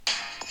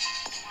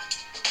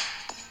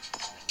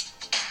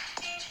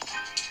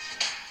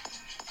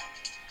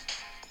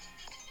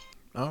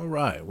All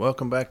right,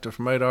 welcome back to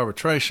From A to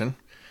Arbitration.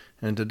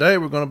 And today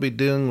we're going to be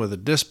dealing with the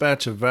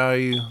dispatch of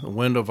value, the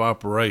window of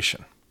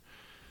operation.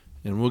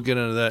 And we'll get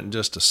into that in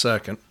just a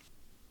second.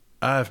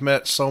 I've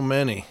met so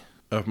many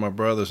of my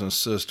brothers and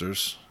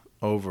sisters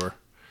over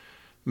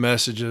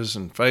messages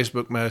and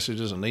Facebook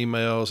messages and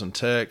emails and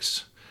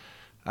texts.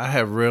 I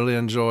have really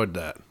enjoyed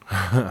that.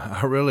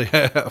 I really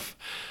have.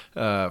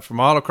 From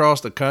all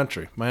across the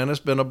country. Man, it's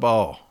been a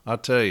ball. I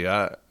tell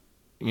you,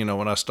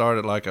 when I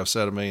started, like I've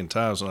said a million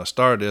times, when I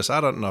started this,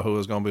 I didn't know who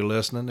was going to be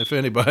listening, if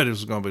anybody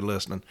was going to be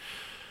listening.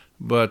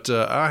 But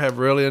I have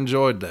really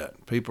enjoyed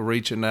that. People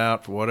reaching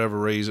out for whatever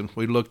reason.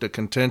 We looked at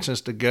contentions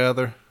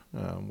together.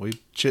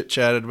 We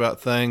chit-chatted about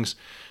things.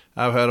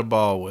 I've had a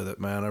ball with it,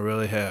 man. I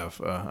really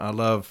have. I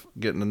love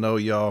getting to know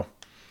y'all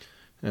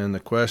and the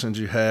questions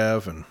you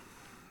have. And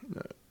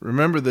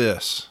remember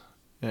this,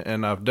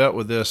 and I've dealt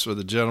with this with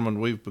a gentleman.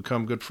 We've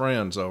become good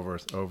friends over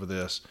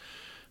this.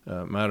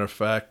 Matter of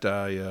fact,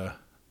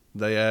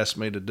 they asked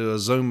me to do a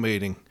Zoom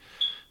meeting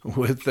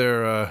with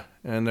their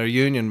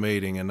union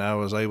meeting, and I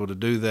was able to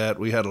do that.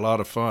 We had a lot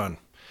of fun.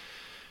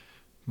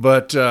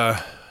 But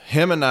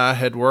him and I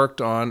had worked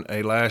on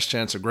a last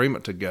chance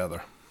agreement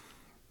together,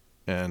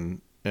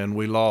 and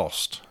we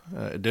lost.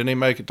 Didn't even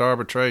make it to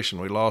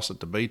arbitration. We lost at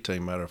the B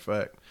team, matter of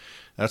fact.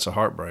 That's a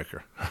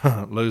heartbreaker,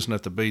 losing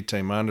at the B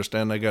team. I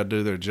understand they got to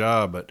do their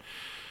job, but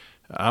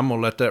I'm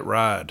going to let that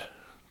ride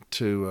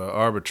to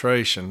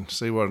arbitration,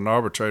 see what an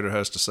arbitrator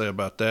has to say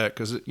about that,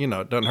 because it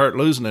doesn't hurt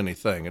losing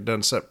anything. It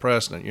doesn't set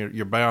precedent.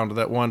 You're bound to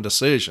that one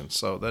decision,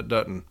 so that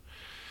doesn't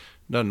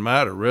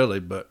matter really.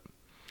 But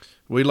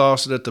we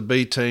lost it at the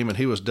B team, and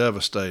he was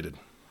devastated.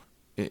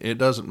 It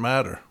doesn't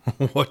matter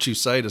what you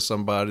say to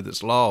somebody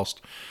that's lost.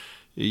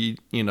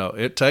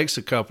 It takes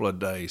a couple of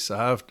days.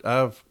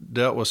 I've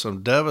dealt with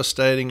some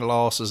devastating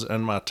losses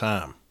in my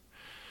time,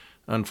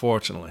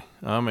 unfortunately.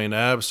 I mean,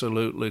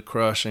 absolutely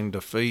crushing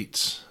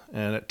defeats.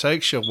 And it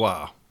takes you a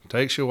while. It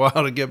takes you a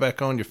while to get back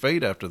on your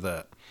feet after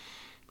that.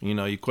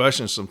 You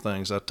question some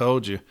things. I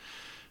told you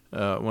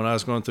when I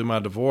was going through my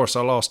divorce,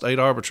 I lost 8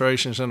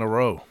 arbitrations in a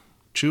row.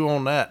 Chew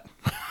on that.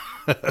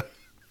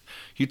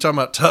 You talking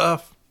about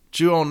tough?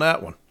 Chew on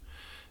that one.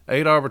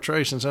 8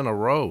 arbitrations in a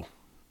row.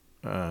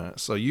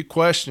 So you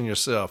question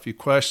yourself. You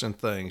question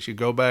things. You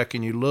go back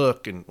and you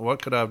look, and what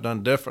could I have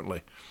done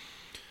differently?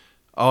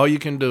 All you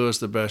can do is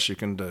the best you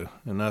can do.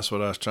 And that's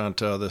what I was trying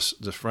to tell this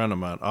friend of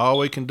mine. All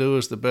we can do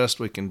is the best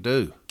we can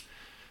do.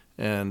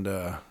 And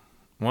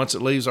once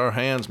it leaves our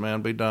hands,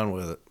 man, be done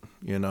with it.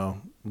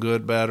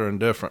 Good, bad, or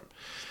indifferent.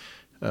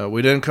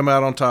 We didn't come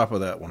out on top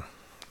of that one.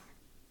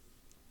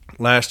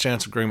 Last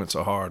chance agreements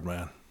are hard,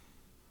 man.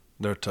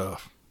 They're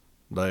tough.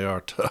 They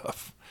are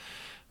tough.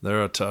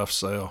 They're a tough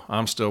sell.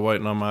 I'm still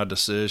waiting on my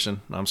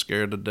decision. I'm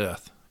scared to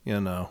death,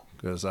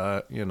 because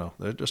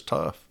they're just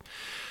tough.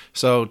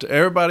 So to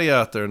everybody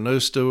out there, new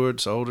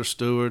stewards, older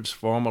stewards,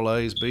 Formal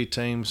A's, B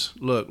teams,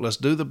 look, let's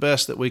do the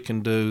best that we can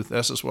do.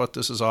 This is what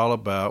this is all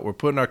about. We're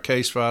putting our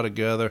case file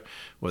together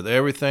with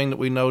everything that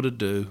we know to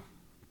do,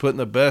 putting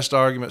the best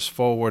arguments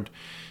forward,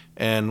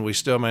 and we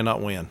still may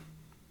not win.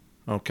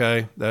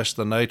 Okay? That's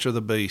the nature of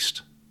the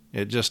beast.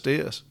 It just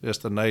is. It's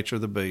the nature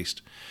of the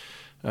beast.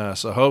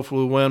 So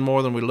hopefully we win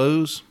more than we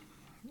lose,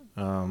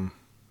 and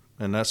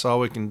that's all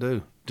we can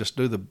do. Just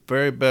do the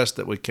very best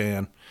that we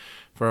can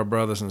for our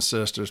brothers and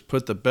sisters,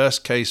 put the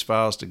best case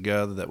files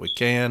together that we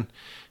can,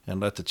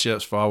 and let the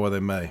chips fall where they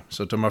may.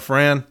 So to my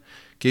friend,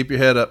 keep your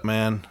head up,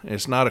 man.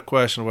 It's not a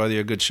question of whether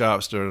you're a good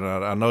shop steward or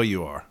not. I know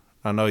you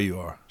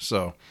are.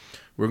 So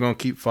we're going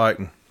to keep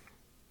fighting.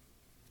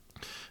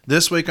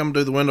 This week I'm going to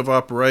do the window of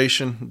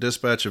operation,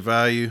 dispatch of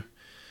value.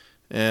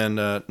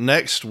 And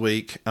next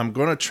week I'm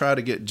going to try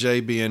to get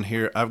JB in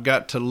here. I've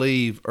got to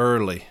leave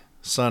early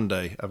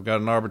Sunday. I've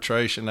got an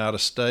arbitration out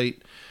of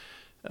state.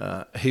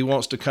 He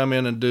wants to come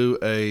in and do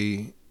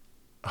a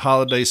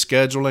holiday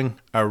scheduling.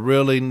 I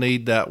really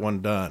need that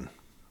one done.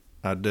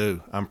 I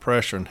do. I'm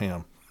pressuring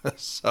him.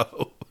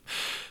 So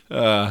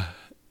I'm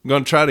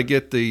going to try to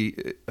get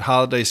the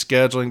holiday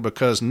scheduling,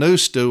 because new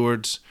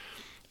stewards,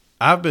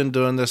 I've been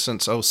doing this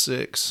since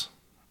 '06,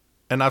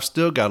 and I've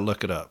still got to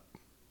look it up.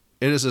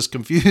 It is as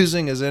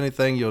confusing as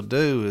anything you'll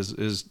do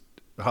is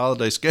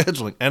holiday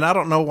scheduling, and I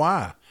don't know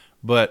why,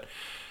 but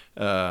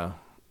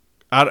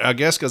I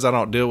guess because I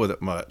don't deal with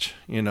it much.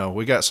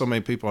 We got so many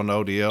people on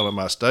ODL in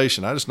my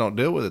station, I just don't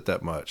deal with it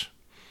that much.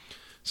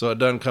 So it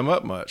doesn't come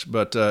up much.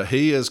 But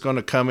he is going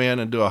to come in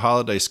and do a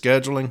holiday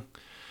scheduling.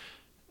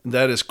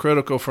 That is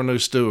critical for new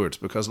stewards,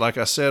 because like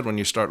I said, when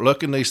you start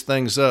looking these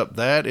things up,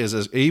 that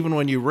is, even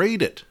when you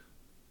read it,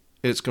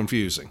 it's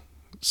confusing.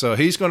 So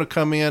he's going to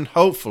come in,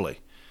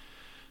 hopefully,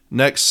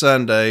 next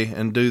Sunday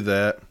and do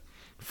that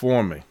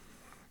for me.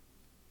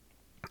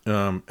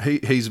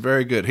 He's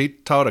very good. He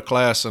taught a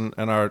class in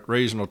our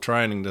regional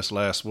training this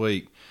last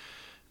week.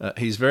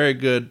 He's a very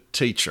good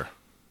teacher.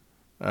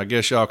 I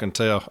guess y'all can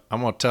tell.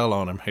 I'm going to tell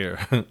on him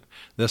here.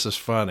 This is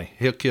funny.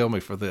 He'll kill me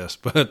for this,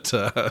 but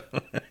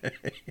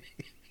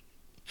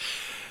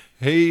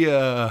he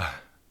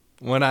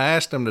when I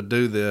asked him to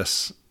do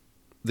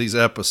these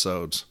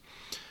episodes,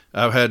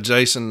 I've had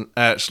Jason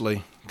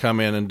Ashley come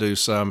in and do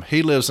some.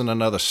 He lives in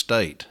another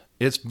state.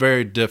 It's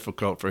very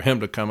difficult for him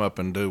to come up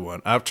and do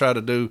one. I've tried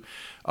to do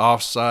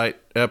off-site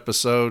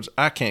episodes.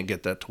 I can't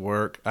get that to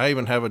work. I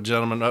even have a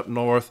gentleman up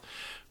north.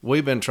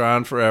 We've been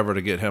trying forever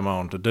to get him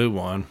on to do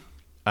one.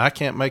 I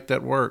can't make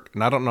that work,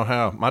 and I don't know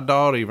how. My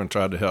daughter even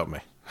tried to help me.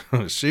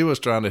 She was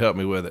trying to help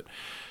me with it.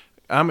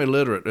 I'm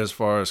illiterate as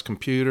far as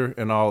computer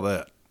and all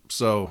that.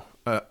 So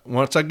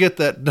once I get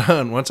that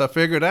done, once I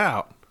figure it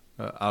out,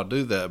 I'll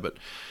do that. But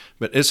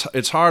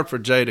it's hard for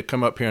Jay to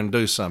come up here and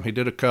do some. He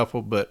did a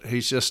couple, but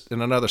he's just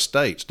in another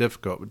state. It's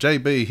difficult. But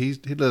JB,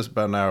 he lives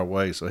about an hour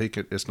away, so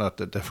it's not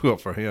that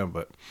difficult for him.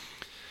 But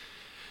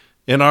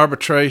in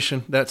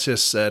arbitration, that's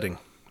his setting.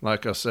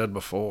 Like I said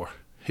before,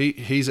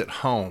 he's at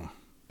home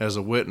as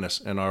a witness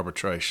in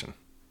arbitration.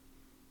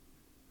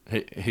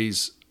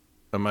 He's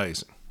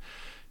amazing.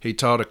 He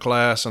taught a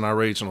class in our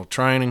regional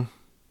training.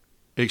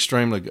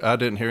 Extremely good. I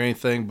didn't hear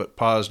anything but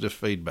positive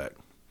feedback.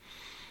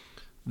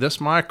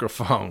 This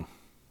microphone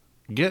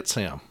gets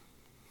him.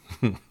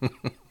 And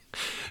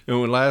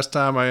when last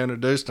time I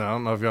introduced him, I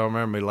don't know if y'all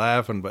remember me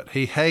laughing, but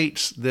he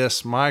hates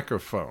this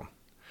microphone.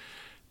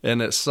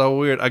 And it's so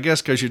weird. I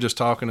guess because you're just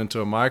talking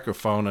into a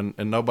microphone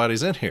and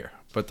nobody's in here.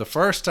 But the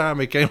first time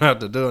he came out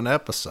to do an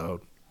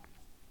episode,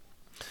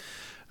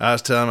 I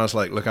was telling him, I was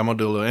like, look, I'm going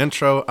to do a little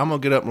intro. I'm going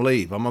to get up and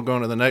leave. I'm going to go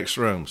into the next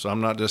room, so I'm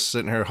not just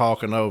sitting here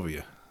hawking over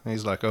you. And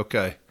he's like,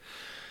 okay.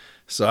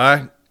 So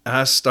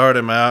I start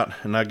him out,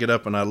 and I get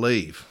up and I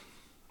leave.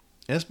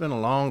 It's been a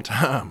long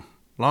time.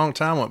 Long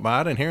time went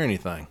by. I didn't hear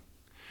anything.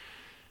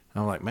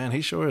 I'm like, man,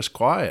 he sure is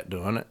quiet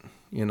doing it.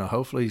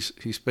 Hopefully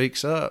he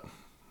speaks up.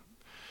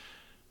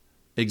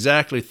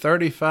 Exactly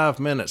 35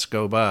 minutes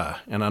go by.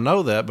 And I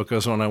know that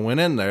because when I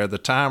went in there, the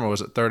timer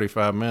was at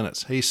 35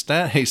 minutes. He's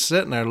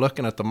sitting there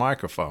looking at the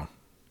microphone.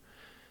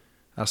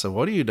 I said,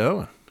 what are you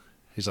doing?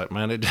 He's like,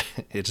 man,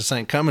 it just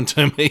ain't coming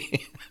to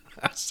me.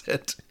 I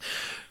said,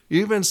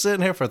 you've been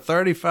sitting here for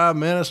 35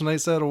 minutes and they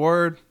said a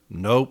word?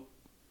 Nope.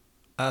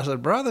 I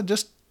said, brother,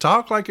 just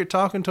talk like you're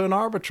talking to an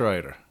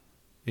arbitrator.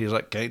 He's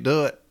like, can't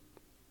do it.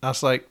 I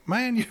was like,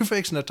 man, you're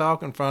fixing to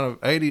talk in front of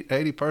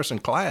 80 person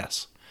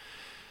class.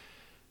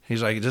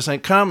 He's like, it just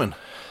ain't coming.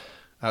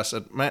 I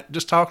said, man,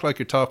 just talk like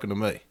you're talking to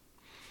me.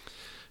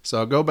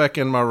 So I go back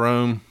in my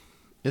room.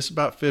 It's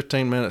about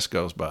 15 minutes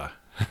goes by.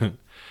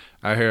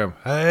 I hear him,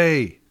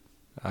 hey.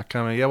 I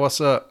come in, yeah, what's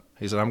up?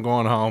 He said, I'm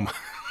going home.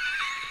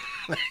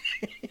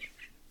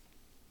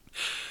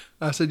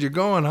 I said, you're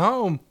going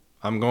home?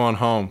 I'm going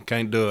home.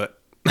 Can't do it.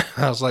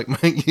 I was like,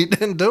 man, you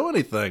didn't do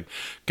anything.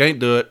 Can't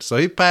do it. So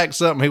he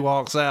packs up and he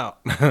walks out.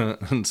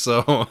 And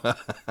so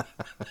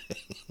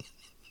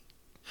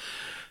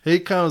he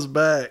comes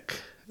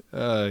back,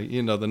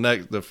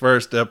 the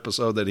first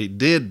episode that he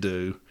did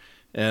do,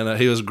 and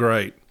he was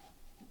great.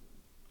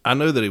 I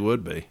knew that he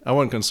would be. I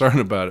wasn't concerned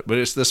about it, but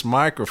it's this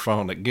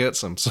microphone that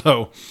gets him.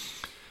 So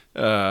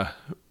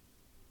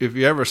if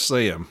you ever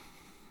see him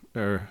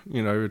or,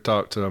 you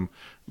talk to him,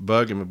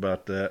 bug him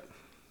about that.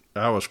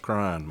 I was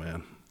crying,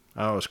 man.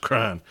 I was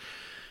crying.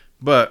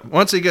 But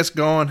once he gets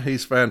going,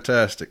 he's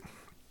fantastic.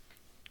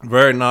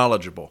 Very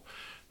knowledgeable.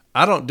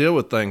 I don't deal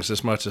with things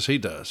as much as he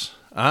does.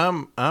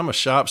 I'm a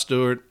shop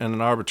steward and an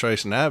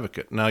arbitration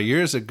advocate. Now,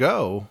 years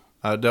ago,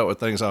 I dealt with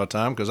things all the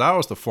time because I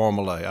was the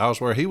Formal A. I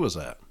was where he was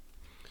at.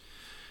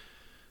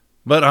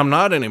 But I'm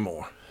not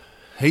anymore.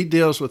 He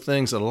deals with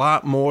things a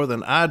lot more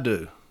than I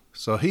do.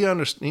 So he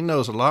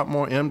knows a lot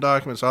more M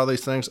documents, all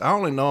these things. I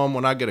only know him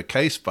when I get a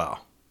case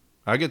file.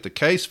 I get the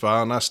case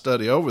file and I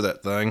study over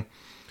that thing.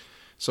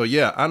 So,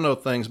 yeah, I know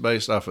things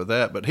based off of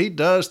that. But he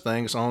does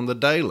things on the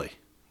daily.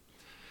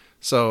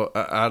 So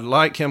I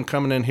like him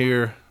coming in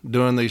here,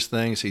 doing these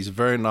things. He's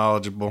very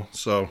knowledgeable.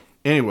 So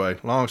anyway,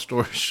 long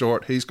story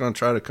short, he's going to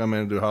try to come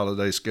in and do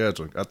holiday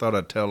scheduling. I thought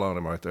I'd tell on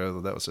him right there.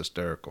 That was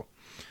hysterical.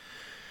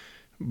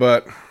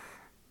 But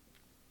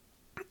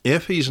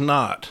if he's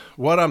not,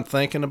 what I'm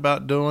thinking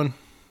about doing,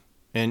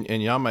 and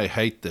y'all may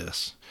hate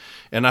this,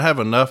 and I have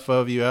enough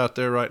of you out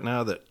there right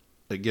now that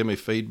give me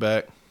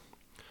feedback.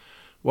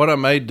 What I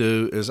may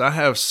do is I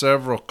have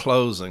several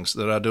closings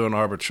that I do in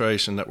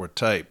arbitration that were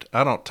taped.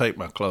 I don't tape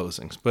my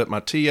closings, but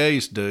my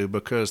TAs do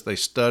because they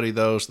study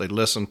those, they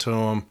listen to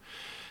them,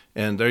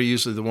 and they're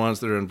usually the ones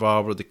that are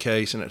involved with the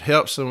case, and it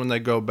helps them when they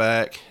go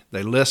back.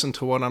 They listen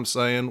to what I'm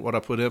saying, what I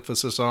put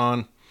emphasis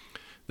on.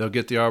 They'll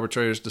get the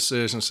arbitrator's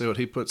decision, see what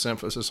he puts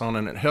emphasis on,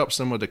 and it helps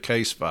them with the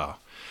case file.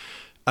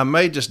 I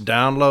may just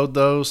download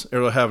those.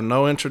 It'll have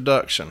no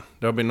introduction.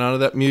 There'll be none of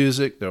that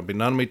music. There'll be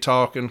none of me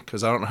talking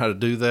because I don't know how to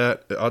do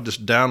that. I'll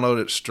just download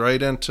it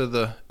straight into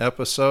the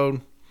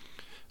episode.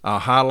 I'll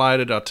highlight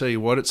it. I'll tell you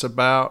what it's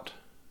about.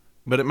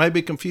 But it may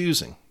be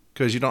confusing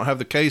because you don't have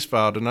the case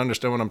file to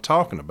understand what I'm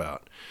talking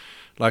about.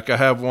 Like I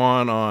have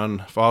one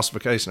on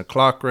falsification of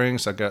clock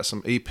rings. I got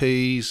some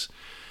EPs,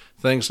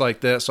 things like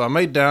that. So I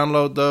may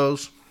download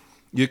those.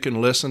 You can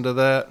listen to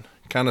that.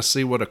 Kind of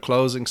see what a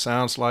closing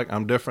sounds like.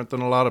 I'm different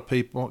than a lot of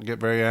people. I get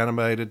very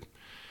animated.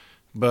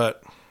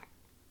 But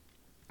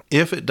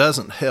if it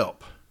doesn't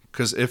help,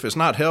 because if it's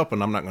not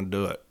helping, I'm not going to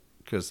do it.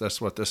 because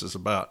that's what this is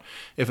about.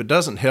 If it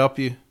doesn't help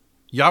you,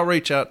 y'all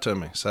reach out to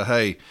me. Say,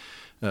 hey,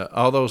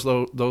 all those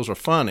are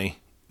funny.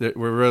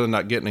 We're really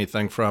not getting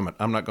anything from it.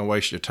 I'm not going to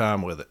waste your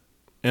time with it.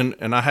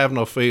 And I have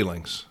no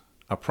feelings.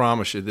 I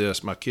promise you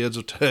this. My kids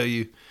will tell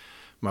you.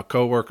 My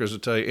coworkers will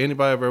tell you.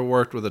 Anybody I've ever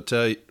worked with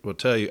will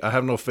tell you. I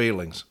have no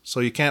feelings. So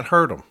you can't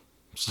hurt them.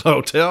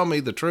 So tell me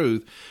the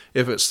truth.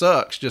 If it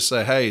sucks, just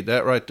say, hey,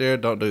 that right there,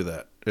 don't do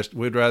that.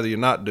 We'd rather you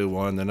not do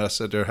one than us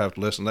sit there and have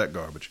to listen to that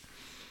garbage.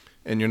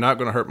 And you're not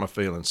going to hurt my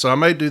feelings. So I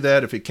may do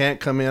that. If you can't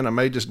come in, I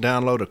may just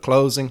download a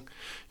closing.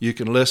 You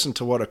can listen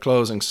to what a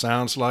closing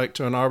sounds like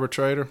to an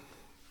arbitrator.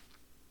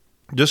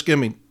 Just give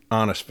me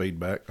honest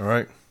feedback, all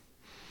right?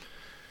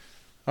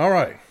 All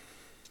right.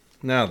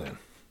 Now then,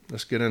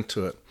 let's get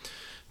into it.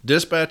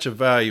 Dispatch of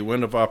value,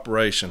 window of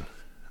operation.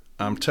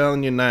 I'm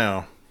telling you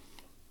now,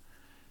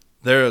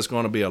 there is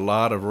going to be a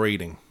lot of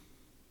reading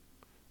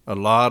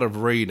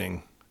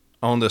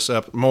on this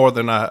more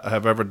than I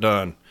have ever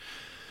done.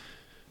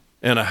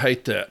 And I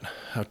hate that.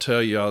 I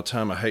tell you all the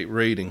time, I hate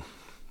reading.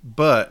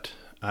 But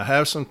I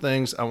have some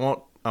things I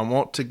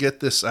want to get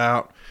this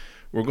out.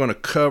 We're going to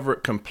cover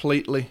it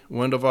completely.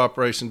 Window of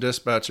operation,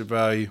 dispatch of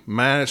value,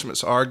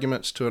 management's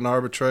arguments to an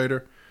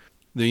arbitrator,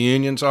 the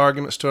union's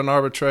arguments to an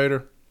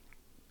arbitrator.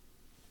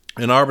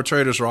 And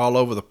arbitrators are all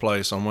over the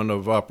place on window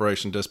of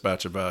operation,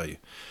 dispatch of value.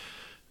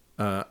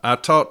 I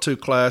taught 2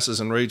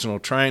 classes in regional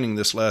training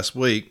this last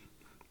week.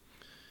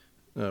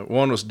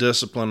 One was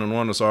discipline and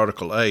one was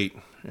Article 8.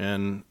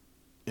 And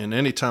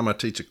any time I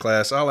teach a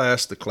class, I'll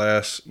ask the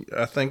class,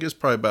 I think it's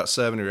probably about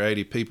 70 or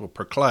 80 people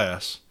per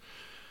class.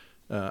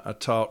 I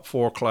taught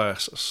 4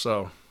 classes.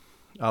 So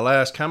I'll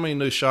ask, how many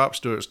new shop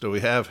stewards do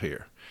we have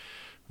here?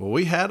 Well,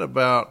 we had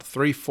about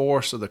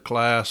 3/4 of the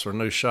class were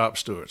new shop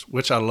stewards,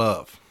 which I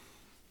love.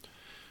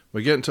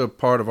 We get into a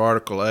part of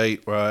Article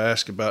 8 where I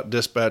ask about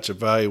dispatch of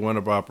value,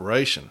 window of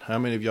operation. How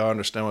many of y'all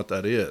understand what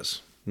that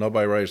is?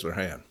 Nobody raised their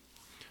hand.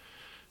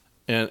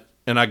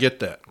 And I get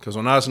that, because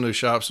when I was a new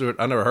shop steward,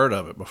 I never heard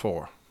of it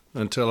before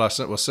until I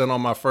was sent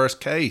on my first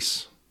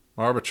case,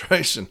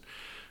 arbitration,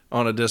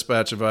 on a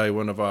dispatch of value,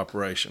 window of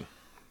operation.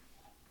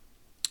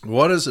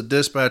 What is a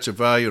dispatch of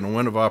value and a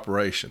window of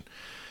operation?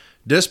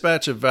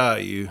 Dispatch of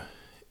value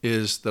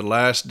is the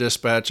last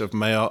dispatch of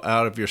mail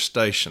out of your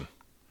station.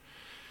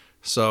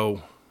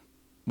 So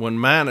when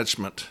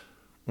management,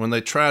 when they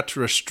try to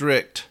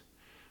restrict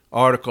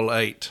Article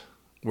 8,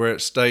 where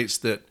it states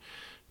that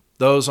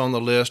those on the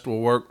list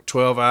will work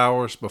 12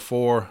 hours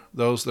before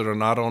those that are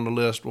not on the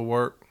list will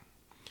work,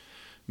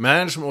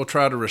 management will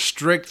try to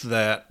restrict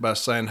that by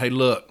saying, hey,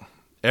 look,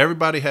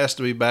 everybody has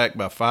to be back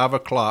by 5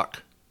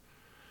 o'clock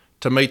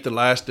to meet the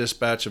last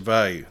dispatch of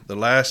value, the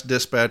last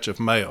dispatch of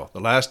mail.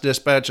 The last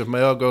dispatch of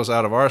mail goes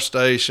out of our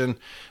station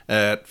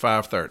at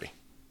 5:30.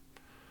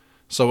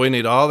 So we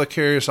need all the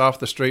carriers off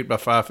the street by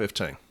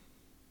 5:15.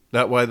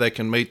 That way they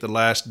can meet the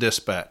last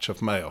dispatch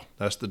of mail.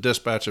 That's the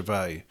dispatch of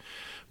value.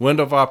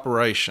 Window of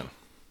operation.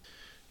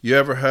 You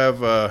ever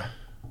have a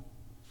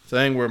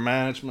thing where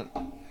management,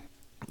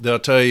 they'll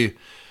tell you,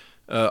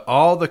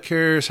 all the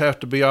carriers have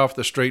to be off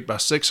the street by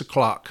 6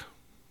 o'clock.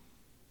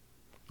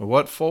 Well,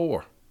 what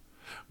for?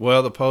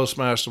 Well, the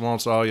postmaster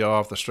wants all y'all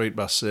off the street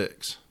by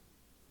 6.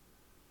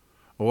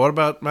 Well, what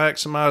about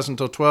maximizing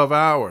until 12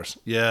 hours?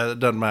 Yeah, it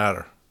doesn't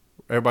matter.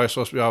 Everybody's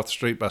supposed to be off the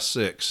street by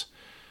 6.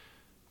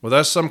 Well,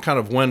 that's some kind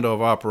of window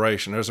of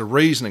operation. There's a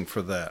reasoning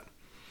for that.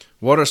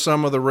 What are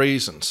some of the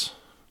reasons?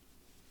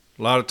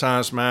 A lot of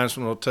times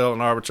management will tell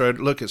an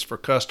arbitrator, look, it's for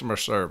customer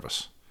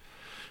service.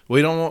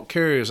 We don't want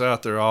carriers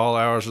out there all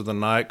hours of the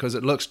night because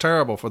it looks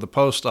terrible for the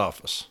post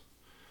office.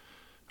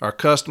 Our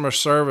customer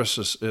service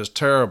is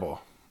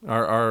terrible.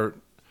 Our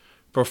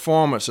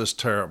performance is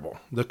terrible.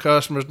 The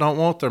customers don't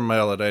want their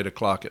mail at 8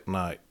 o'clock at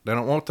night. They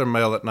don't want their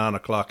mail at 9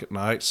 o'clock at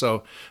night.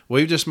 So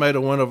we've just made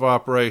a window of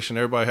operation.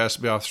 Everybody has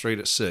to be off the street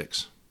at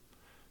 6.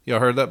 Y'all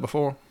heard that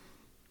before?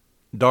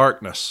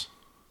 Darkness.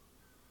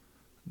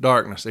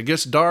 It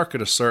gets dark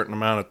at a certain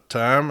amount of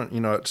time, at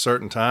a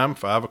certain time,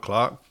 5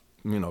 o'clock,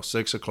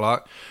 6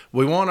 o'clock.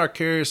 We want our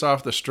carriers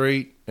off the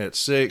street at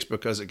 6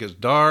 because it gets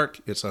dark,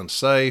 it's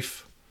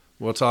unsafe.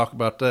 We'll talk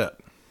about that.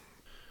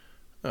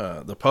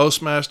 The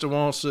postmaster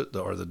wants it,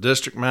 or the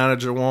district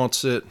manager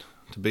wants it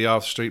to be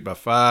off the street by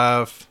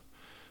 5.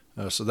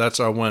 So that's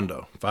our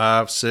window,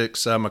 5, 6,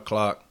 7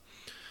 o'clock.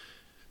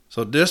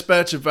 So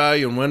dispatch of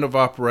value and window of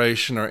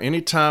operation are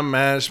any time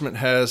management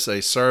has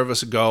a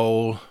service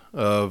goal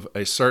of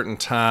a certain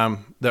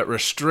time that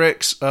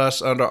restricts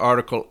us under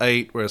Article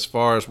 8 as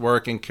far as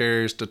working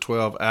carriers to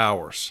 12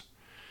 hours.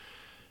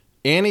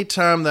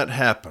 Anytime that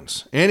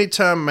happens,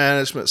 anytime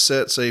management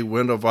sets a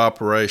window of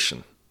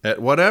operation,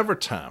 at whatever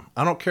time,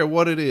 I don't care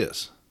what it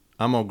is,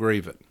 I'm going to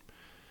grieve it.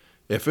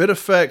 If it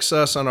affects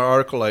us under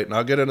Article 8, and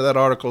I'll get into that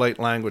Article 8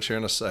 language here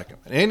in a second.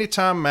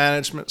 Anytime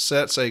management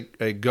sets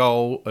a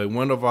goal, a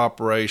window of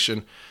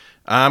operation,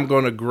 I'm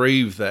going to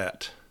grieve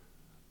that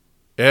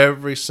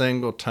every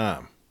single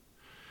time.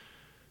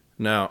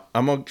 Now,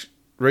 I'm going to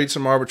read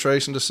some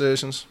arbitration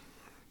decisions.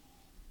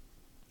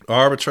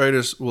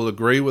 Arbitrators will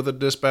agree with a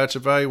dispatch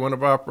of value, window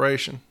of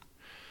operation.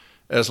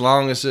 as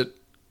long as it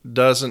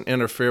doesn't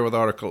interfere with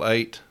Article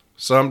 8.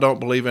 Some don't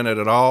believe in it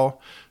at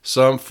all.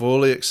 Some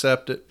fully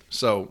accept it.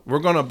 So we're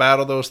going to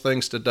battle those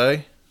things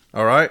today.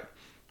 All right?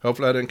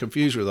 Hopefully I didn't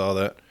confuse you with all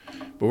that.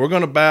 But we're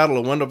going to battle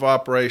a window of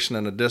operation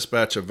and a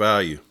dispatch of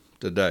value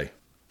today.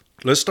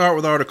 Let's start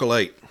with Article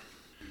 8.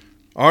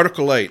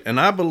 Article 8, and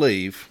I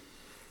believe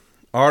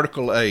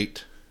Article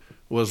 8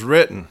 was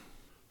written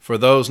for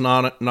those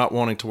not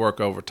wanting to work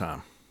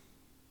overtime.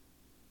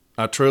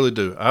 I truly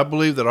do. I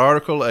believe that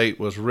Article 8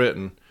 was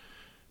written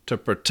to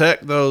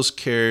protect those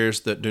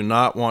carriers that do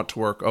not want to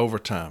work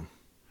overtime.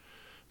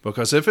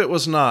 Because if it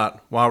was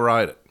not, why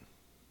write it?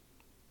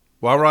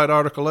 Why write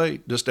Article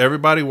 8? Just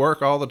everybody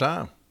work all the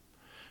time.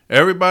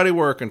 Everybody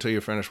work until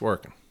you're finished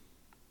working.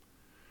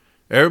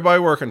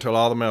 Everybody work until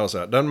all the mail's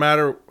out. Doesn't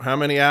matter how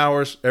many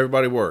hours,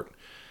 everybody work.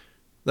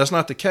 That's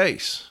not the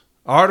case.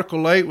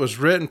 Article 8 was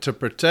written to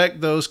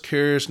protect those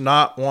carriers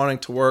not wanting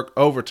to work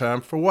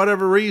overtime for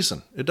whatever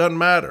reason. It doesn't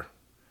matter.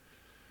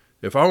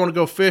 If I want to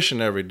go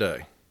fishing every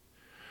day,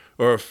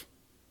 or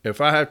if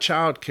I have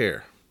child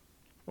care,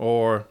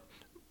 or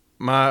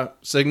my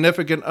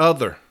significant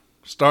other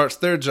starts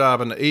their job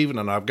in the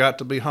evening, I've got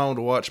to be home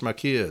to watch my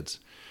kids.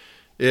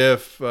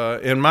 If,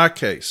 in my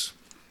case,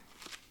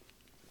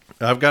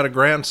 I've got a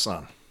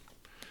grandson,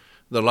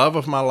 the love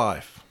of my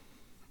life.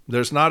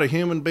 There's not a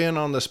human being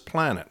on this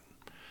planet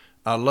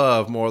I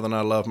love more than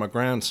I love my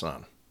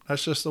grandson.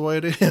 That's just the way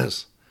it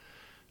is.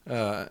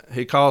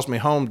 He calls me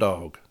home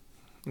dog.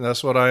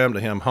 That's what I am to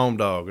him, home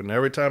dog. And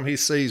every time he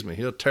sees me,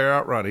 he'll tear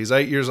out running. He's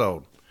 8 years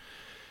old.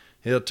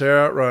 He'll tear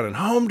out running,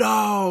 home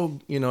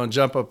dog, and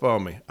jump up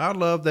on me. I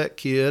love that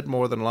kid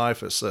more than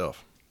life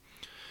itself.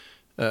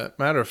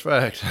 Matter of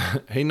fact,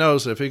 he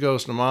knows if he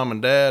goes to mom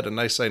and dad and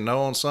they say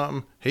no on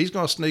something, he's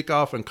going to sneak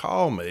off and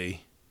call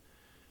me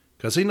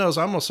because he knows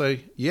I'm going to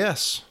say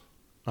yes,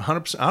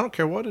 100%. I don't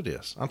care what it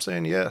is. I'm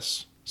saying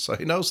yes. So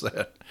he knows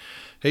that.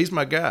 He's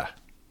my guy.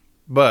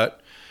 But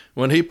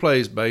when he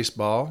plays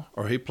baseball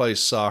or he plays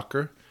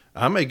soccer,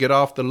 I may get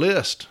off the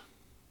list.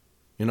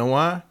 You know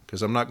why?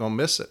 Because I'm not going to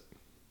miss it.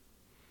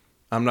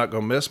 I'm not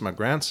going to miss my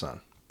grandson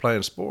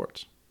playing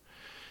sports.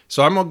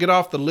 So I'm going to get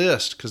off the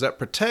list because that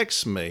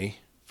protects me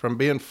from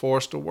being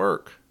forced to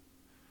work.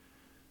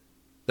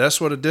 That's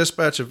what a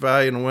dispatch of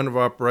value and a window of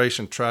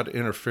operation try to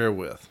interfere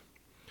with.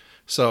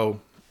 So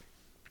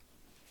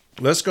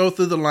let's go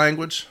through the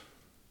language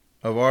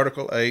of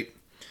Article 8.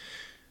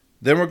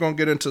 Then we're going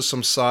to get into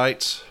some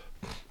sites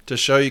to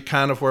show you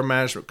kind of where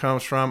management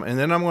comes from. And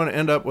then I'm going to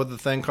end up with a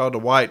thing called the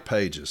white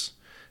pages.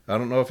 I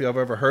don't know if y'all have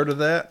ever heard of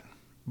that,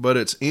 but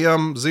it's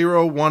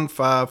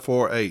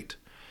M01548.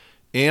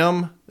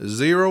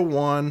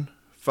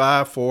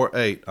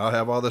 M01548. I'll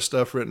have all this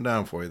stuff written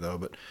down for you, though.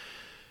 But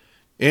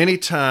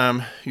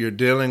anytime you're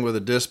dealing with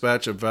a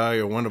dispatch of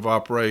value or window of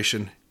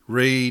operation,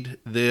 read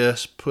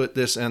this, put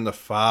this in the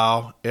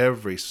file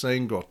every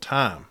single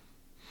time.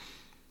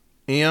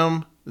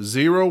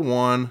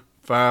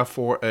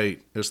 M01548.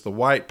 It's the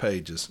white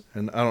pages.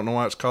 And I don't know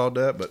why it's called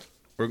that, but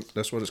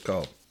that's what it's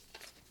called.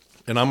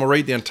 And I'm going to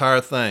read the entire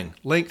thing.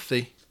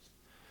 Lengthy,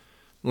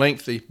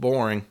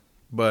 boring,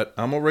 but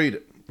I'm going to read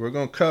it. We're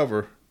going to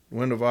cover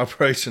window of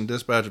operation,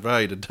 dispatch of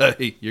value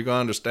today. You're going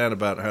to understand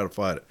about how to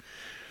fight it.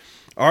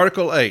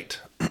 Article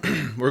 8.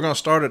 We're going to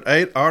start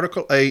at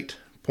Article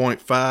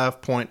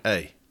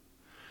 8.5.A.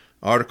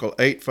 Article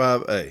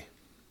 8.5A.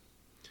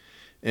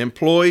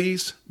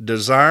 Employees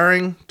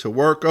desiring to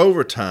work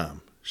overtime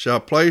shall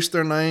place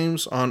their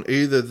names on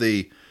either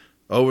the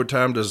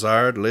overtime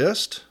desired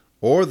list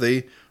or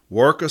the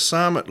work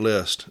assignment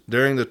list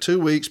during the 2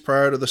 weeks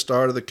prior to the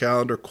start of the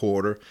calendar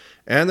quarter,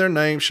 and their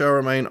names shall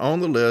remain on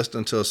the list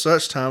until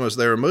such time as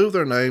they remove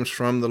their names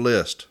from the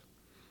list.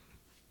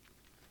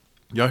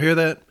 Y'all hear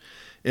that?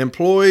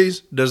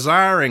 Employees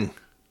desiring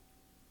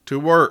to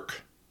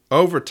work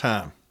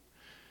overtime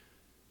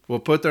will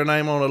put their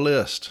name on a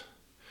list.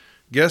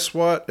 Guess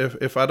what?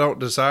 If I don't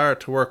desire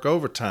to work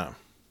overtime,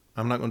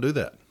 I'm not going to do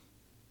that.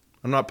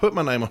 I'm not putting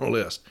my name on a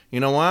list. You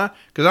know why?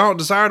 Because I don't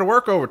desire to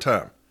work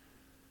overtime.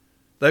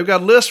 They've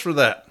got a list for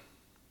that.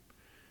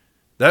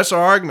 That's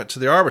our argument to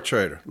the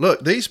arbitrator.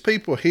 Look, these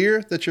people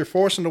here that you're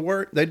forcing to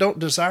work, they don't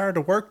desire to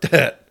work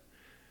that.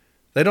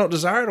 They don't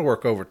desire to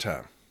work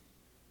overtime.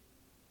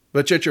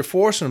 But yet you're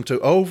forcing them to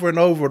over and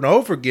over and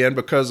over again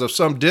because of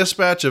some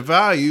dispatch of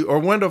value or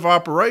window of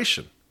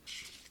operation.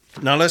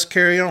 Now let's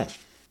carry on.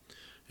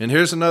 And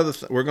here's another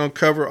thing. We're going to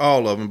cover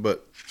all of them,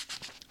 but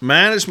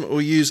management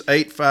will use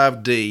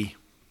 8.5D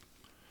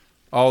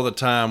all the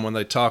time when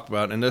they talk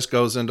about it, and this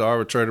goes into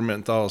arbitrator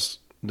Menthal's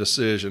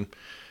decision.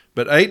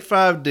 But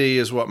 8.5D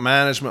is what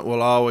management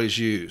will always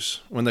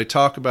use when they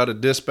talk about a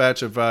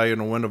dispatch of value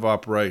and a window of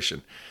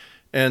operation.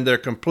 And they're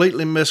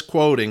completely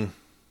misquoting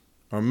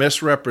or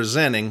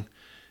misrepresenting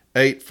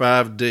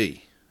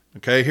 8.5D.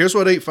 Okay, here's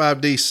what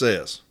 8.5D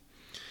says.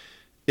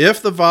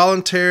 If the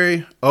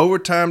voluntary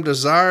overtime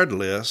desired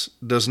list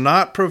does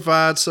not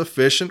provide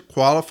sufficient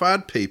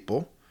qualified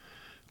people,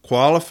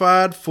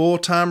 qualified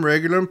full-time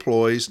regular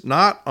employees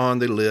not on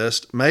the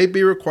list may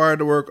be required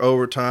to work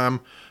overtime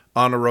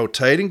on a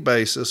rotating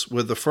basis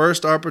with the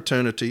first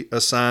opportunity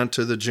assigned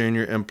to the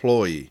junior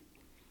employee.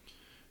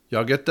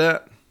 Y'all get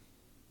that?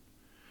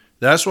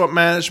 That's what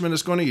management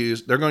is going to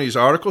use. They're going to use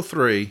Article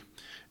 3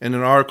 and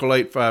then Article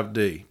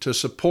 8.5D to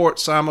support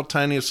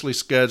simultaneously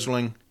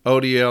scheduling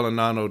ODL and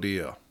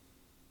non-ODL.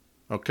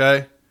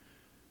 Okay?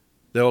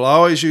 They'll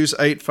always use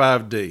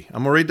 8.5D.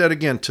 I'm going to read that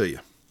again to you.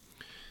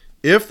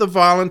 If the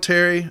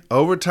voluntary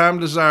overtime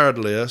desired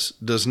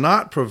list does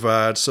not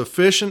provide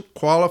sufficient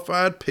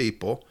qualified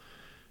people,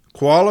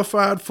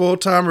 qualified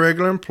full-time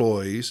regular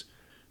employees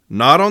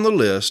not on the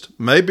list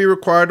may be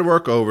required to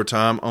work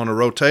overtime on a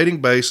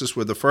rotating basis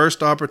with the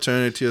first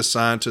opportunity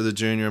assigned to the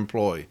junior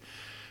employee.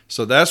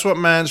 So that's what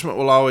management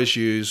will always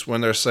use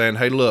when they're saying,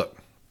 hey, look,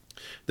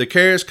 the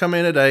carriers come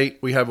in at 8,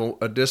 we have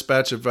a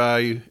dispatch of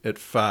value at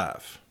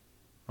 5.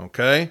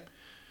 Okay?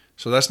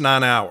 So that's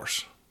 9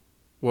 hours.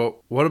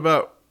 Well, what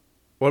about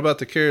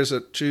the carriers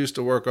that choose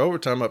to work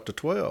overtime up to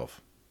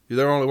 12?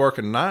 They're only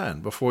working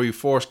 9 before you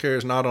force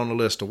carriers not on the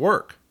list to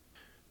work.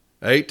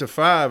 8 to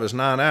 5 is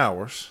 9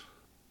 hours.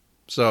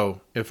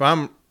 So if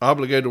I'm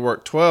obligated to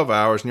work 12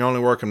 hours and you're only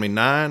working me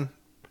 9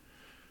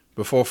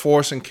 before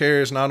forcing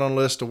carriers not on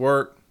the list to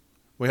work,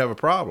 we have a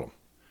problem.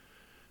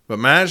 But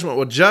management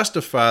will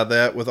justify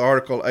that with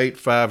Article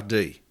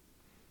 8.5D.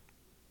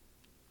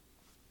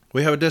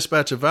 We have a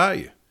dispatch of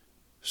value.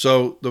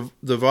 So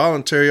the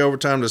voluntary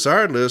overtime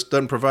desired list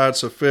doesn't provide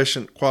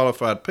sufficient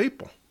qualified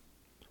people.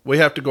 We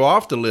have to go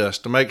off the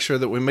list to make sure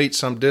that we meet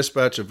some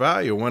dispatch of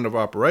value window of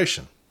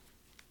operation.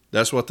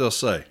 That's what they'll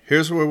say.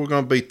 Here's where we're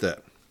going to beat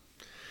that.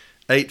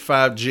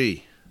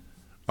 8.5G.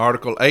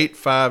 Article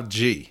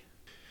 8.5G.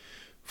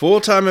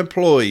 Full-time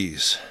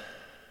employees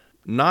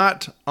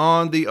not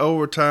on the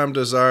overtime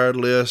desired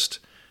list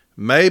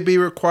may be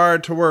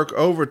required to work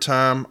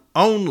overtime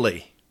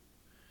only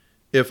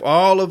if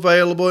all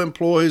available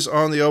employees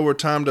on the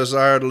overtime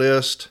desired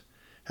list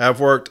have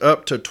worked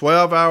up to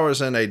 12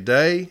 hours in a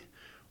day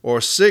or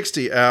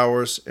 60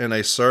 hours in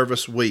a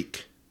service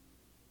week.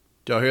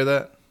 Did y'all hear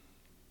that?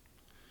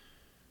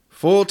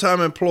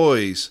 Full-time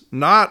employees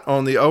not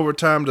on the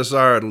overtime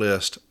desired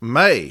list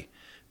may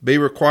be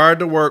required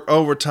to work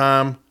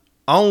overtime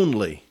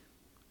only.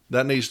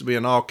 That needs to be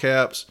in all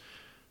caps,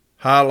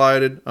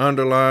 highlighted,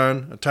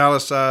 underlined,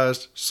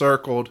 italicized,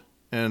 circled,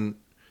 and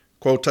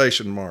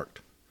quotation marked.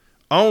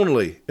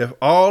 Only if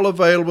all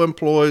available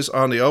employees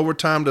on the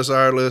overtime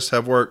desired list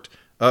have worked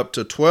up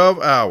to 12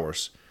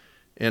 hours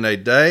in a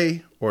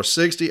day or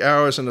 60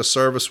 hours in a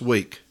service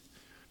week.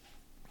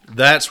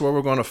 That's where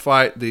we're going to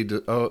fight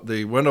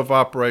the window of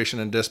operation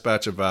and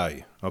dispatch of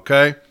value.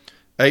 Okay?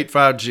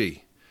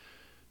 8.5G.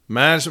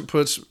 Management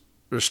puts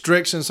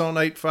restrictions on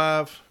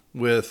 8.5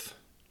 with,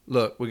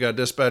 look, we got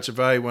dispatch of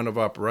value, window of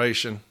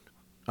operation.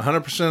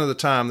 100% of the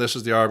time, this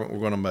is the argument we're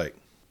going to make.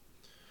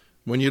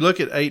 When you look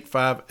at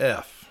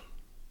 8.5F,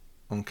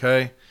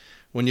 okay,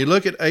 when you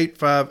look at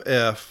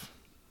 8.5F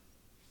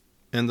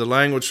in the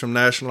language from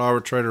National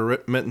Arbitrator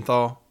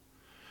Mittenthal,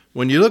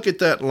 when you look at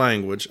that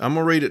language, I'm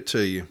going to read it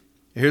to you.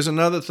 Here's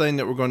another thing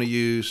that we're going to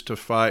use to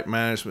fight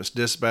management's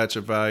dispatch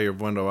of value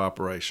of window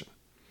operation.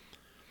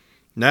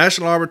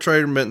 National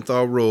Arbitrator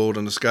Mittenthal ruled,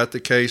 and it's got the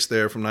case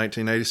there from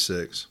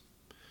 1986,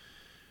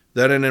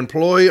 that an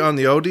employee on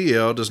the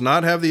ODL does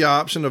not have the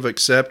option of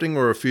accepting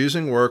or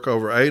refusing work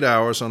over 8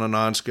 hours on a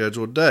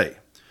non-scheduled day,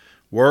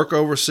 work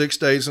over 6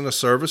 days in a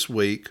service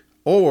week,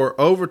 or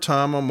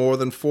overtime on more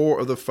than 4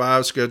 of the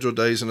 5 scheduled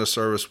days in a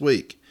service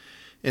week.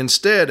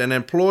 Instead, an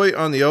employee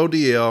on the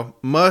ODL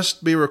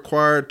must be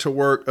required to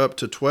work up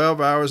to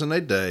 12 hours in a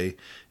day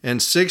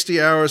and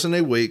 60 hours in a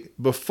week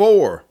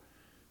before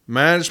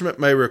management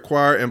may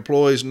require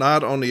employees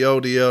not on the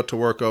ODL to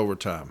work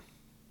overtime.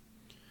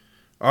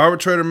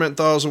 Arbitrator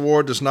Mittenthal's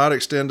award does not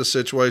extend to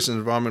situations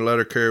involving a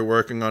letter carrier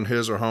working on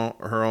his or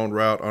her own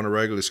route on a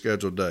regularly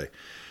scheduled day.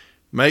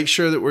 Make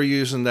sure that we're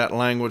using that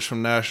language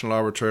from National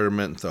Arbitrator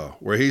Mittenthal,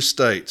 where he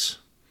states,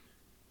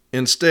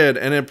 instead,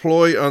 an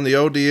employee on the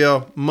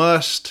ODL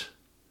must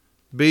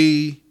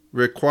be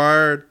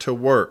required to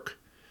work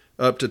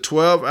up to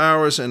 12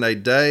 hours in a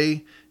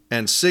day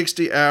and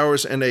 60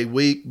 hours in a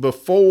week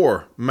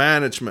before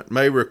management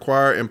may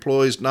require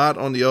employees not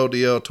on the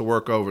ODL to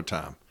work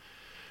overtime.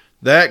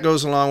 That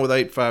goes along with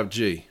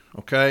 8.5G,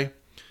 okay?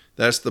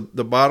 That's the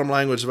bottom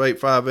language of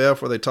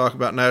 8.5F where they talk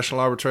about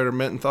National Arbitrator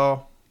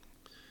Mittenthal.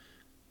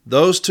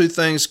 Those two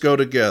things go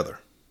together.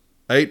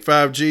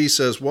 8.5G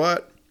says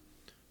what?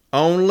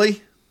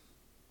 Only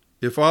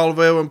if all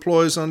available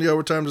employees on the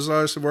overtime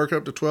desires to work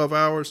up to 12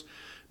 hours.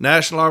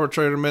 National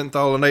Arbitrator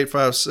Mittenthal in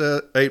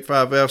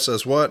 8.5F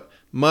says what?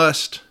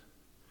 Must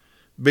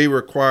be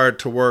required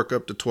to work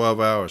up to 12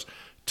 hours.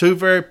 Two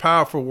very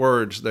powerful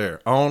words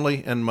there,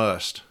 only and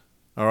must.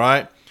 All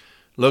right?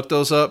 Look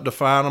those up,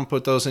 define them,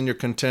 put those in your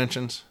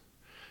contentions.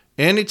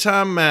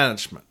 Anytime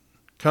management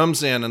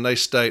comes in and they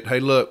state, hey,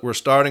 look, we're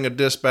starting a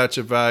dispatch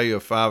of value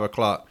of 5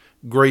 o'clock,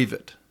 grieve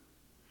it.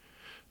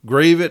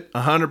 Grieve it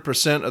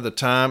 100% of the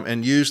time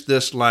and use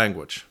this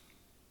language.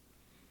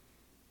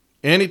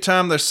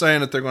 Anytime they're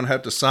saying that they're going to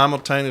have to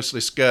simultaneously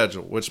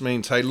schedule, which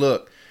means, hey,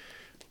 look,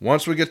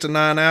 Once we get to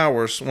 9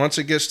 hours, once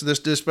it gets to this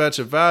dispatch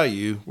of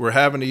value, we're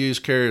having to use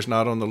carriers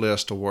not on the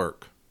list to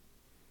work.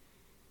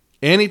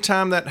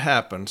 Anytime that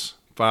happens,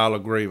 file a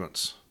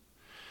grievance.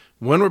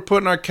 When we're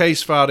putting our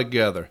case file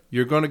together,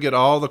 you're going to get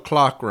all the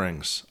clock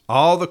rings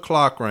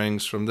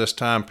from this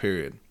time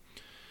period.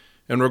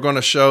 And we're going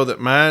to show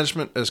that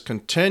management is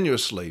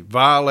continuously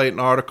violating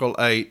Article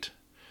 8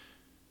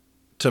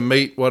 to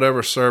meet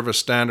whatever service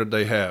standard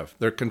they have.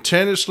 They're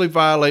continuously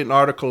violating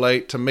Article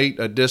 8 to meet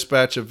a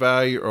dispatch of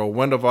value or a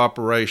window of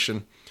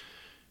operation.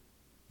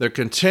 They're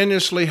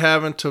continuously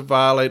having to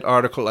violate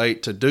Article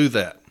 8 to do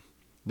that.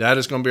 That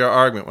is going to be our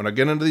argument. When I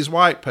get into these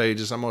white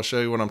pages, I'm going to show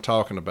you what I'm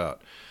talking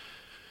about.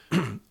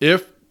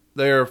 If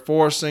they are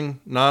forcing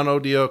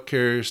non-ODL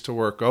carriers to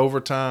work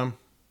overtime,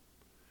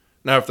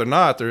 now if they're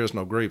not, there is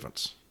no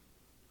grievance.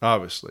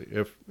 Obviously,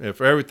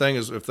 if everything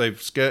is, if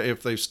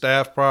they've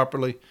staffed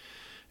properly,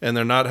 and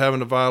they're not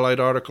having to violate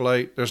Article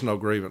 8, there's no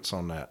grievance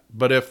on that.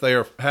 But if they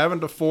are having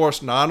to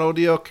force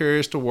non-ODL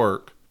carriers to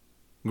work,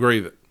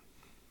 grieve it.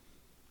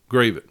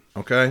 Grieve it,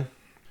 okay?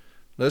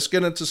 Let's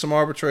get into some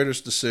arbitrators'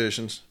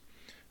 decisions.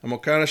 I'm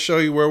going to kind of show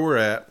you where we're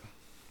at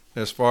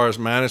as far as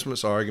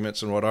management's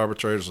arguments and what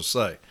arbitrators will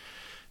say.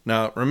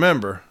 Now,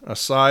 remember, a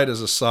cite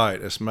is a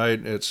cite.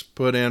 It's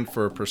put in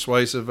for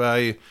persuasive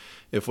value.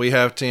 If we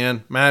have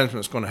 10,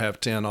 management's going to have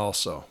 10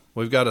 also.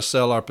 We've got to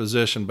sell our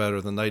position better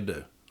than they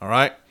do, all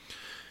right?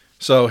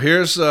 So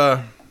here's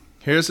a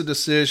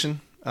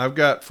decision. I've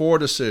got 4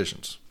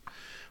 decisions.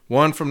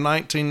 One from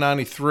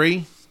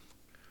 1993,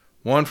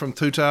 one from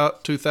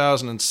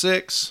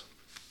 2006,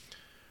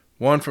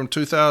 one from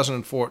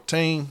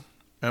 2014,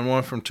 and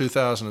one from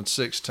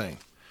 2016.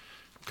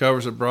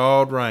 Covers a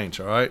broad range,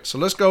 all right? So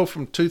let's go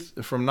from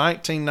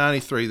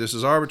 1993. This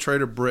is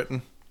Arbitrator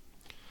Britton,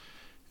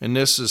 and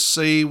this is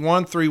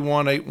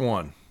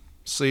C13181.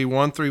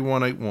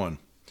 C13181.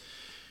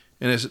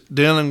 And it's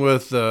dealing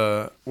with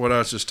what I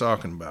was just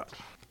talking about.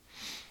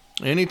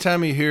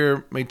 Anytime you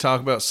hear me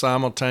talk about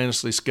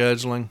simultaneously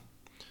scheduling,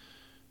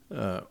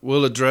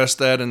 we'll address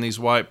that in these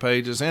white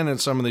pages and in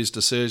some of these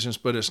decisions,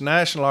 but it's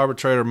National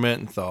Arbitrator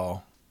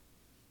Mendenthal,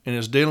 and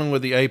it's dealing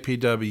with the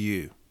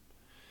APWU.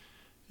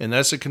 And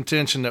that's a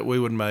contention that we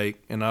would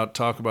make, and I'll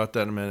talk about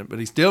that in a minute. But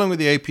he's dealing with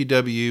the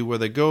APWU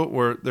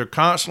where they're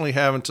constantly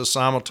having to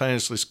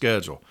simultaneously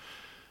schedule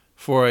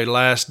for a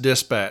last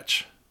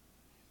dispatch.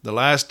 The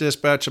last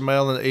dispatch of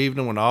mail in the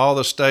evening when all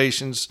the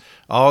stations,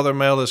 all their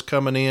mail is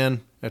coming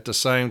in at the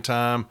same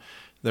time.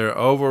 They're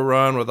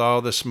overrun with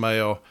all this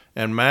mail,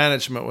 and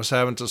management was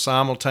having to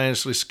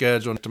simultaneously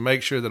schedule to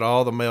make sure that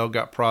all the mail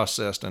got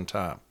processed in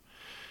time.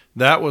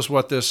 That was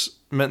what this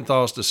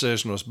Mententhal's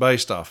decision was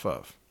based off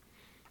of.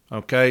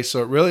 Okay,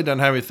 so it really doesn't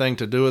have anything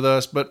to do with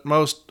us, but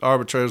most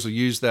arbitrators will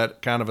use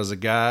that kind of as a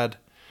guide.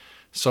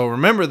 So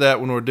remember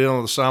that when we're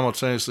dealing with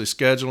simultaneously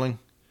scheduling,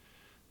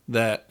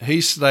 that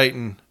he's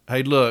stating,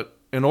 hey, look,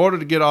 in order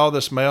to get all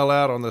this mail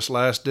out on this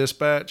last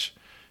dispatch,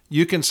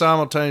 you can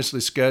simultaneously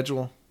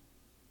schedule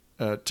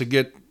to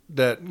get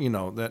that,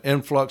 that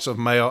influx of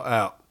mail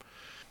out.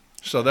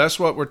 So that's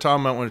what we're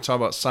talking about when we talk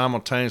about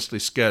simultaneously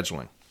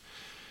scheduling.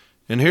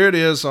 And here it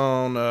is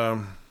on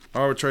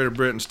Arbitrator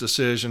Britton's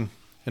decision,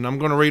 and I'm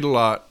going to read a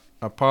lot.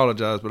 I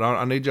apologize, but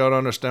I need y'all to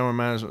understand where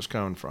management's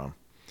coming from.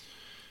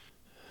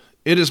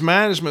 It is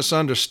management's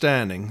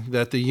understanding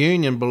that the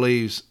union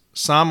believes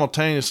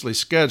simultaneously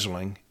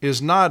scheduling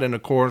is not in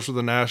accordance with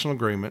the national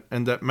agreement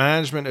and that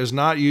management is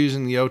not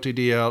using the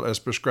OTDL as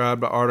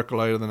prescribed by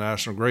Article 8 of the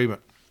national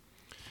agreement.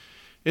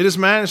 It is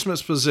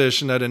management's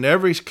position that in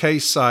every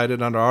case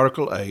cited under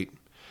Article 8,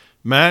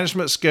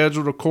 management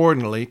scheduled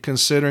accordingly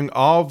considering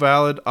all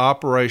valid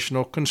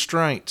operational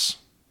constraints.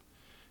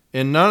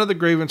 In none of the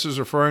grievances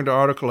referring to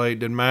Article 8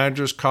 did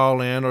managers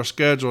call in or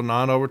schedule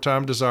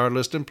non-overtime desired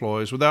list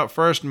employees without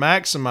first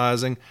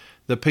maximizing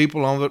the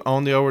people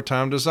on the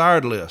overtime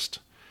desired list.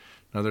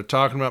 Now they're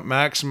talking about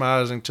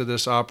maximizing to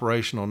this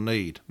operational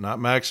need, not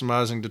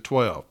maximizing to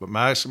 12, but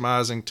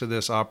maximizing to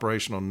this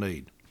operational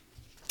need.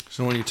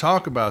 So when you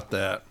talk about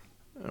that,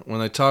 when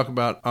they talk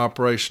about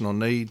operational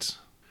needs,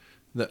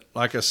 that,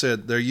 like I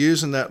said, they're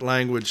using that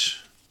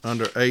language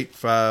under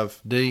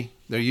 8.5D.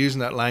 They're using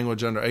that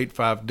language under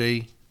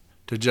 8.5D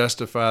to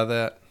justify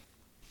that.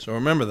 So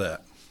remember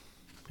that.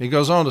 He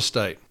goes on to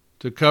state,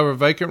 to cover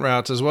vacant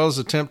routes as well as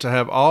attempt to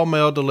have all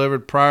mail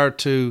delivered prior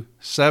to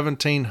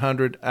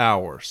 1700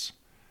 hours.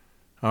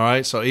 All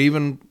right, so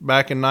even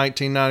back in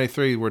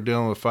 1993, we're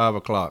dealing with 5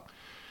 o'clock.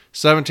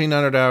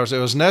 1700 hours. It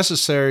was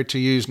necessary to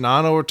use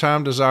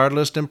non-overtime desired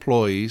list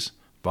employees,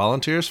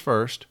 volunteers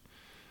first,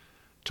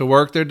 to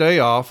work their day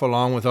off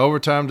along with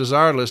overtime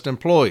desired list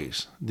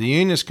employees. The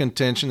union's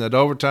contention that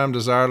overtime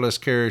desired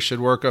list carriers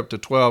should work up to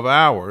 12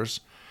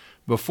 hours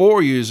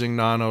before using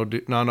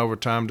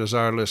non-overtime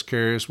desired list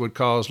carriers would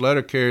cause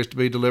letter carriers to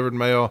be delivered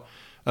mail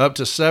up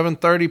to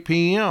 7:30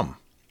 p.m.,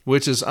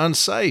 which is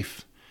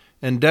unsafe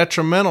and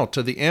detrimental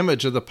to the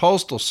image of the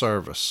Postal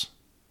Service.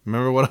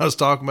 Remember what I was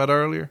talking about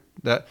earlier?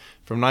 That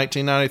from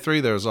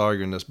 1993 they was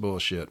arguing this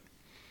bullshit.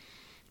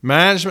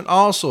 Management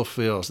also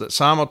feels that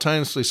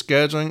simultaneously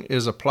scheduling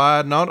is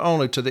applied not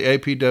only to the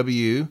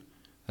APWU,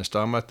 that's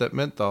talking about that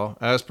menthol,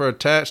 as per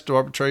attached to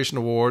arbitration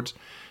awards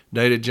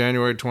dated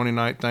January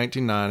 29,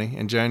 1990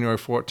 and January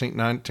 14,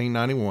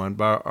 1991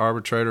 by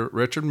arbitrator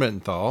Richard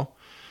Mittenthal,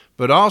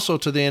 but also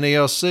to the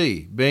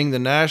NELC, being the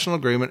national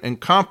agreement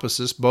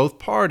encompasses both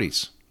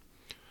parties.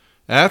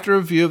 After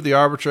review of the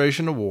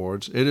arbitration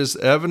awards, it is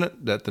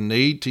evident that the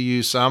need to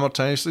use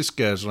simultaneously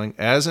scheduling,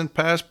 as in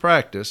past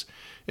practice,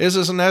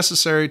 is a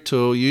necessary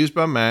tool used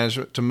by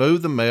management to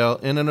move the mail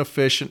in an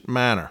efficient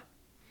manner.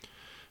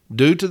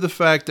 Due to the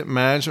fact that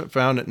management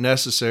found it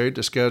necessary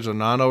to schedule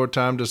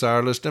non-overtime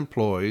desired list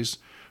employees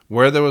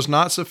where there was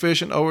not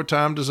sufficient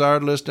overtime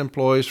desired list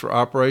employees for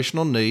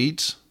operational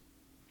needs,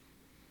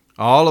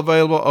 all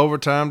available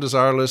overtime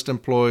desired list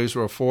employees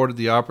were afforded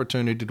the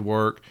opportunity to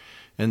work,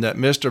 and that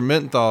Mr.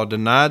 Mittenthal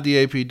denied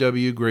the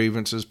APW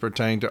grievances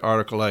pertaining to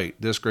Article 8.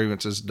 This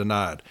grievance is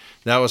denied.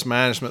 That was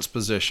management's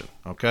position.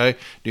 Okay?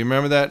 Do you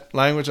remember that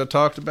language I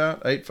talked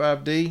about,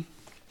 8.5D?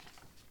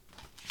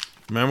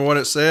 Remember what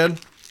it said?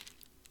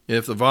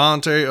 If the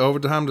voluntary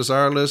overtime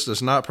desired list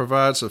does not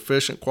provide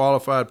sufficient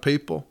qualified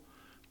people,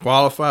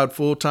 qualified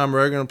full-time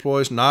regular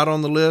employees not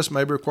on the list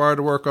may be required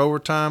to work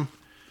overtime.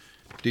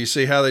 Do you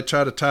see how they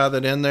try to tie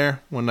that in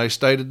there when they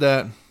stated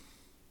that?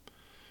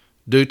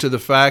 Due to the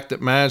fact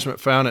that management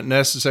found it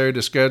necessary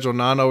to schedule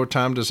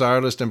non-overtime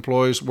desired list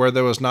employees where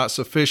there was not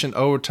sufficient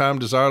overtime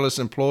desired list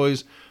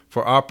employees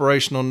for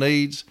operational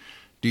needs.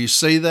 Do you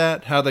see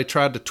that? How they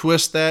tried to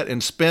twist that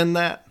and spin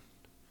that?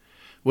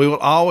 We will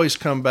always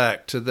come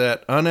back to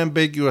that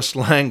unambiguous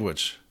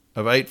language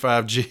of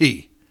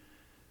 8.5G,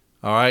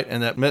 all right,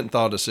 and that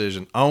Mittenthal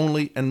decision,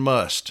 only and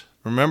must.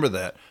 Remember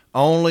that,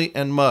 only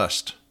and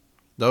must.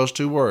 Those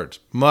two words,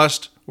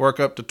 must work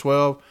up to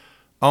 12,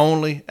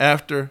 only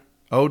after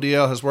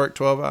ODL has worked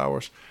 12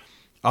 hours.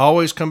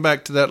 Always come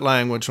back to that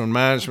language when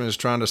management is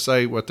trying to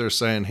say what they're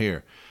saying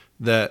here,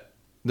 that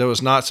there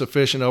was not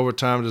sufficient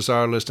overtime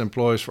desired list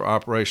employees for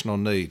operational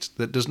needs.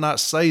 That does not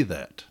say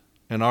that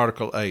in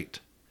Article 8.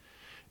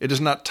 It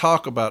does not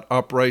talk about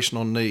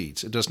operational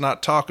needs. It does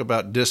not talk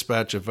about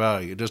dispatch of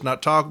value. It does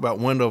not talk about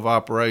window of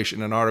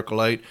operation in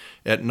Article 8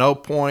 at no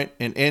point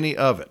in any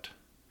of it.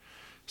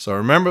 So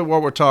remember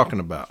what we're talking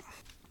about.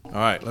 All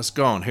right, let's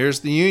go on. Here's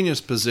the union's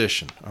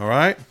position, all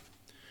right?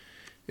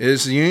 It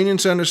is the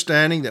union's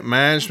understanding that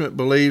management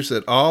believes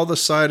that all the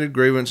cited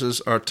grievances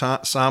are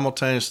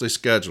simultaneously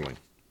scheduling.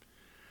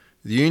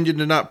 The union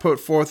did not put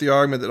forth the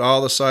argument that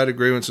all the cited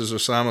grievances are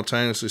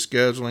simultaneously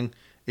scheduling.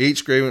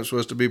 Each grievance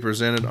was to be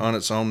presented on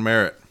its own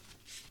merit.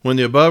 When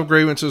the above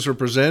grievances were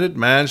presented,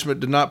 management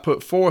did not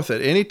put forth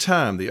at any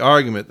time the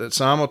argument that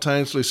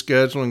simultaneously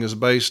scheduling is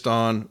based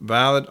on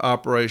valid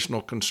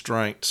operational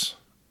constraints.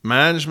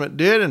 Management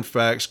did, in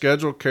fact,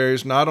 schedule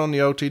carriers not on the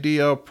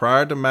OTDL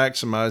prior to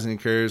maximizing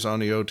carriers on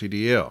the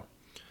OTDL.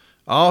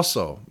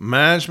 Also,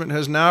 management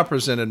has now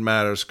presented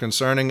matters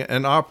concerning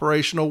an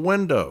operational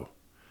window,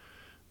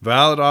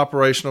 valid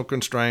operational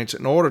constraints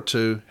in order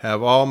to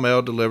have all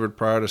mail delivered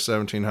prior to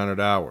 1700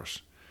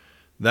 hours.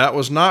 That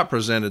was not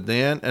presented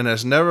then and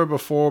has never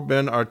before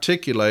been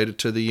articulated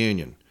to the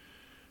union.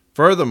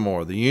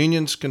 Furthermore, the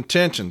union's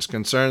contentions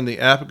concerning the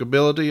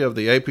applicability of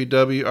the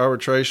APW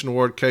arbitration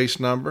award case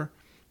number,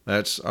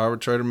 that's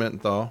arbitrator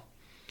Mittenthal,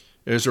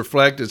 is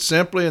reflected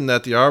simply in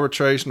that the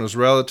arbitration was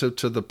relative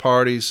to the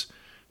parties'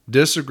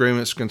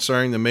 disagreements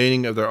concerning the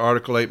meaning of their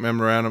Article 8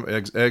 memorandum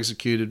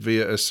executed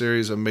via a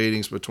series of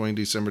meetings between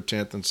December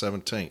 10th and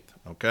 17th.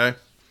 Okay?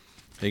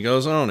 He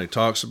goes on. He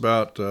talks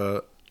about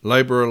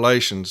labor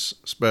relations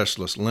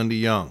specialist Linda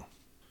Young.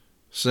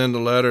 Send a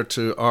letter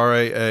to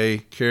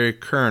RAA Kerry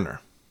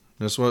Kerner.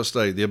 This is what it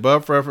stated. The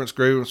above referenced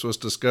grievance was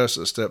discussed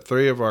at Step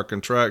 3 of our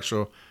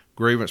contractual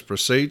grievance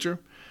procedure.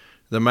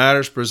 The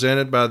matters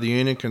presented by the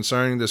union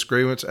concerning this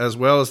grievance, as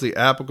well as the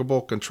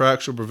applicable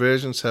contractual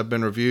provisions, have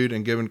been reviewed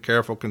and given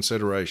careful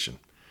consideration.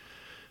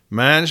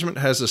 Management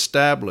has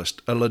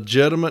established a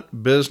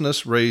legitimate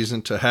business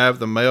reason to have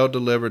the mail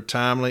delivered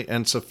timely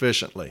and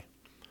sufficiently.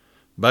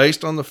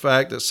 Based on the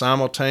fact that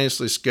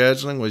simultaneously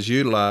scheduling was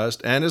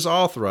utilized and is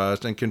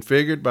authorized and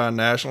configured by a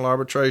national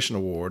arbitration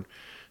award,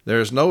 there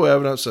is no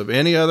evidence of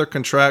any other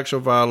contractual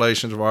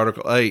violations of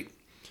Article 8.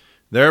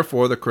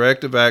 Therefore, the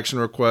corrective action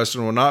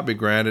requested will not be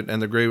granted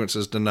and the grievance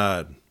is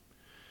denied.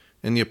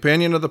 In the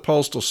opinion of the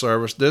Postal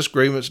Service, this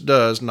grievance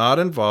does not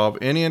involve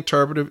any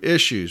interpretive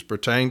issues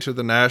pertaining to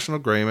the national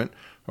agreement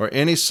or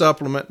any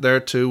supplement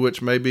thereto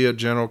which may be of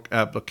general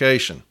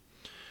application.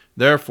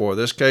 Therefore,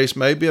 this case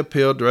may be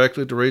appealed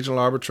directly to regional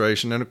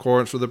arbitration in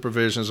accordance with the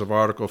provisions of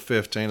Article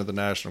 15 of the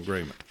national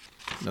agreement.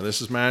 Now,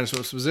 this is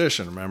management's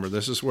position. Remember,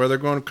 this is where they're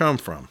going to come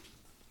from.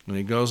 And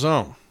he goes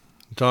on.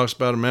 He talks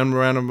about a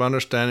memorandum of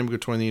understanding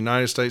between the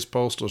United States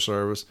Postal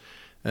Service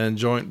and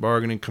Joint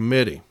Bargaining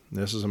Committee.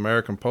 This is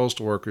American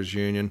Postal Workers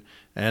Union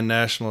and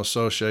National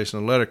Association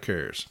of Letter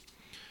Carriers.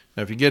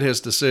 Now, if you get his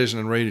decision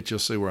and read it, you'll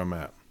see where I'm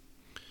at.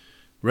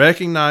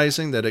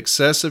 Recognizing that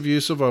excessive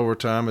use of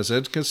overtime is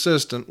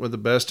inconsistent with the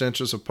best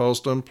interests of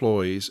postal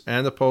employees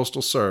and the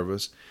Postal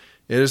Service,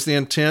 It is the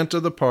intent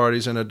of the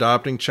parties in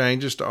adopting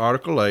changes to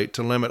Article 8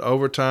 to limit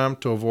overtime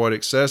to avoid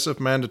excessive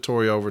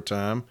mandatory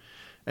overtime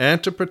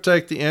and to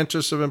protect the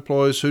interests of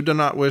employees who do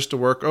not wish to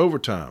work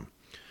overtime,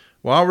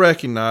 while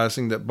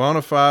recognizing that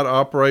bona fide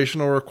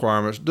operational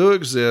requirements do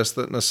exist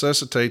that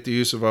necessitate the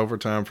use of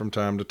overtime from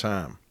time to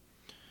time.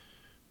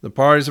 The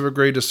parties have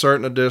agreed to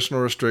certain additional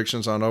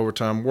restrictions on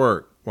overtime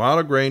work, while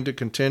agreeing to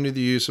continue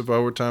the use of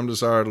overtime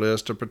desired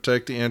list to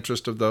protect the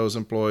interest of those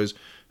employees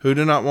who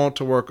do not want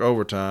to work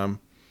overtime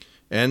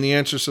and the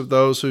interests of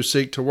those who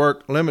seek to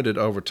work limited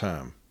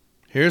overtime.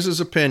 Here's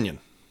his opinion,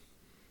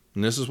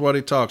 and this is what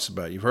he talks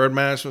about. You've heard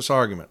management's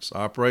arguments: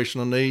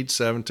 operational needs,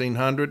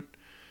 1,700,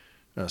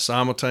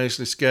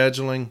 simultaneously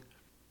scheduling.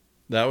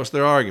 That was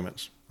their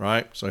arguments,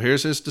 right? So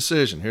here's his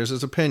decision. Here's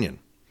his opinion.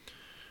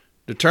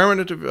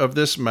 Determinative of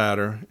this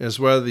matter is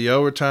whether the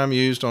overtime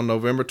used on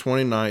November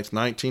 29,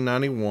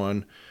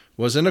 1991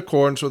 was in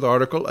accordance with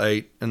Article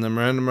 8 and the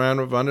Memorandum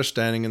of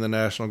Understanding in the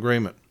National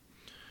Agreement.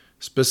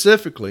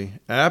 Specifically,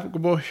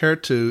 applicable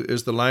hereto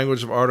is the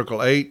language of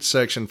Article 8,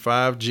 Section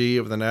 5G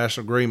of the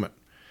National Agreement.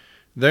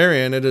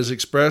 Therein it is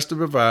expressly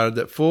provided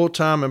that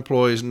full-time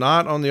employees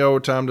not on the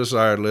overtime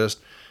desired list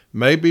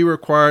may be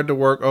required to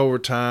work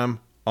overtime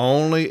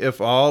only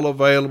if all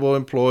available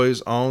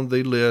employees on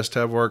the list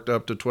have worked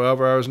up to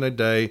 12 hours in a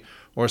day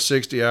or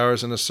 60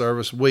 hours in a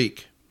service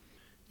week.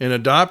 In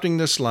adopting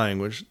this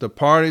language, the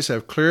parties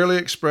have clearly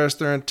expressed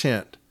their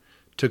intent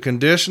to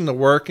condition the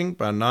working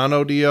by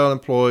non-ODL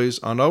employees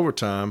on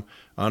overtime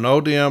on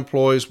ODL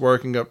employees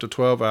working up to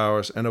 12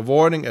 hours and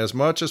avoiding as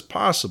much as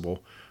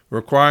possible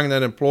requiring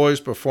that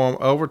employees perform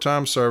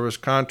overtime service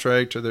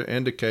contrary to their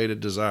indicated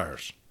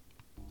desires.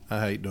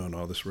 I hate doing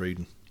all this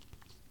reading.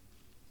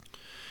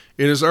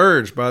 It is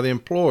urged by the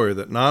employer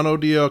that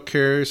non-ODL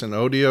carriers and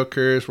ODL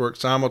carriers work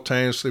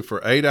simultaneously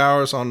for 8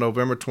 hours on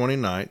November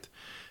 29th,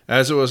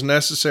 as it was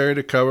necessary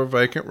to cover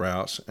vacant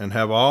routes, and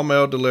have all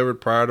mail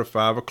delivered prior to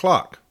 5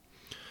 o'clock.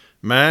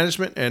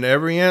 Management in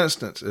every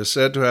instance is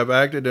said to have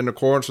acted in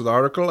accordance with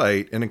Article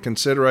 8 and in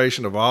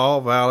consideration of all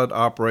valid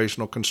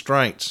operational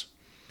constraints.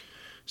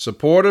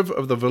 Supportive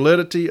of the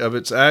validity of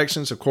its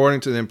actions according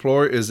to the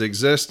employer is the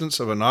existence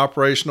of an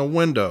operational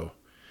window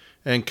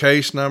and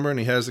case number, and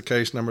he has the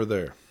case number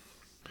there.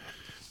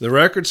 The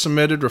record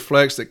submitted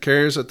reflects that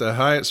carriers at the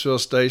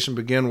Hyattsville station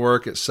begin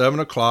work at 7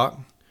 o'clock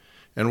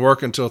and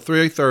work until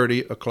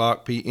 3:30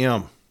 o'clock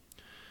p.m.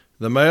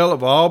 The mail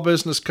of all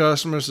business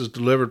customers is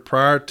delivered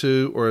prior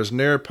to or as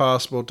near as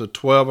possible to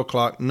 12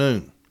 o'clock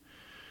noon.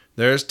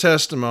 There is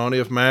testimony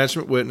of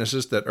management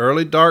witnesses that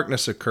early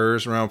darkness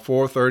occurs around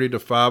 4:30 to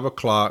 5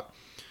 o'clock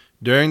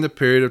during the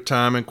period of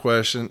time in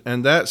question,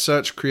 and that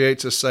such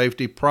creates a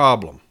safety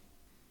problem.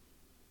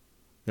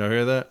 Y'all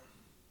hear that?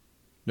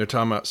 They're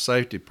talking about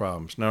safety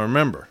problems. Now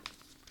remember,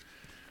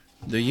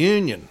 the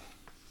union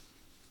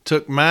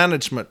took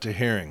management to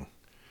hearing,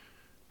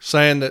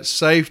 saying that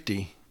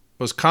safety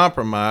was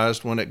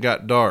compromised when it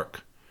got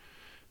dark.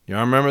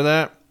 Y'all remember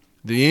that?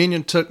 The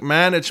union took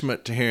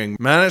management to hearing.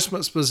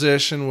 Management's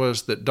position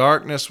was that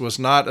darkness was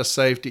not a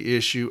safety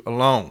issue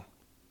alone.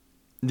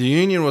 The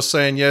union was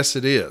saying, yes,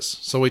 it is.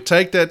 So we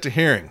take that to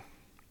hearing.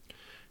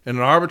 And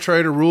an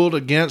arbitrator ruled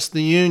against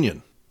the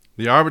union.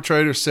 The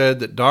arbitrator said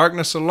that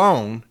darkness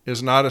alone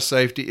is not a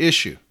safety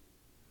issue.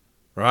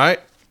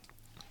 Right?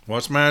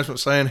 What's management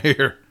saying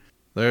here?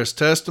 There's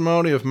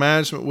testimony of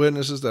management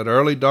witnesses that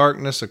early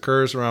darkness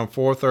occurs around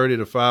 4:30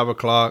 to 5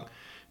 o'clock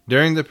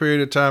during the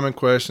period of time in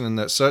question, and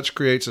that such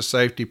creates a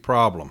safety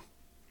problem.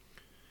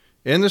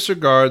 In this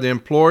regard, the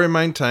employer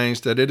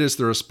maintains that it is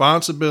the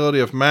responsibility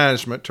of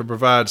management to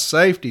provide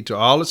safety to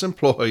all its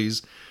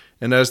employees,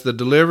 and as the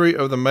delivery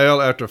of the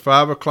mail after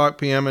 5 o'clock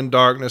p.m. in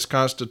darkness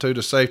constitute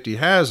a safety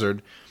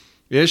hazard,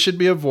 it should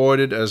be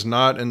avoided as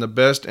not in the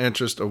best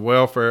interest of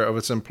welfare of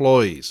its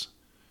employees.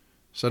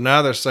 So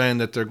now they're saying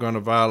that they're going to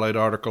violate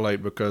Article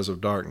 8 because of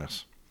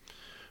darkness.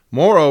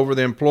 Moreover,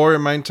 the employer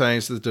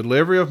maintains that the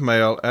delivery of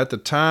mail at the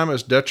time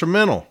is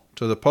detrimental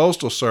to the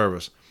Postal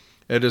Service.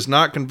 It does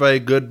not convey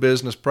good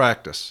business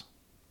practice.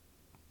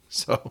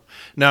 So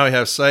now we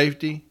have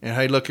safety, and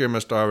hey, look here,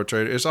 Mr.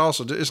 Arbitrator,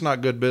 it's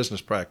not good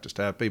business practice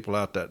to have people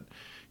out that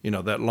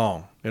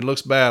long. It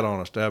looks bad on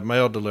us to have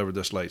mail delivered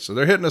this late. So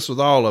they're hitting us with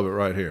all of it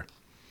right here.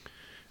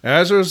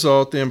 As a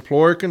result, the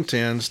employer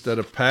contends that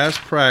a past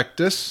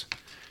practice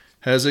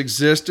has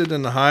existed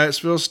in the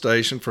Hyattsville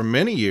station for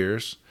many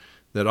years,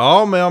 that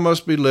all mail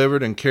must be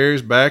delivered and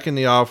carried back in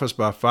the office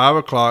by 5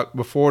 o'clock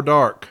before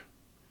dark.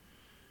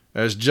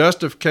 As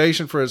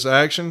justification for its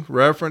action,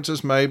 reference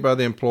is made by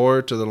the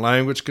employer to the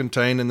language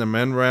contained in the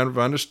Memorandum of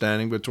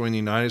Understanding between the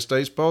United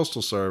States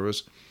Postal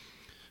Service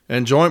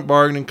and Joint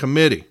Bargaining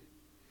Committee,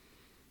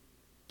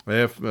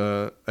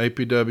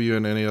 APW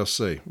and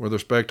NLC, with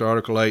respect to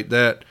Article 8,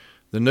 that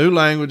the new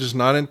language is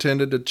not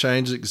intended to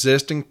change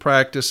existing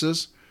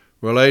practices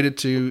related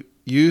to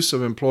use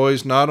of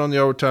employees not on the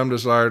overtime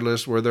desired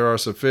list where there are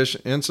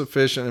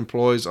insufficient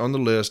employees on the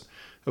list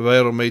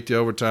available to meet the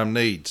overtime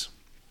needs.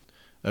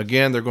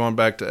 Again, they're going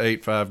back to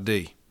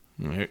 8.5D.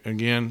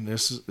 Again,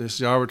 this is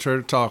the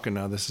arbitrator talking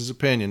now. This is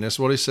opinion. This is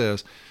what he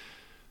says.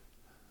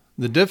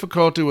 The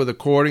difficulty with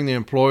according the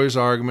employer's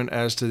argument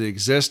as to the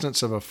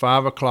existence of a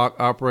 5 o'clock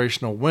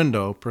operational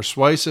window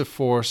persuasive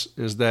force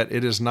is that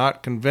it is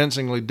not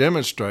convincingly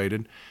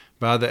demonstrated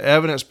by the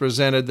evidence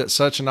presented that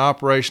such an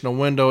operational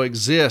window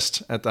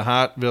exists at the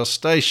Hyattsville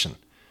station.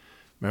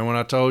 Remember when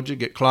I told you,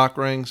 get clock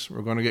rings?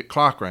 We're going to get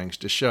clock rings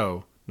to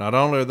show not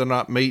only are they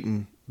not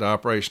meeting the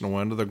operational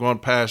window, they're going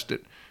past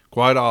it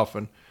quite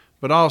often,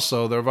 but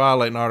also they're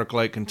violating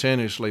Article 8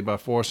 continuously by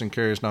forcing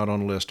carriers not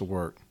on the list to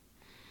work.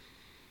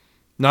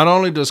 Not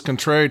only does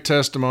contrary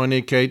testimony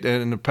indicate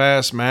that in the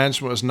past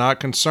management was not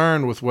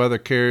concerned with whether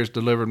carriers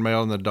delivered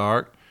mail in the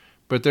dark,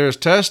 but there is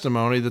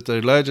testimony that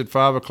the alleged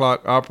 5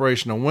 o'clock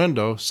operational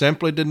window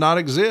simply did not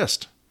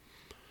exist.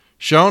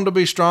 Shown to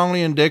be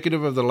strongly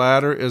indicative of the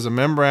latter is a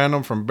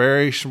memorandum from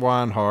Barry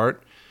Schweinhart,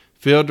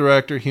 Field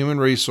Director, Human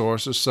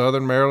Resources,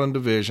 Southern Maryland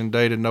Division,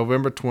 dated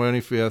November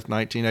 25,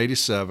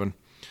 1987,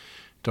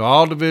 to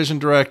all division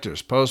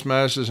directors,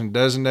 postmasters, and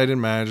designated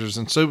managers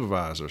and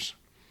supervisors.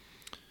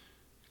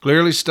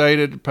 Clearly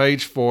stated,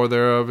 page 4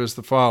 thereof is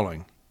the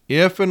following.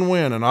 If and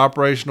when an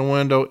operational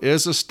window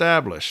is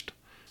established,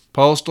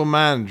 postal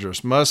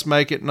managers must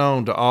make it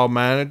known to all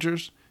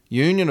managers,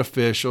 union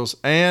officials,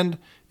 and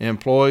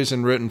employees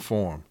in written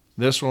form.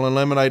 This will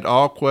eliminate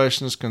all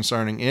questions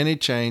concerning any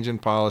change in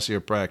policy or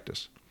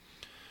practice.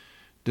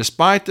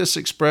 Despite this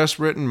express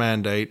written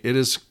mandate, it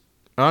is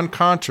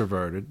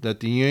uncontroverted that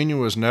the union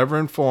was never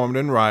informed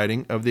in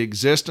writing of the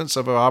existence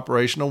of an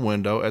operational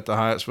window at the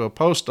Hyattsville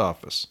Post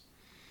Office.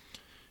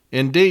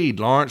 Indeed,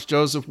 Lawrence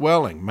Joseph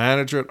Welling,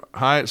 manager at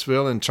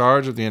Hyattsville in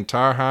charge of the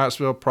entire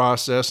Hyattsville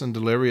process and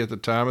delivery at the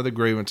time of the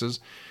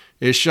grievances,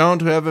 is shown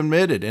to have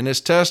admitted in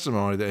his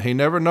testimony that he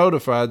never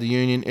notified the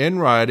union in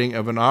writing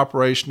of an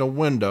operational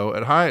window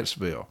at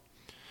Hyattsville.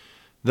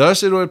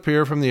 Thus, it would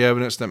appear from the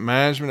evidence that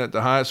management at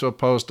the Hyattsville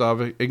Post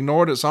Office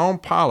ignored its own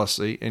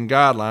policy and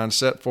guidelines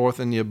set forth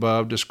in the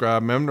above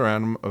described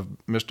memorandum of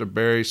Mr.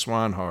 Barry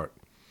Schweinhart.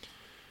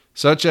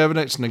 Such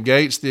evidence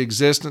negates the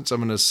existence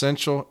of an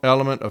essential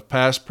element of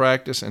past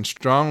practice and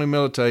strongly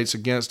militates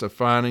against a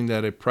finding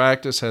that a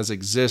practice has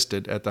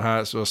existed at the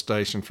Hyattsville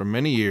station for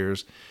many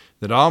years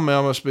that all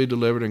mail must be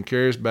delivered and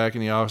carriers back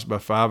in the office by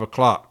 5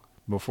 o'clock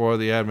before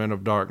the advent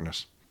of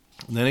darkness.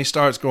 And then he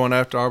starts going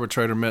after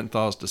arbitrator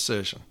Menthal's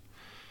decision.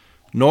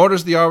 Nor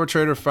does the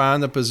arbitrator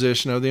find the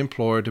position of the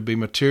employer to be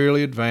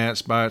materially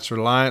advanced by its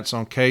reliance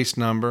on case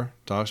number,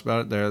 talks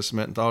about it there, that's the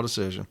Menthal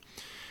decision.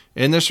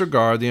 In this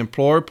regard, the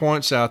employer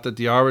points out that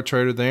the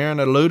arbitrator therein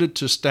alluded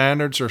to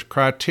standards or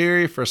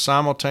criteria for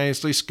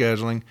simultaneously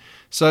scheduling,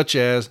 such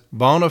as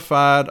bona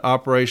fide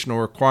operational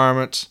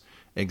requirements,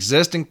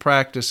 existing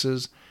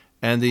practices,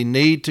 and the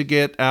need to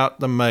get out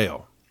the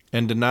mail,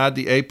 and denied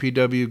the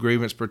APW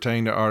grievance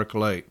pertaining to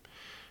Article 8.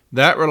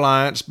 That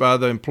reliance by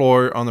the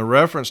employer on the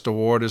referenced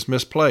award is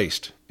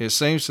misplaced. It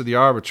seems to the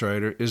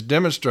arbitrator is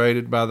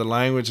demonstrated by the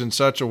language in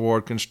such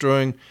award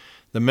construing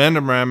the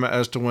memorandum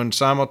as to when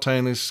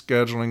simultaneous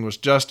scheduling was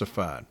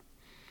justified.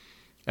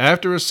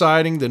 After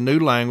reciting the new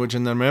language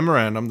in the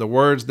memorandum, the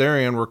words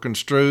therein were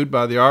construed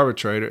by the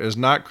arbitrator as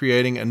not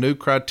creating a new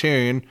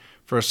criterion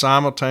for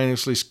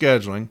simultaneously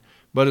scheduling,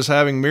 but as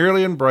having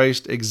merely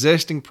embraced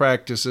existing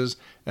practices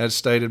as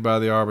stated by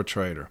the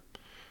arbitrator.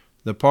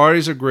 The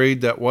parties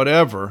agreed that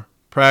whatever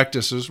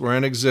practices were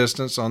in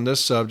existence on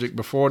this subject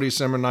before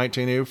December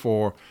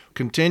 1984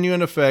 continue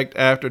in effect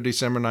after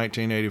December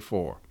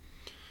 1984.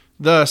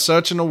 Thus,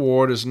 such an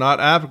award is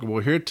not applicable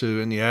hereto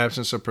in the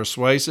absence of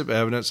persuasive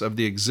evidence of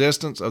the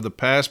existence of the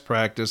past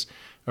practice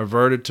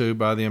averted to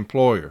by the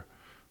employer.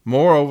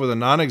 Moreover, the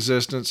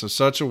non-existence of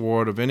such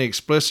award of any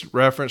explicit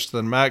reference to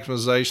the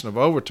maximization of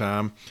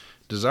overtime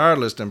desired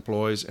list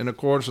employees in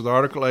accordance with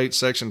Article 8,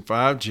 Section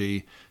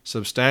 5G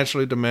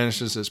substantially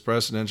diminishes its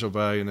precedential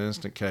value in the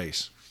instant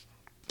case.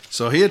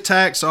 So he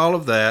attacks all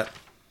of that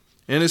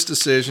in his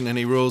decision and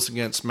he rules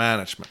against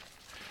management.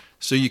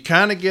 So you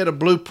kind of get a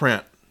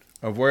blueprint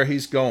of where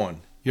he's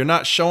going. You're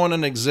not showing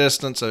an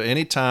existence of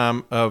any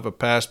time of a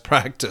past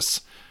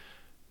practice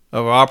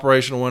of an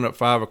operational window at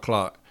 5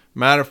 o'clock.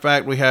 Matter of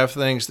fact, we have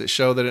things that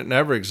show that it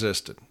never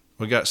existed.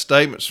 We got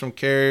statements from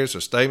carriers or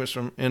statements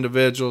from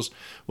individuals.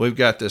 We've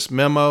got this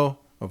memo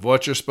of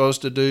what you're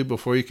supposed to do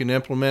before you can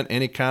implement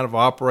any kind of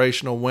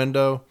operational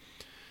window.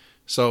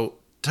 So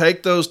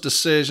take those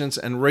decisions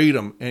and read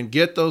them and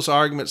get those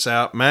arguments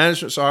out,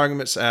 management's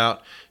arguments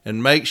out,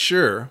 and make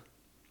sure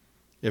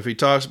if he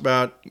talks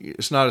about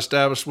it's not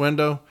established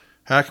window,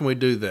 how can we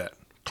do that?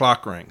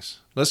 Clock rings.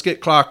 Let's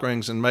get clock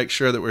rings and make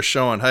sure that we're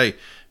showing, hey,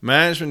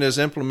 management has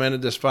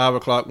implemented this 5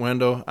 o'clock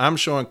window. I'm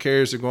showing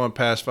carriers are going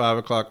past 5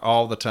 o'clock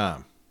all the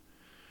time.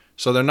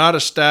 So they're not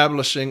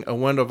establishing a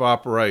window of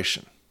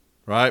operation,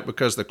 right?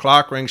 Because the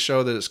clock rings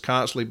show that it's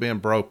constantly being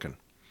broken.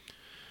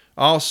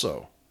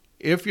 Also,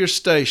 if your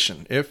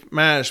station, if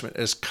management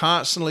is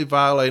constantly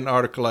violating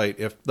Article 8,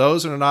 if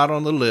those that are not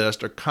on the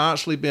list are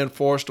constantly being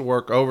forced to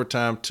work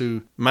overtime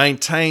to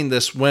maintain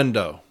this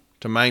window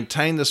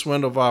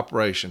of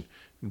operation,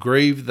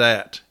 grieve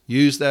that.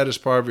 Use that as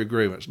part of your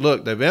grievance.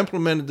 Look, they've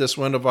implemented this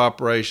window of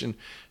operation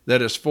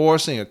that is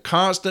forcing a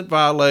constant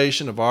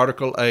violation of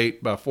Article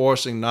 8 by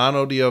forcing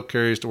non-ODL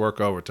carriers to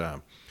work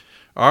overtime.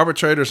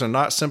 Arbitrators are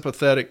not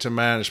sympathetic to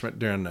management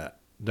during that.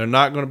 They're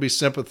not going to be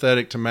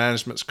sympathetic to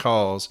management's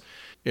cause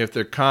if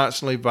they're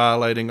constantly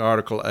violating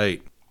Article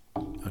 8.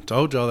 I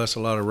told y'all that's a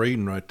lot of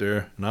reading right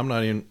there, and I'm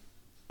not even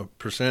a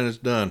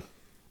percentage done.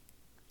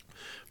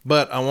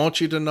 But I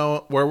want you to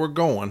know where we're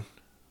going,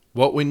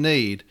 what we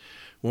need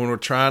when we're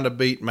trying to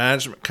beat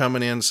management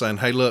coming in saying,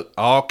 hey, look,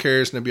 all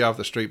carriers need to be off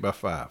the street by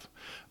 5.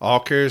 All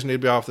carriers need to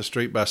be off the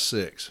street by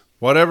 6.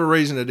 Whatever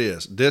reason it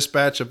is,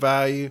 dispatch of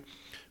value,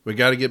 we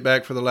got to get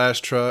back for the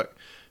last truck,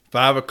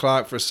 5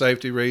 o'clock for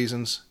safety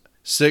reasons,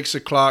 6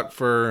 o'clock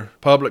for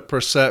public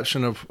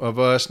perception of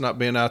us not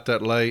being out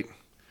that late.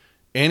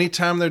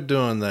 Anytime they're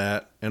doing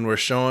that and we're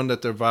showing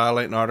that they're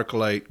violating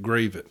Article 8,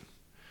 grieve it.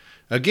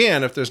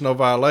 Again, if there's no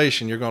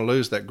violation, you're going to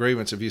lose that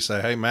grievance if you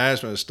say, hey,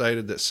 management has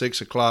stated that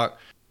 6 o'clock,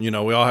 we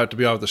all have to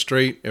be off the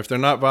street. If they're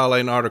not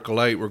violating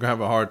Article 8, we're going to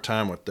have a hard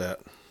time with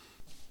that.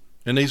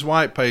 And these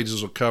white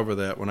pages will cover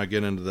that when I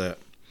get into that.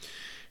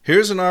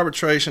 Here's an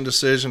arbitration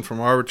decision from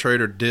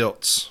arbitrator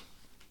Dilts.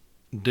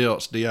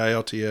 Dilts,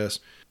 D-I-L-T-S.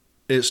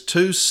 It's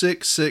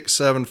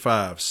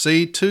 26675.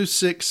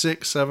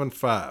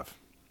 C26675.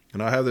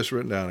 And I have this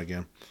written down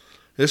again.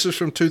 This is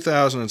from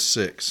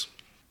 2006.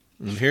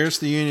 And here's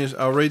the union's,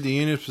 I'll read the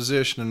union's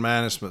position and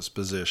management's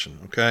position,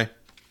 okay?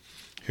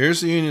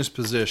 Here's the union's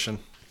position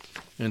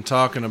in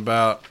talking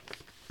about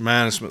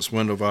management's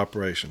window of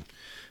operation.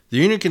 The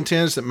union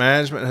contends that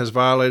management has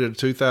violated the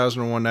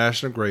 2001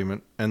 National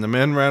Agreement and the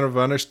Memorandum of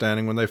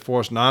Understanding when they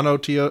forced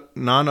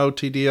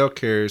non-OTDL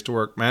carriers to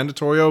work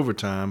mandatory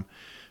overtime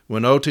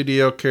when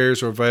OTDL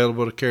carriers were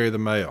available to carry the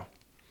mail.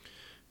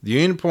 The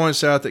union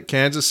points out that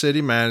Kansas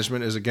City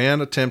management is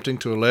again attempting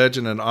to allege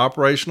an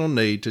operational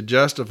need to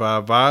justify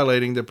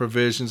violating the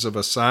provisions of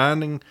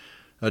assigning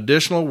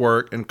additional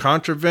work in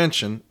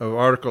contravention of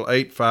Article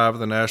 8.5 of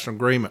the National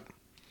Agreement.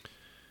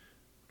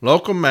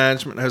 Local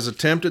management has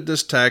attempted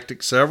this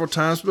tactic several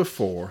times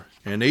before,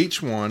 and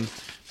each one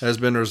has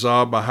been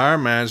resolved by higher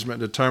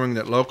management determining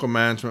that local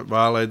management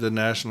violated the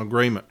National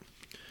Agreement.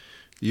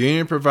 The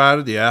union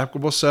provided the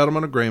applicable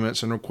settlement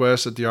agreements and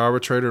requested that the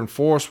arbitrator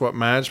enforce what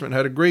management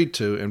had agreed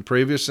to in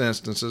previous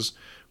instances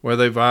where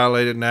they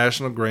violated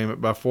national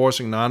agreement by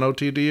forcing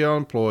non-OTDL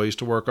employees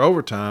to work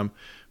overtime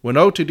when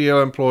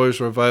OTDL employees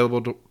were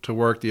available to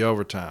work the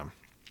overtime.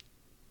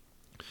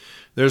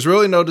 There's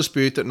really no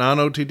dispute that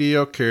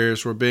non-OTDL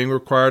carriers were being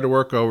required to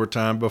work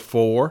overtime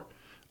before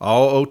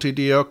all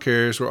OTDL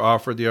carriers were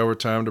offered the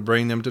overtime to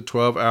bring them to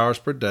 12 hours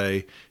per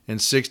day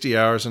and 60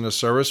 hours in a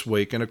service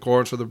week in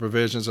accordance with the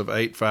provisions of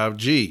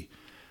 8.5G.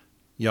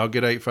 Y'all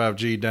get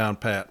 8.5G down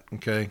pat,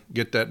 okay?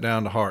 Get that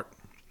down to heart.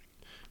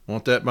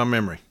 Want that by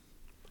memory.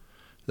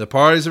 The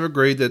parties have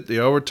agreed that the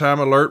overtime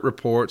alert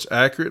reports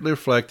accurately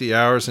reflect the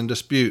hours in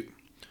dispute.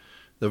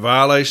 The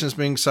violations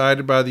being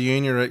cited by the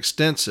union are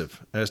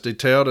extensive, as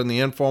detailed in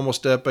the informal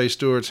Step A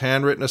steward's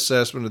handwritten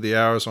assessment of the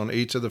hours on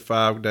each of the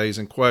 5 days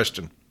in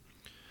question.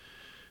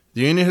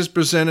 The union has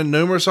presented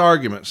numerous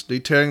arguments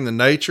detailing the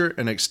nature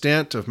and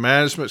extent of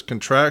management's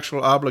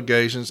contractual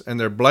obligations and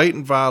their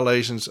blatant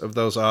violations of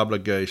those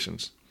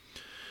obligations.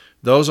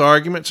 Those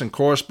arguments and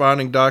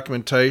corresponding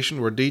documentation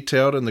were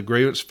detailed in the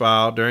grievance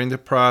file during the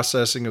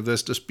processing of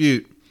this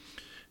dispute,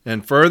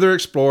 and further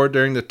explored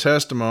during the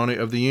testimony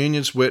of the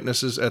union's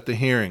witnesses at the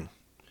hearing.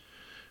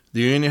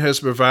 The union has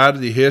provided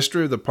the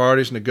history of the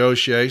parties'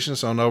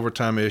 negotiations on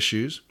overtime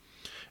issues,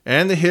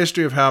 and the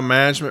history of how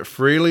management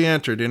freely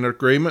entered into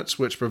agreements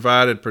which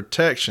provided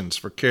protections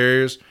for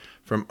carriers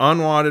from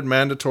unwanted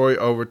mandatory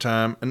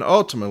overtime and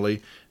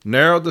ultimately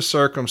narrowed the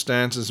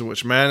circumstances in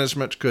which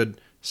management could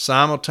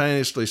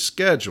simultaneously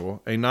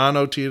schedule a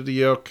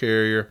non-OTDL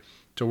carrier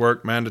to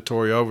work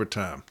mandatory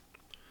overtime.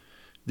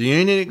 The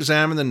union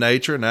examined the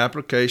nature and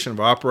application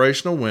of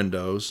operational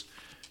windows,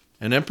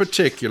 and in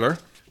particular,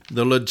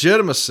 the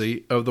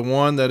legitimacy of the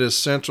one that is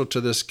central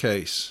to this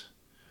case.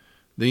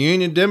 The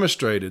union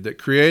demonstrated that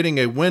creating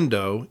a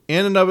window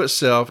in and of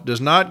itself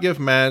does not give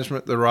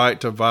management the right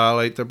to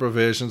violate the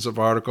provisions of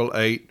Article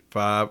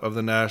 8.5 of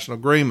the National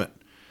Agreement.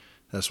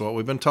 That's what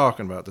we've been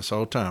talking about this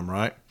whole time,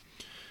 right?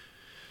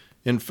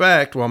 In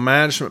fact, while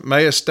management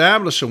may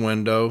establish a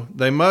window,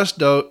 they must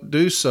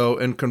do so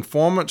in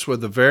conformance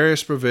with the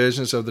various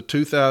provisions of the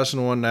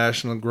 2001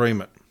 National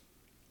Agreement.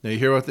 Now, you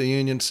hear what the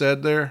union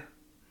said there?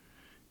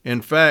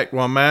 In fact,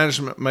 while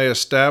management may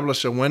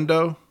establish a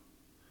window,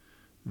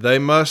 they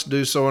must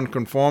do so in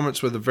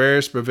conformance with the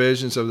various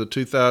provisions of the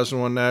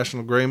 2001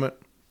 National Agreement.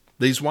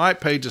 These white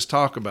pages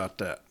talk about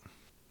that.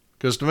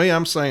 Because to me,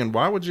 I'm saying,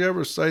 why would you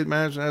ever say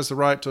management has the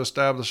right to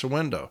establish a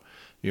window?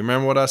 You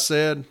remember what I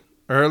said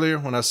earlier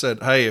when I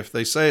said, hey, if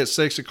they say it's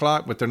 6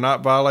 o'clock but they're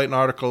not violating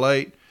Article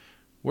 8,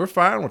 we're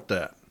fine with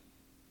that.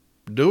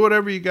 Do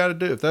whatever you got to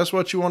do. If that's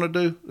what you want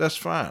to do, that's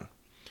fine.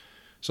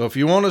 So if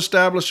you want to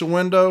establish a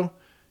window,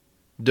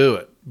 do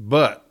it.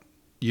 But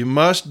You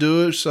must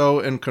do so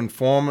in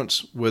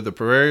conformance with the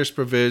various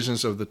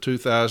provisions of the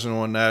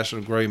 2001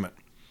 National Agreement.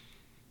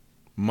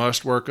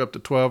 Must work up to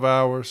 12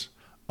 hours.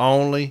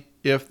 Only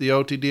if the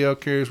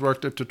OTDL carriers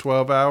worked up to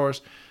 12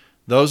 hours.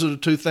 Those are the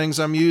two things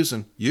I'm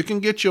using. You can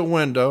get your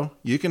window.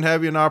 You can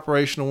have an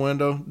operational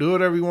window. Do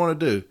whatever you want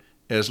to do,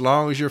 as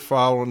long as you're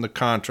following the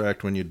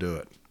contract when you do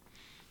it.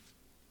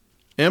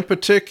 In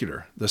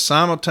particular, the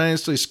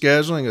simultaneously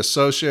scheduling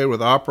associated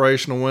with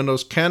operational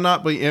windows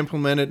cannot be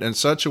implemented in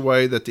such a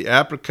way that the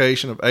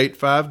application of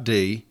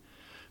 8.5D,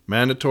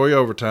 mandatory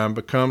overtime,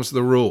 becomes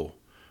the rule.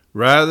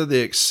 Rather,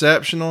 the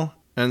exceptional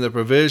and the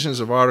provisions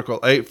of Article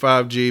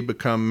 8.5G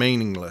become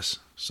meaningless.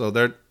 So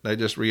they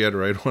just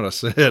reiterate what I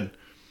said.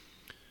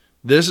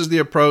 This is the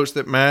approach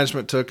that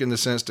management took in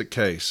this instant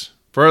case.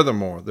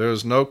 Furthermore, there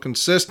is no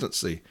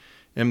consistency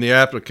in the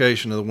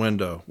application of the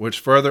window,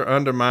 which further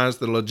undermines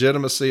the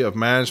legitimacy of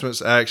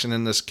management's action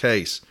in this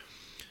case.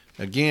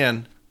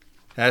 Again,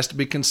 has to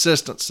be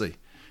consistency.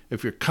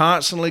 If you're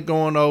constantly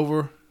going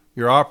over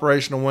your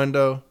operational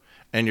window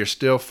and you're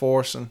still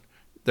forcing,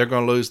 they're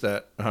going to lose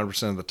that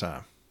 100% of the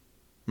time.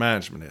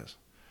 Management is.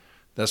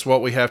 That's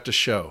what we have to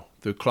show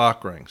through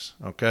clock rings,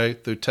 okay,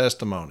 through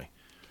testimony.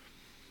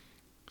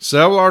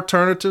 Several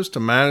alternatives to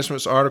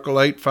management's Article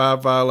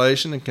 8.5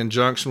 violation in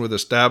conjunction with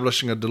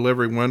establishing a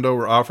delivery window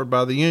were offered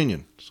by the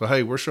union. So,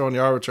 hey, we're showing the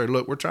arbitrator,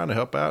 look, we're trying to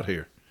help out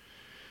here.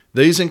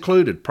 These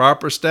included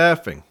proper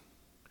staffing,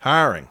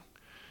 hiring,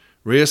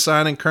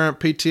 reassigning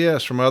current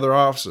PTS from other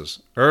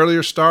offices,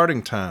 earlier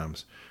starting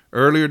times,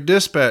 earlier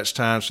dispatch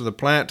times for the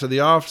plant to the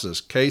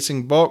offices,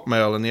 casing bulk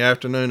mail in the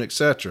afternoon,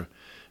 etc.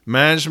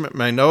 Management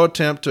made no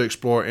attempt to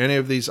explore any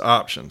of these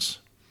options.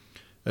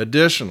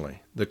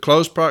 Additionally, the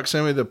close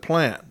proximity of the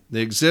plant,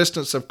 the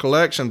existence of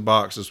collection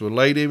boxes with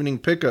late evening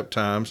pickup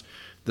times,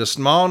 the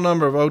small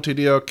number of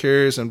OTDL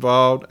carriers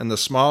involved, and the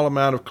small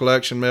amount of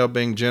collection mail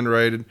being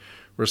generated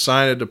were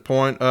cited to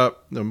point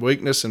up the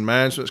weakness in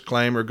management's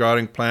claim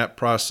regarding plant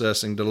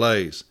processing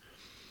delays.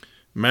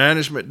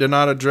 Management did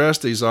not address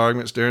these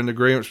arguments during the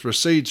grievance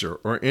procedure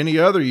or any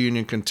other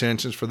union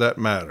contentions for that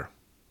matter.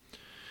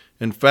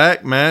 In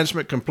fact,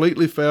 management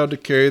completely failed to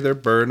carry their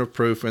burden of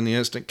proof in the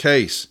instant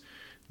case.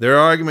 Their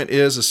argument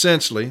is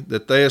essentially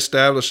that they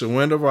established a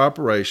window of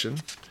operation.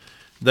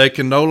 They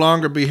can no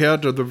longer be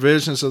held to the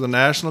provisions of the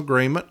national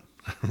agreement.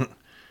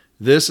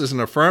 This is an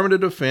affirmative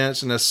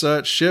defense and as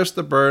such shifts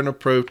the burden of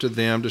proof to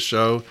them to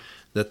show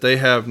that they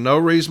have no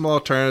reasonable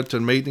alternative to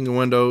meeting the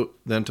window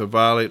than to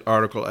violate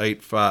Article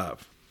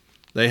 8.5.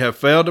 They have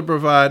failed to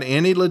provide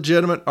any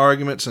legitimate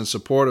arguments in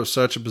support of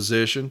such a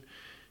position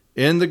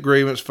in the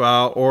grievance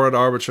file or at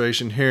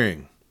arbitration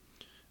hearing.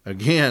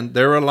 Again,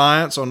 their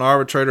reliance on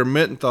arbitrator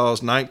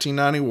Mittenthal's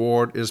 1990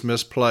 award is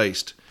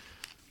misplaced.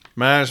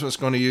 Management's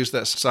going to use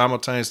that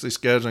simultaneously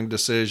scheduling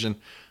decision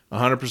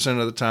 100%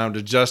 of the time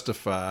to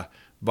justify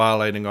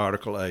violating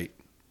Article 8.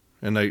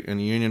 And the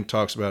union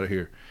talks about it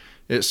here.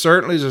 It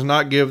certainly does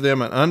not give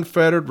them an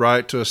unfettered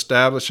right to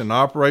establish an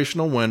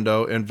operational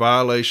window in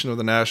violation of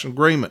the national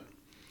agreement.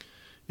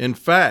 In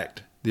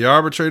fact, the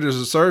arbitrator's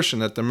assertion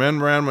that the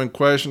memorandum in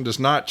question does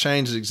not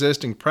change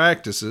existing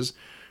practices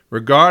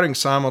regarding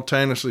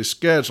simultaneously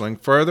scheduling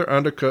further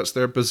undercuts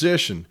their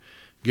position,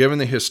 given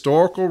the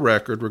historical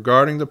record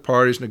regarding the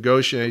parties'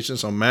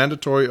 negotiations on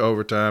mandatory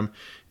overtime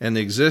and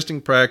the existing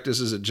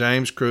practices at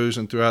James Cruise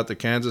and throughout the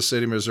Kansas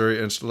City,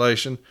 Missouri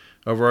installation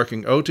of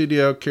working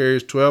OTDL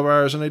carriers 12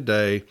 hours in a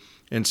day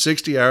and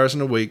 60 hours in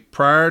a week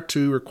prior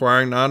to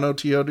requiring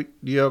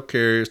non-OTDL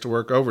carriers to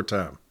work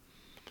overtime.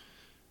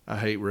 I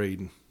hate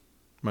reading.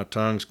 My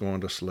tongue's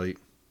going to sleep.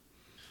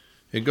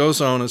 It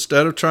goes on,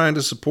 instead of trying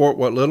to support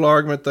what little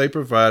argument they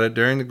provided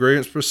during the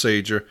grievance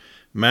procedure,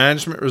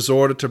 management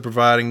resorted to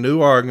providing new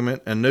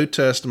argument and new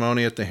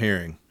testimony at the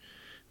hearing.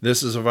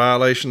 This is a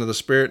violation of the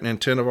spirit and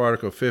intent of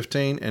Article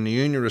 15, and the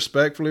union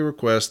respectfully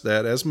requests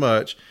that, as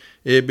much,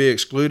 it be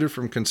excluded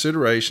from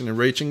consideration in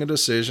reaching a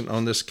decision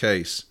on this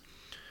case.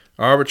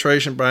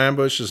 Arbitration by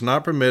ambush is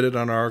not permitted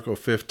under Article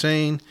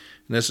 15, and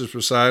this is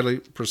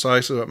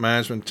precisely what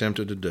management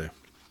attempted to do.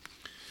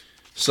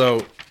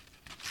 So,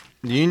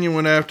 the union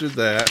went after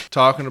that,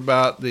 talking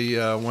about the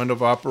window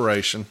of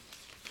operation,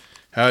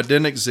 how it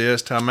didn't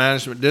exist, how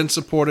management didn't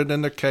support it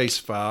in their case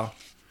file.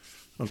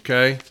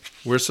 Okay,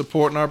 we're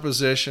supporting our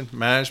position.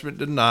 Management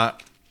did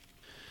not.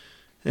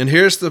 And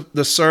here's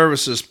the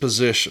service's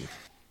position.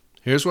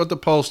 Here's what the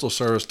Postal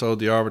Service told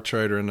the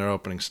arbitrator in their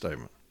opening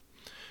statement.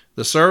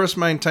 The service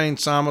maintained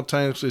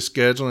simultaneously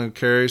scheduling of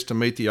carriers to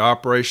meet the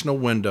operational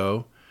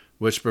window,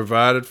 which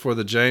provided for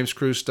the James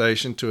Cruise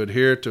Station to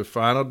adhere to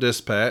final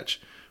dispatch,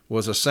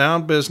 was a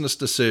sound business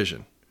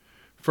decision.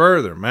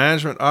 Further,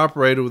 management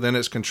operated within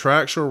its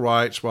contractual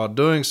rights while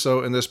doing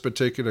so in this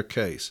particular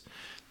case.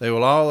 They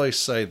will always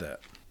say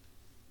that.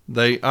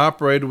 They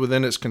operated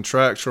within its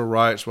contractual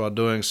rights while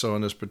doing so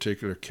in this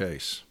particular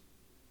case.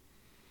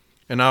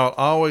 And I'll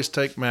always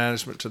take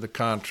management to the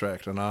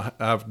contract, and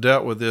I've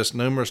dealt with this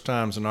numerous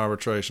times in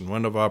arbitration,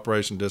 window of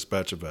operation,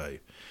 dispatch of value.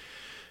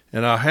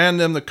 And I'll hand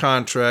them the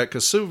contract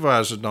because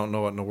supervisors don't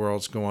know what in the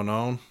world's going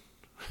on.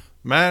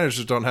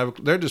 Managers don't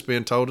have, they're just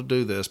being told to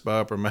do this by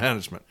upper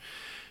management.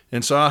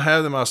 And so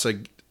I'll say,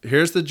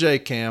 here's the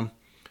JCAM.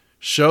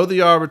 Show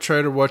the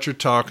arbitrator what you're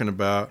talking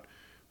about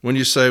when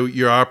you say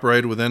you're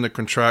operated within the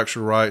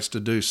contractual rights to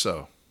do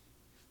so.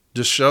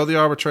 Just show the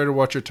arbitrator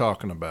what you're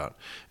talking about.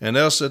 And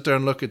they'll sit there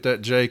and look at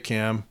that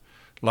JCAM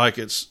like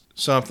it's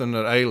something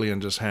that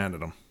Alien just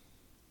handed them.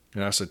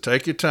 And I said,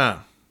 take your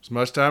time, as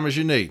much time as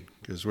you need,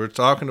 because we're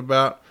talking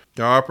about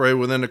you're operated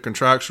within the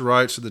contractual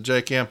rights of the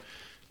JCAM.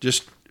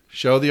 Just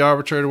show the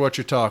arbitrator what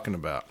you're talking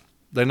about.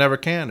 They never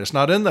can. It's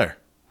not in there.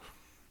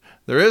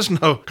 There is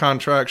no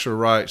contractual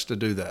rights to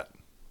do that.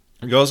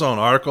 It goes on.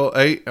 Article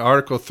 8,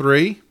 Article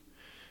 3,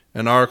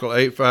 and Article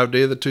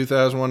 8.5D of the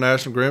 2001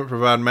 National Agreement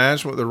provide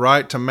management with the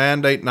right to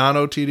mandate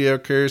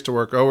non-OTDL carriers to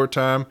work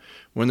overtime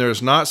when there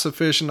is not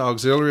sufficient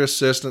auxiliary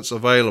assistance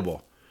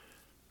available.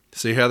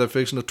 See how they're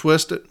fixing to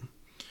twist it?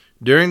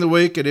 During the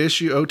week at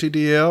issue,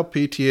 OTDL,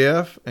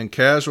 PTF, and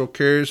casual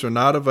carriers are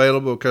not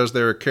available because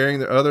they are carrying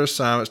their other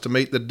assignments to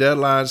meet the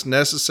deadlines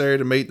necessary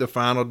to meet the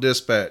final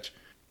dispatch.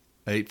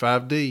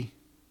 8.5D.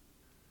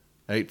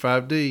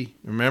 8.5D.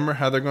 Remember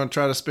how they're going to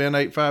try to spin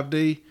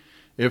 8.5D?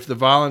 If the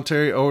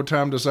voluntary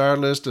overtime desire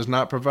list does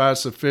not provide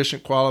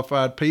sufficient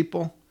qualified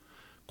people,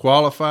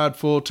 qualified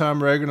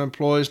full-time regular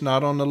employees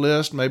not on the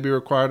list may be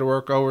required to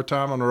work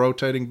overtime on a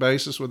rotating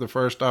basis with the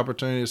first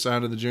opportunity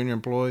assigned to the junior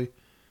employee.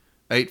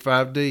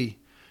 8.5D.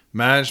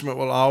 Management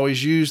will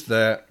always use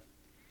that.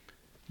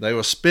 They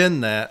will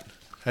spin that.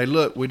 Hey,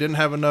 look, we didn't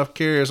have enough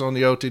carriers on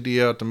the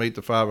OTDL to meet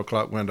the 5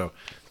 o'clock window.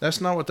 That's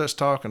not what that's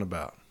talking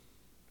about.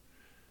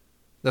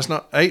 That's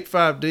not,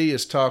 8.5D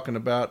is talking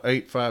about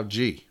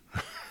 8.5G.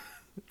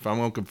 If I'm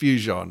going to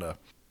confuse y'all enough.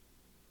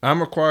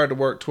 I'm required to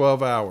work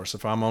 12 hours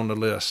if I'm on the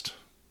list.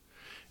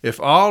 If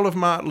all of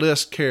my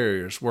list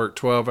carriers work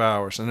 12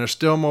 hours and there's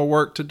still more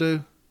work to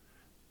do,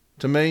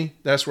 to me,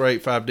 that's where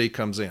 8.5D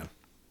comes in.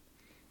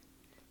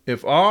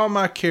 If all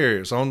my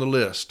carriers on the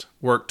list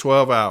work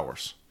 12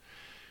 hours,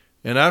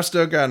 and I've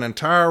still got an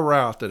entire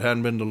route that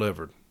hadn't been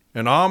delivered,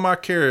 and all my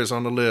carriers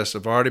on the list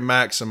have already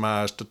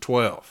maximized to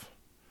 12,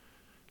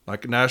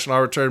 like National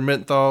Arbitrator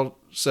Mittenthal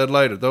said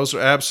later, those are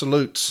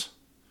absolutes.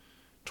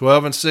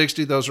 12 and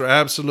 60, those are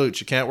absolutes.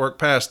 You can't work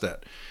past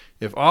that.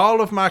 If all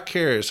of my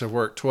carriers have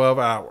worked 12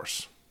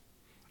 hours,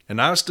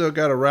 and I've still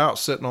got a route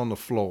sitting on the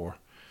floor,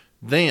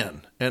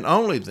 then, and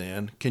only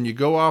then, can you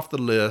go off the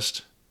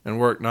list and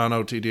work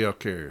non-OTDL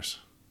carriers.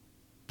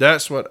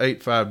 That's what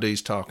 8.5D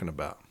is talking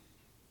about.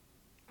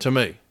 To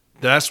me,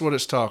 that's what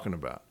it's talking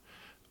about.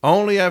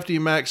 Only after you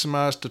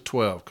maximize to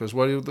 12, because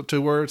what are the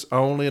two words?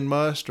 Only and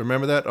must.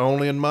 Remember that?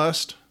 Only and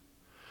must.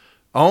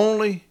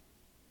 Only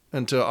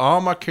until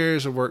all my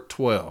carriers have worked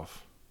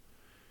 12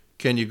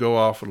 can you go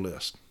off a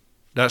list.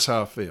 That's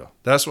how I feel.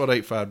 That's what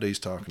 8.5D is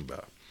talking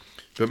about.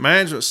 But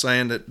management's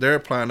saying that they're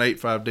applying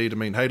 8.5D to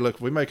mean, hey, look,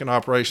 if we make an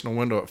operational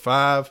window at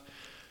 5,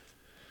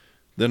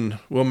 then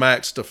we'll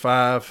max to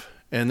 5,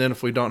 and then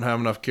if we don't have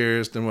enough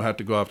carriers, then we'll have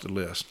to go off the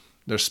list.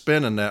 They're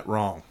spinning that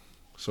wrong.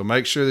 So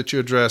make sure that you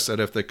address that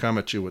if they come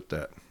at you with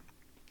that.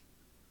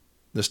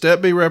 The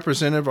Step B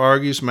representative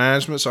argues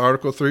management's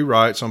Article 3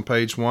 rights on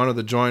page 1 of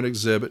the Joint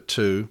Exhibit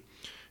 2.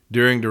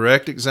 During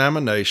direct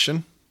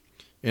examination,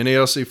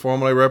 NELC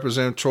Formula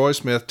Representative Troy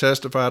Smith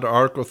testified to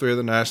Article 3 of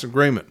the National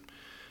Agreement.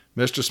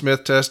 Mr.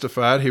 Smith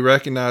testified he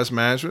recognized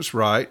management's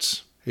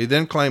rights. He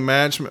then claimed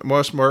management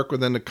must work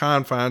within the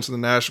confines of the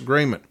National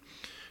Agreement.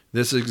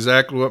 This is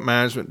exactly what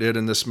management did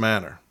in this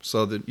manner.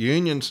 So the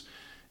unions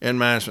and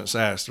management's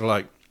asked, they're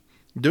like,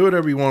 do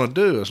whatever you want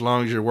to do as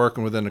long as you're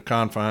working within the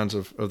confines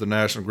of the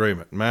National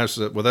Agreement. And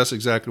management said, well, that's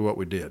exactly what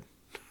we did.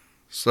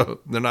 So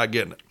they're not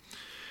getting it.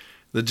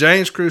 The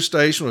James Crew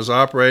Station was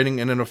operating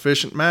in an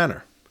efficient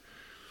manner.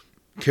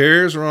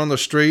 Carriers were on the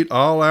street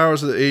all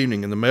hours of the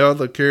evening, and the mail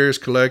the carriers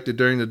collected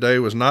during the day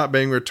was not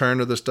being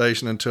returned to the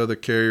station until the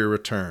carrier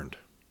returned.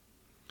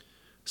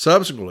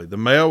 Subsequently, the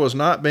mail was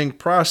not being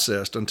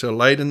processed until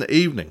late in the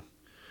evening.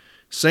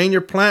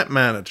 Senior Plant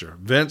Manager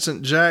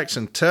Vincent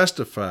Jackson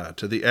testified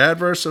to the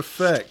adverse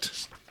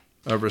effect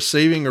of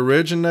receiving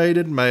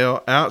originated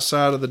mail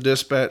outside of the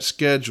dispatch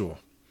schedule.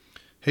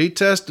 He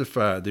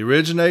testified the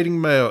originating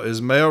mail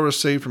is mail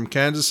received from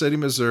Kansas City,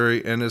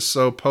 Missouri, and is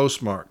so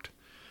postmarked.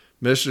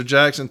 Mr.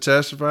 Jackson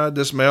testified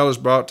this mail is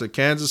brought to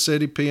Kansas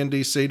City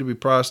PNDC to be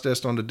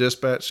processed on the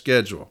dispatch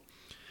schedule.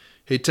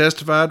 He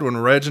testified when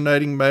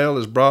originating mail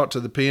is brought to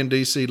the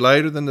PNDC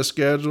later than the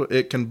schedule,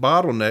 it can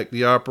bottleneck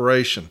the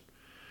operation.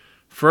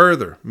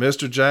 Further,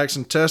 Mr.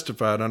 Jackson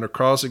testified under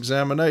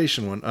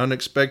cross-examination when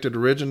unexpected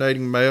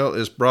originating mail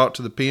is brought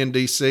to the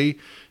PNDC,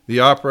 the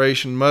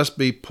operation must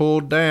be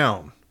pulled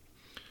down,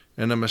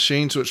 and the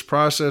machines which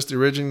process the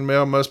originating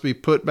mail must be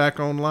put back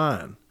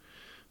online.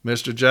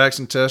 Mr.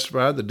 Jackson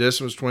testified the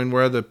distance between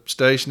where the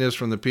station is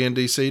from the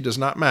PNDC does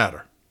not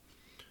matter.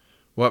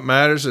 What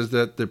matters is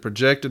that the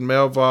projected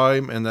mail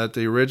volume and that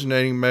the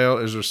originating mail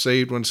is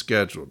received when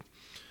scheduled.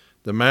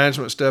 The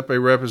management Step A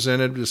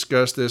representative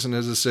discussed this in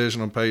his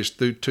decision on page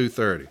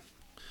 230.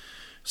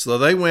 So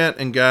they went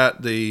and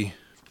got the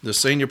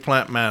senior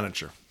plant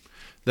manager.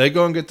 They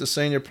go and get the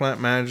senior plant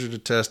manager to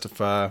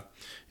testify,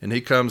 and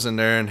he comes in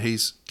there and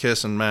he's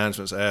kissing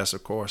management's ass,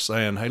 of course,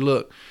 saying, hey,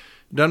 look,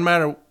 it doesn't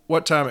matter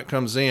what time it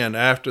comes in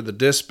after the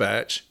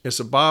dispatch. It's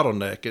a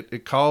bottleneck.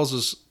 It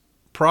causes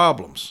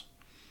problems.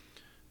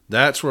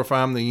 That's where if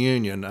I'm the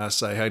union, I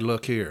say, hey,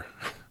 look here.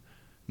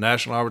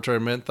 National Arbitrator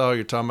Menthol,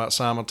 you're talking about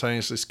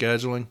simultaneously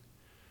scheduling?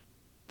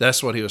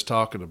 That's what he was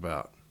talking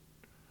about.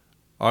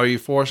 Are you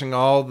forcing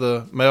all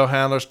the mail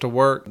handlers to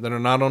work that are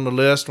not on the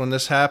list when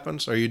this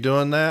happens? Are you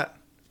doing that?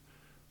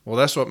 Well,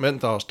 that's what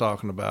Menthol's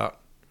talking about.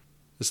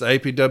 It's the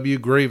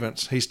APW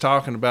grievance. He's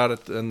talking about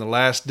it in the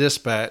last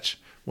dispatch.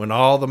 When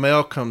all the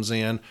mail comes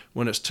in,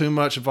 when it's too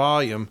much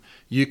volume,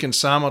 you can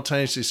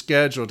simultaneously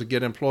schedule to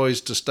get employees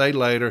to stay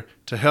later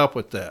to help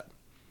with that.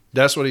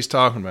 That's what he's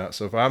talking about.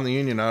 So if I'm the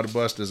union, I'd have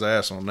busted his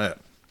ass on that.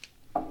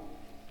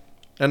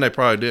 And they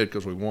probably did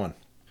because we won.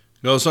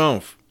 Goes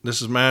on.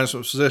 This is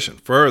management's position.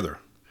 Further,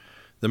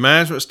 the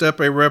management Step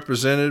A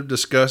representative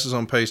discusses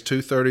on page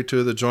 232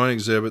 of the joint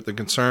exhibit the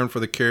concern for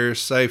the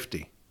carrier's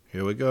safety.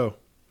 Here we go.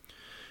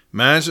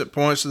 Management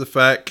points to the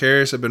fact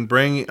carriers have been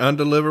bringing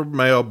undelivered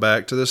mail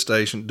back to the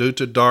station due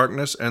to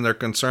darkness and their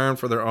concern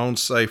for their own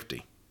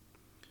safety.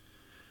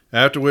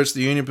 After which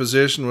the union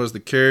position was the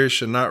carriers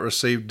should not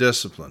receive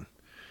discipline.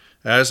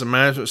 As the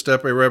management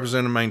Step A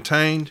representative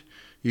maintained,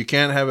 you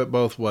can't have it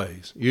both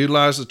ways.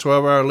 Utilize the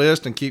 12-hour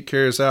list and keep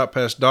carriers out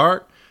past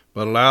dark,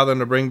 but allow them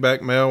to bring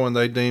back mail when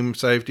they deem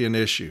safety an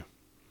issue.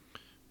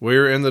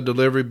 We're in the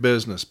delivery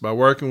business. By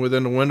working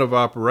within the window of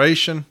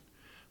operation,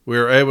 we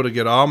are able to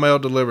get all mail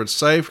delivered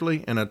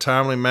safely in a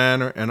timely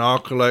manner and all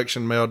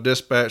collection mail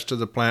dispatched to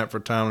the plant for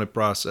timely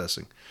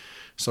processing.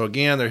 So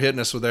again, they're hitting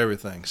us with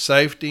everything.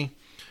 Safety,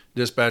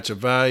 dispatch of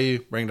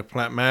value, bring the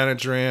plant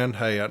manager in.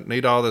 Hey, I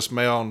need all this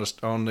mail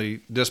on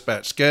the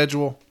dispatch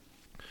schedule.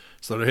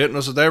 So they're hitting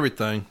us with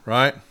everything,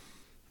 right?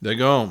 They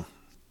go on.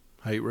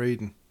 Hate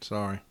reading,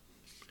 sorry.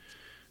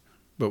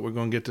 But we're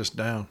going to get this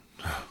down.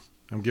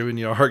 I'm giving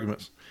you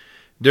arguments.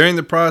 During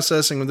the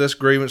processing of this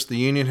grievance, the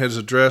union has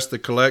addressed the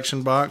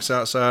collection box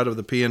outside of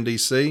the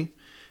PNDC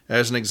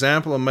as an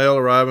example of mail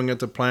arriving at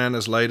the plant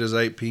as late as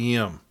 8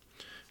 p.m.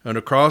 Under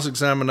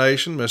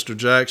cross-examination, Mr.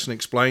 Jackson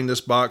explained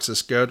this box is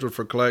scheduled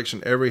for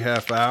collection every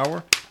half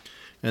hour,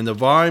 and the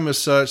volume is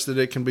such that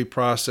it can be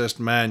processed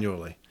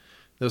manually.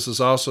 This was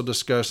also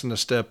discussed in the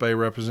Step A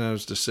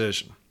representative's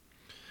decision.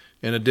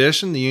 In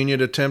addition, the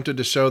union attempted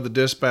to show the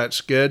dispatch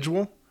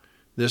schedule.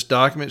 This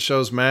document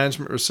shows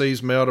management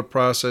receives mail to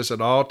process at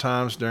all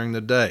times during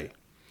the day.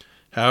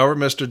 However,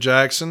 Mr.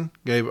 Jackson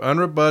gave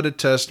unrebutted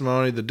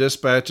testimony the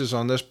dispatches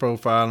on this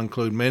profile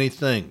include many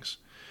things.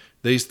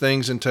 These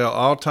things entail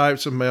all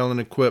types of mail and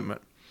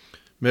equipment.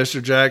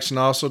 Mr. Jackson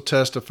also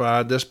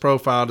testified this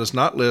profile does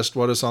not list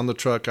what is on the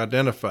truck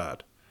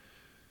identified.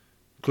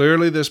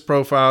 Clearly, this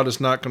profile does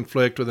not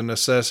conflict with the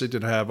necessity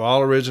to have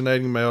all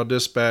originating mail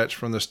dispatched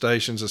from the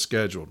stations as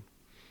scheduled.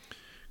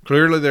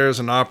 Clearly, there is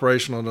an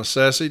operational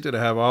necessity to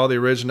have all the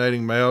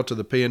originating mail to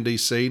the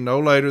PNDC no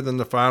later than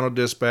the final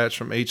dispatch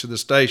from each of the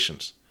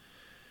stations.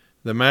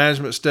 The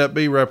management Step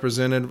B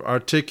representative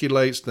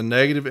articulates the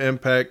negative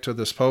impact to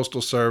this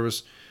postal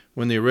service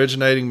when the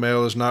originating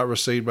mail is not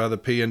received by the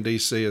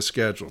PNDC as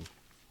scheduled.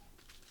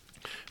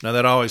 Now,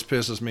 that always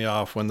pisses me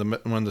off when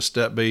the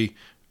Step B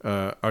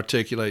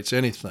articulates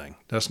anything.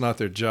 That's not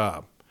their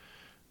job.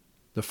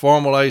 The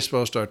Formal A is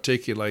supposed to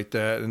articulate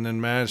that, and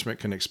then management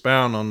can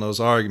expound on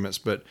those arguments.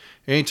 But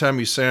anytime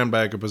you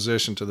sandbag a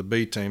position to the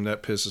B team,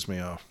 that pisses me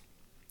off.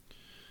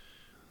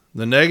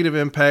 The negative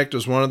impact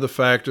was one of the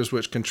factors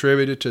which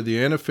contributed to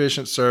the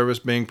inefficient service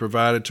being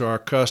provided to our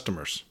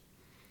customers.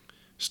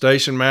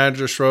 Station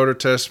Manager Schroeder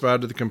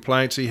testified to the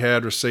complaints he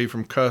had received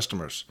from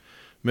customers.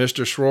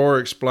 Mr. Schroeder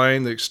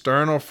explained the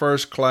external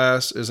first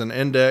class is an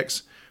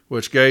index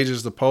which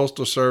gauges the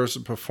Postal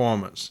Service's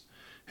performance.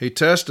 He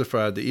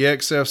testified the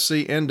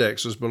EXFC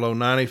index was below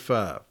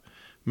 95.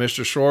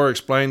 Mr. Schroeder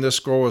explained this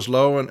score was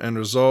low and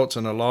results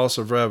in a loss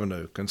of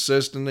revenue,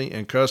 consistency,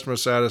 and customer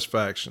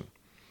satisfaction.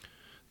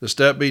 The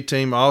Step B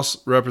team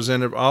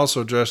representative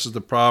also addresses the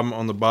problem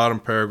on the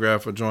bottom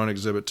paragraph of Joint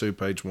Exhibit 2,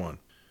 page 1.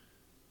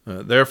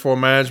 Therefore,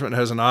 management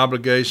has an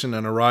obligation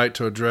and a right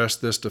to address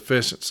this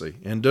deficiency.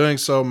 In doing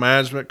so,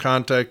 management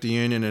contacted the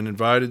union and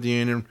invited the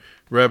union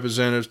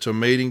representatives to a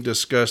meeting to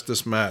discuss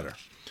this matter,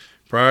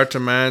 prior to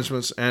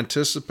management's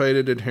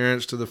anticipated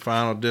adherence to the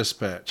final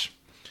dispatch.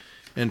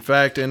 In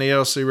fact,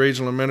 NELC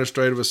Regional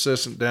Administrative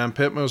Assistant Dan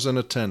Pittman was in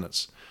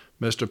attendance.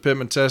 Mr.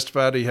 Pittman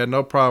testified he had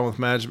no problem with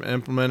management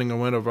implementing a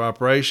window of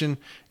operation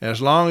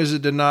as long as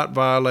it did not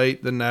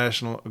violate the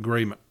national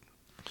agreement.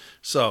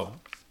 So,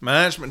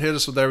 management hit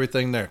us with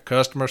everything there.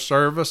 Customer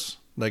service,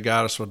 they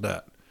got us with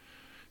that.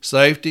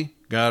 Safety,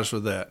 got us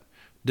with that.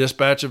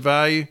 Dispatch of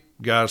value,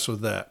 got us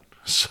with that.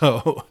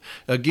 So,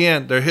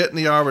 again, they're hitting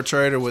the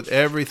arbitrator with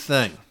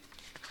everything.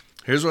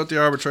 Here's what the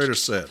arbitrator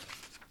said.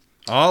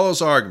 All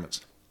those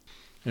arguments.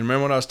 And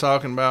remember what I was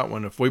talking about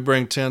when if we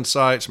bring 10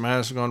 sites,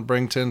 management's going to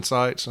bring 10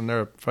 sites in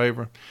their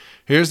favor?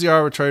 Here's the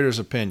arbitrator's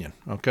opinion,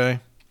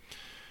 okay?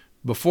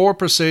 Before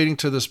proceeding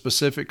to the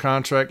specific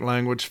contract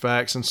language,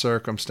 facts, and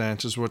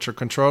circumstances which are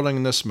controlling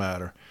in this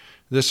matter,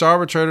 this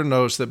arbitrator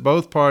notes that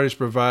both parties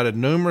provided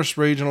numerous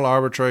regional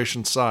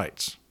arbitration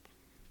sites.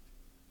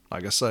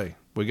 Like I say,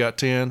 we got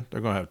 10,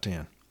 they're going to have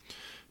 10.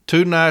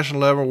 2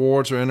 national level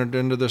awards are entered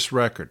into this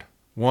record.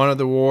 One of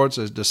the awards,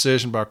 a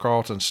decision by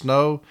Carlton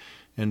Snow,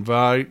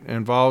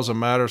 involves a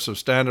matter of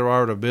substantive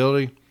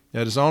arbitrability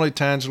that is only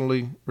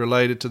tangibly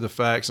related to the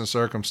facts and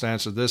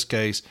circumstances of this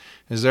case,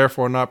 and is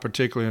therefore not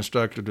particularly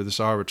instructive to this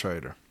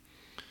arbitrator.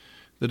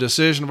 The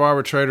decision of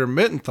arbitrator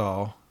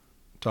Mittenthal,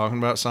 talking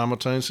about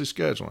simultaneously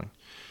scheduling,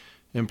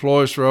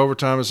 employees for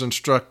overtime is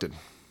instructed.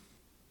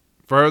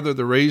 Further,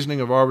 the reasoning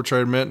of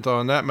arbitrator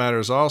Mittenthal in that matter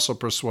is also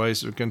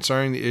persuasive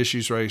concerning the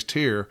issues raised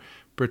here,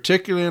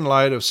 particularly in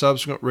light of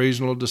subsequent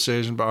regional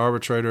decision by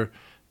arbitrator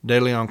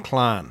De Leon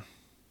Klein.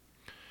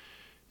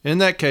 In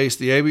that case,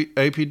 the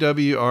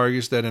APW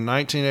argues that in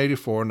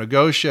 1984,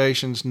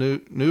 negotiations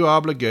new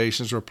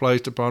obligations were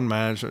placed upon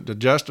management to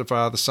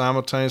justify the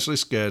simultaneously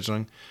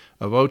scheduling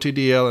of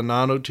OTDL and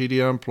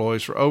non-OTDL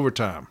employees for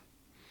overtime.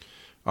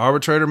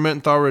 Arbitrator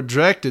Mittenthal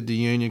rejected the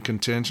union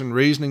contention,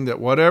 reasoning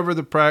that whatever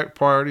the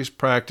parties'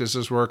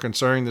 practices were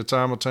concerning the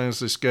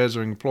simultaneously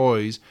scheduling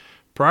employees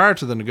prior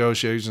to the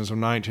negotiations of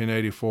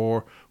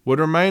 1984 would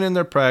remain in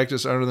their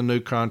practice under the new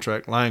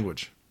contract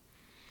language.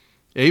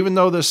 Even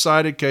though this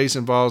cited case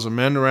involves a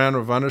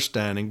memorandum of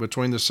understanding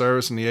between the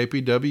service and the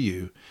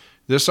APW,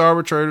 this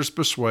arbitrator is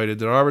persuaded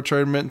that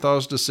arbitrator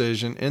Mittenthal's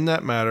decision in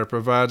that matter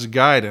provides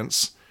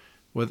guidance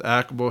with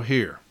applicable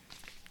here.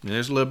 And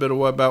there's a little bit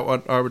about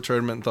what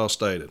arbitrator Mittenthal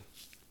stated.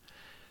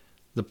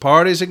 The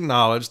parties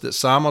acknowledge that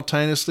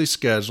simultaneously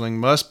scheduling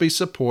must be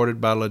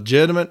supported by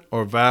legitimate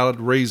or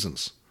valid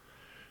reasons.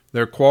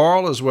 Their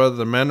quarrel is whether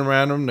the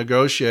memorandum of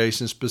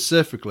negotiation,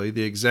 specifically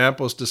the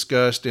examples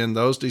discussed in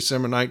those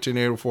December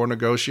 1984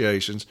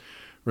 negotiations,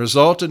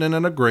 resulted in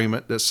an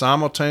agreement that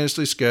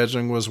simultaneously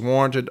scheduling was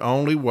warranted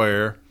only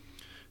where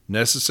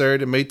necessary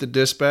to meet the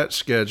dispatch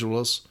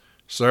schedules,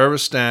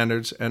 service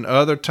standards, and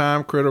other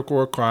time-critical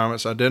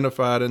requirements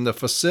identified in the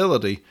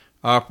facility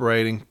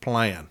operating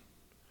plan.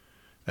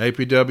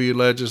 APW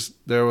alleges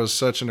there was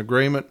such an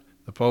agreement.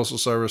 The Postal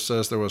Service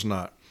says there was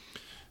not.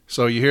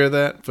 So you hear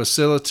that?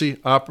 Facility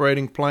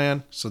operating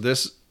plan. So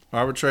this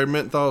arbitrator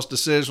Mittenthal's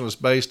decision was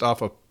based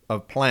off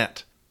of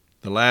plant.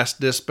 The last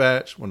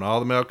dispatch, when all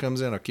the mail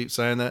comes in, I keep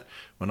saying that,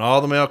 when all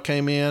the mail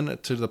came in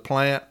to the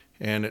plant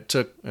and it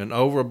took an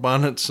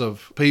overabundance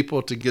of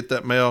people to get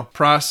that mail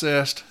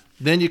processed,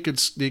 then you could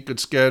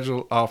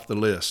schedule off the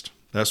list.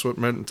 That's what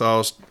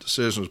Mittenthal's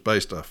decision was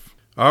based off.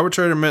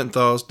 Arbitrator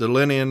Mittenthal's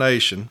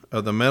delineation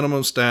of the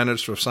minimum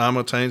standards for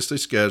simultaneously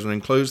scheduling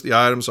includes the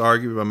items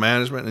argued by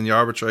management in the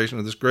arbitration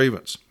of this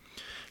grievance.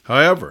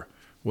 However,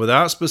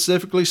 without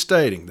specifically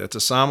stating that the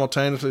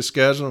simultaneously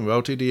scheduling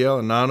of OTDL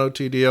and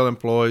non-OTDL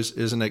employees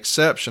is an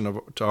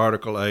exception to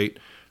Article 8,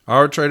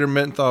 arbitrator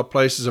Mittenthal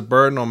places a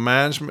burden on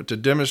management to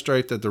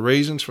demonstrate that the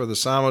reasons for the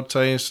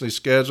simultaneously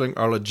scheduling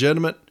are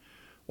legitimate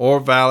or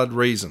valid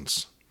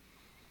reasons.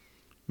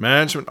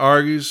 Management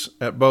argues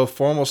at both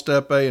formal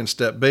Step A and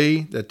Step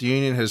B that the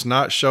union has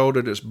not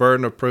shouldered its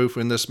burden of proof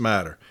in this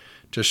matter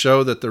to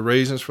show that the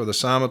reasons for the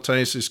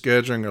simultaneously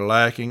scheduling are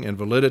lacking in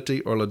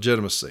validity or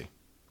legitimacy.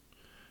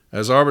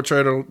 As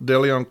arbitrator De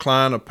Leon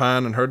Klein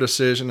opined in her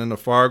decision in the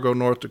Fargo,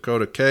 North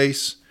Dakota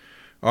case,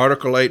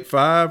 Article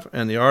 8.5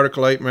 and the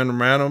Article 8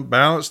 memorandum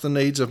balance the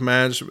needs of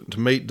management to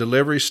meet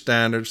delivery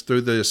standards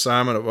through the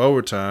assignment of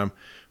overtime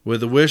with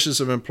the wishes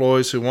of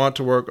employees who want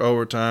to work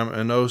overtime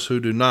and those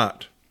who do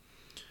not.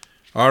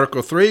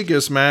 Article 3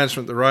 gives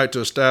management the right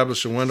to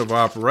establish a window of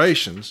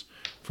operations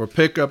for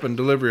pickup and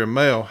delivery of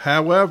mail.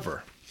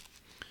 However,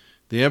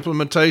 the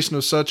implementation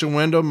of such a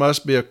window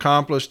must be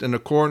accomplished in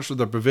accordance with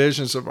the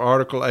provisions of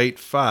Article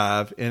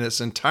 8.5 in its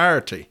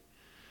entirety.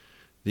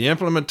 The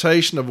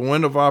implementation of a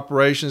window of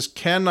operations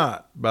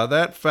cannot, by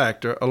that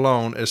factor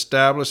alone,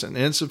 establish an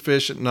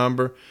insufficient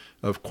number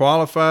of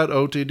qualified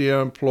OTDL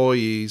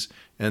employees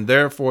and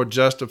therefore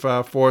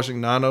justify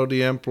forcing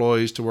non-OTDL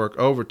employees to work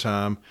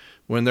overtime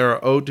when there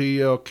are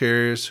OTDL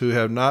carriers who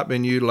have not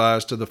been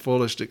utilized to the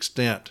fullest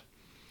extent.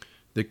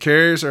 The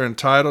carriers are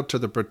entitled to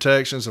the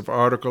protections of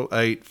Article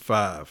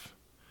 8.5.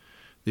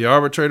 The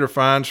arbitrator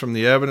finds from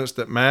the evidence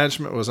that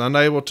management was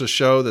unable to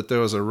show that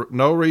there was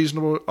no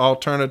reasonable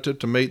alternative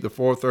to meet the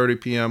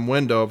 4:30 p.m.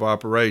 window of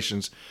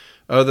operations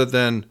other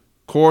than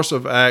course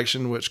of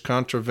action which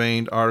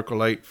contravened Article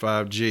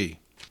 8.5G.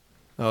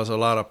 That was a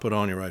lot I put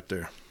on you right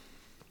there.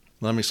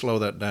 Let me slow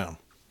that down.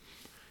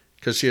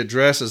 Because she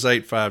addresses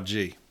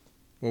 8.5G,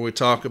 where we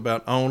talk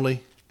about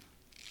only,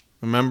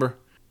 remember,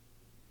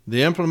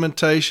 the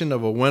implementation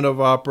of a window of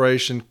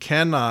operation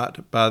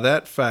cannot, by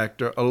that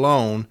factor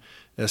alone,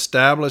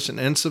 establish an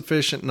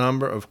insufficient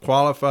number of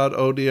qualified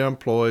OTDL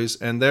employees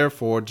and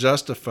therefore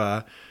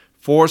justify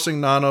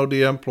forcing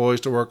non-OTDL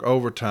employees to work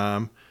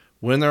overtime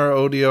when there are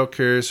OTDL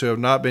carriers who have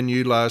not been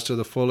utilized to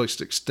the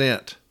fullest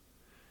extent.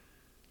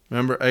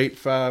 Remember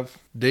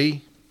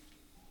 8.5D?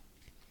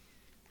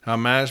 How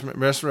management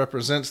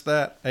misrepresents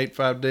that,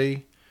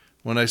 8.5D?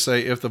 when they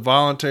say if the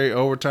voluntary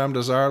overtime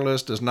desire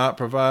list does not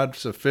provide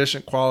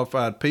sufficient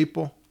qualified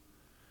people,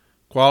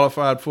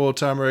 qualified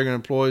full-time regular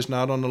employees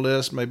not on the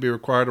list may be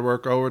required to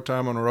work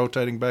overtime on a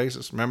rotating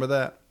basis. Remember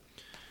that?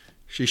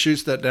 She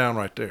shoots that down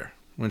right there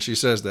when she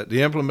says that.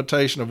 The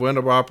implementation of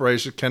window of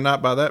operation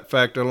cannot by that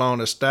factor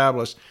alone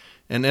establish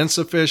an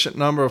insufficient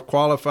number of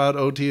qualified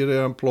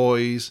OTDL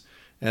employees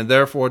and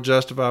therefore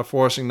justify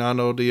forcing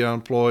non-ODL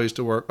employees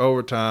to work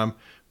overtime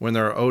when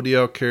there are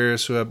ODL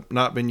carriers who have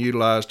not been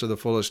utilized to the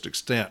fullest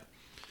extent.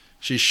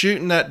 She's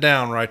shooting that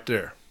down right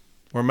there,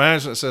 where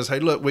management says, hey,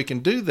 look, we can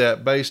do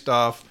that based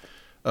off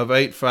of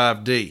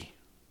 8.5D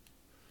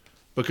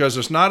because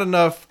there's not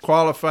enough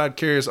qualified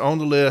carriers on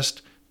the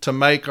list to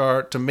meet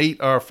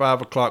our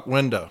 5 o'clock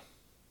window.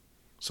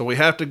 So we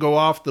have to go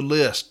off the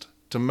list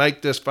to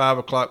make this 5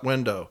 o'clock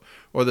window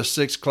or the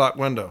 6 o'clock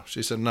window.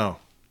 She said, no,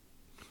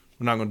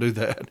 we're not going to do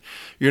that.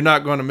 You're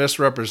not going to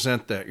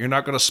misrepresent that. You're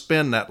not going to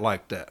spin that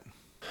like that.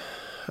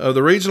 Of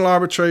the regional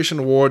arbitration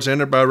awards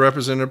entered by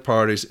representative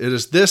parties, it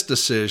is this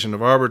decision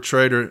of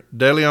arbitrator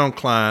DeLeon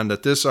Klein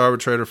that this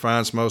arbitrator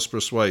finds most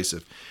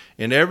persuasive.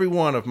 In every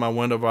one of my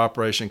window of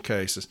operation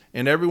cases,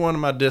 in every one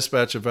of my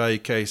dispatch of value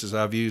cases,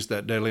 I've used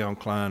that DeLeon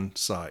Klein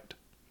site.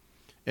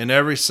 In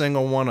every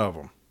single one of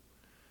them.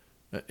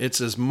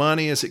 It's as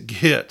money as it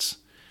gets,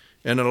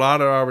 and a lot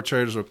of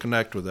arbitrators will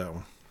connect with that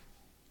one.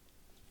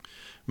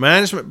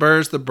 Management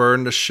bears the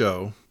burden to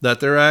show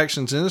that their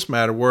actions in this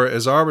matter were,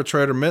 as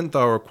arbitrator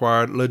Mittenthal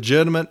required,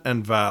 legitimate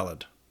and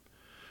valid.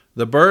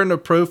 The burden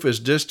of proof is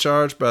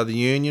discharged by the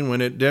union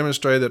when it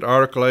demonstrates that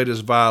Article 8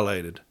 is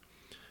violated.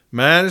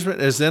 Management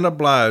is then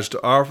obliged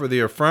to offer the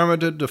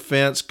affirmative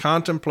defense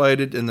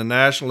contemplated in the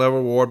national level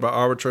award by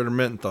arbitrator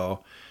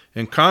Mittenthal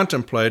and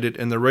contemplated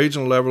in the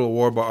regional level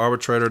award by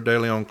arbitrator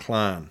DeLeon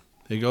Klein.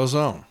 He goes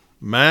on.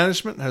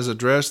 Management has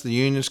addressed the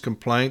union's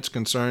complaints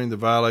concerning the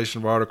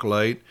violation of Article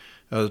 8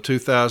 of the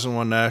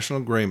 2001 National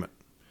Agreement.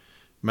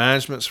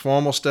 Management's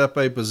formal Step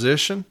A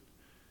position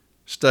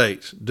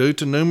states, due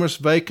to numerous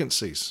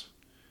vacancies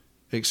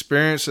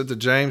experienced at the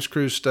James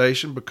Cruise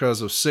Station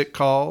because of sick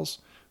calls,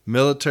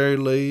 military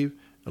leave,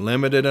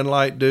 limited and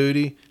light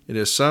duty, it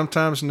is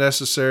sometimes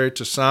necessary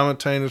to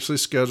simultaneously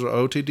schedule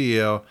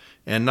OTDL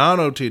and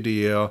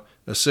non-OTDL,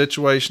 a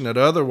situation that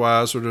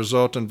otherwise would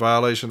result in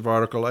violation of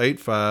Article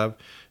 8.5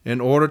 in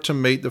order to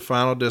meet the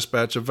final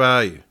dispatch of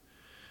value.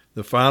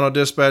 The final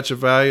dispatch of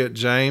value at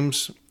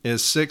James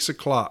is 6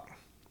 o'clock.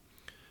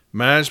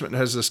 Management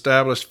has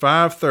established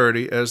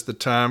 5:30 as the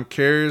time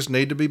carriers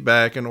need to be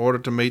back in order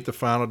to meet the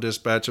final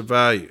dispatch of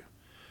value.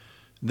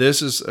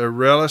 This is a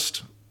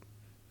realist,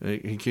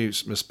 he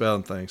keeps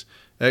misspelling things,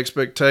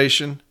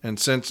 expectation, and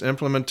since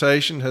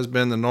implementation has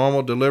been the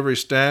normal delivery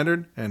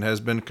standard and has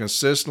been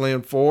consistently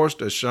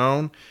enforced as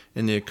shown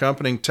in the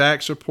accompanying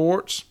tax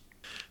reports,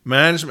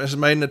 management has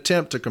made an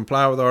attempt to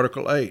comply with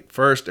Article 8.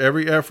 First,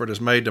 every effort is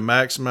made to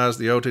maximize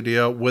the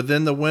OTDL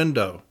within the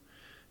window,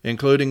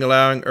 including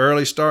allowing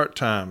early start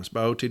times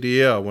by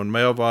OTDL when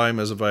mail volume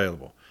is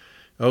available.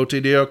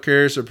 OTDL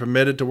carriers are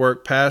permitted to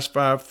work past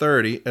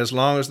 5:30 as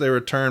long as they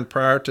return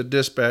prior to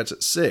dispatch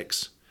at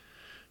 6.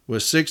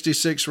 With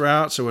 66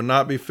 routes, it would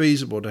not be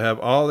feasible to have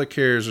all the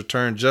carriers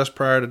return just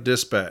prior to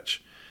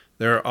dispatch.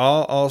 They are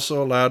all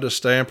also allowed to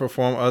stay and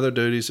perform other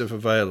duties if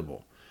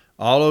available.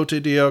 All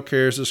OTDL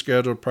carriers are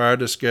scheduled prior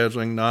to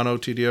scheduling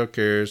non-OTDL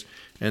carriers,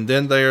 and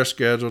then they are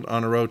scheduled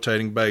on a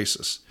rotating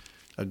basis.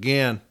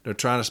 Again, they're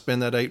trying to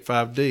spend that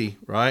 8.5D,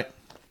 right?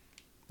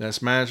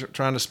 That's management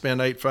trying to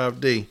spend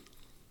 8.5D.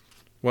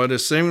 What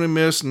is seemingly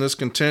missed in this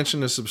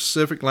contention is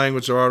specific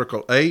language of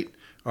Article 8,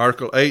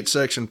 Article 8,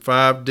 Section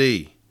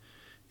 5D.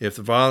 If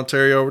the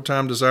voluntary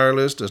overtime desire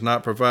list does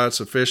not provide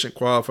sufficient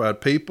qualified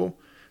people,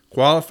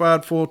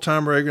 qualified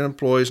full-time regular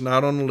employees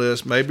not on the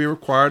list may be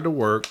required to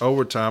work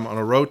overtime on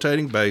a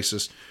rotating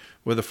basis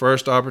with the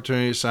first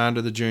opportunity assigned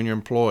to the junior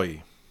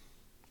employee.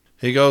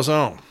 He goes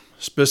on.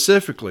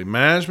 Specifically,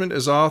 management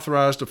is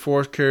authorized to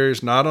force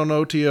carriers not on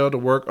OTL to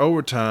work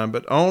overtime,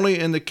 but only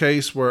in the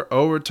case where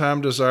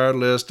overtime desired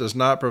list does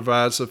not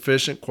provide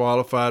sufficient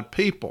qualified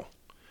people.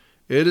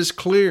 It is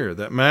clear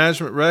that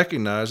management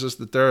recognizes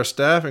that there are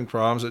staffing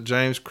problems at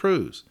James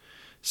Cruise.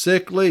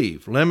 Sick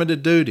leave,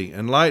 limited duty,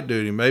 and light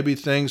duty may be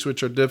things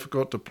which are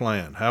difficult to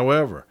plan.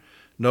 However,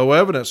 no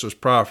evidence was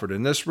proffered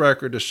in this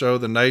record to show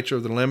the nature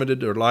of the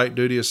limited or light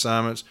duty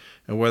assignments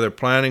and whether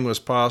planning was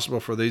possible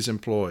for these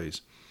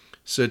employees.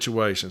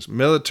 Situations.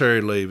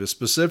 Military leave is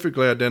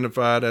specifically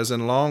identified as a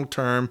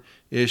long-term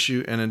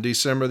issue, and in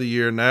December of the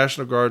year,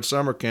 National Guard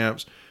summer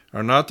camps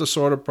are not the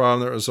sort of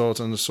problem that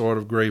results in the sort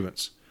of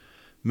grievance.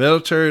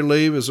 Military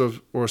leave is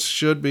or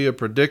should be a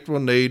predictable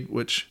need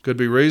which could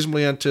be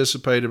reasonably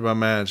anticipated by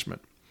management.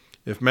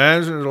 If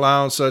management rely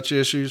on such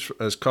issues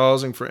as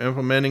causing for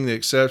implementing the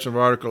exception of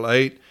Article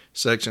 8,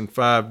 Section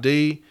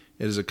 5D,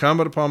 it is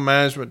incumbent upon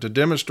management to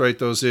demonstrate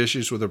those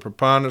issues with a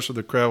preponderance of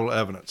the credible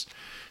evidence.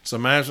 So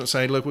management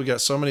saying, look, we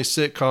got so many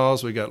sick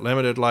calls, we got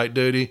limited light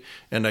duty,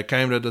 and they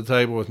came to the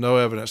table with no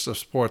evidence to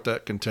support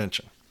that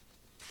contention.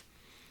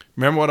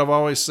 Remember what I've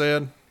always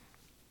said?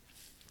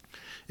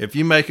 If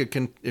you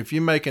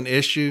make an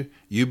issue,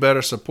 you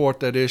better support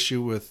that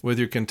issue with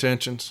your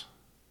contentions.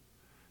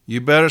 You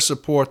better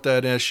support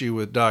that issue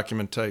with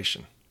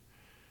documentation.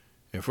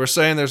 If we're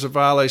saying there's a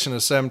violation of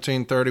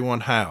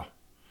 1731, how?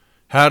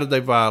 How did they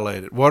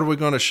violate it? What are we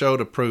going to show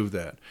to prove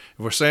that? If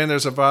we're saying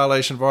there's a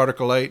violation of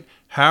Article 8,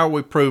 how are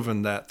we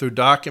proving that? Through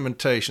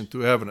documentation,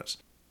 through evidence.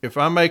 If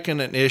I'm making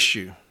an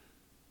issue,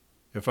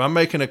 if I'm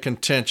making a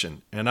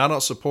contention, and I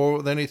don't support it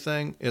with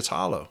anything, it's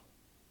hollow.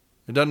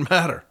 It doesn't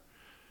matter.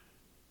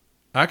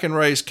 I can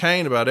raise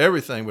Cain about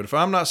everything, but if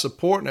I'm not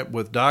supporting it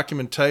with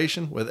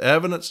documentation, with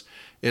evidence,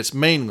 it's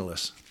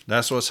meaningless.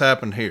 That's what's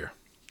happened here.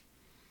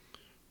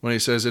 When he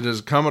says it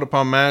is incumbent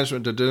upon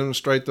management to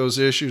demonstrate those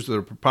issues to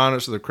the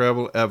preponderance of the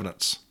credible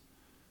evidence.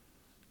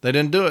 They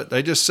didn't do it.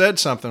 They just said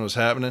something was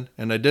happening,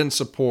 and they didn't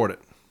support it.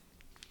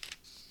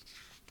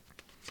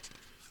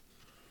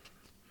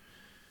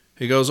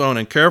 He goes on,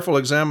 in careful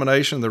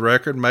examination of the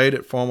record made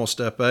at formal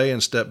Step A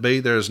and Step B,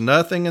 there is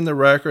nothing in the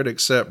record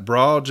except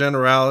broad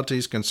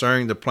generalities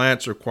concerning the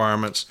plant's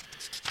requirements,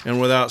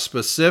 and without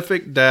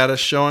specific data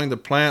showing the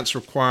plant's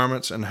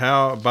requirements and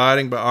how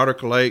abiding by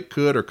Article 8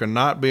 could or could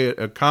not be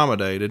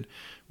accommodated,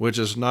 which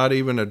is not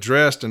even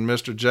addressed in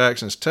Mr.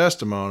 Jackson's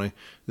testimony,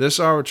 this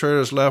arbitrator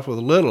is left with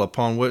little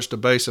upon which to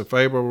base a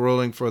favorable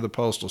ruling for the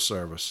Postal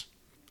Service.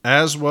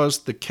 As was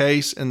the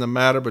case in the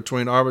matter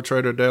between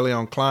arbitrator De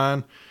Leon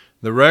Klein,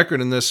 the record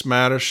in this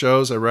matter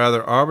shows a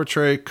rather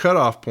arbitrary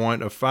cutoff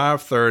point of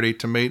 5:30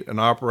 to meet an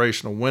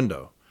operational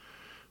window.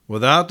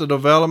 Without the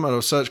development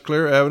of such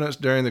clear evidence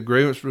during the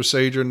grievance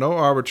procedure, no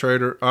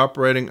arbitrator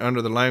operating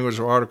under the language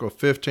of Article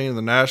 15 of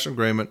the National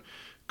Agreement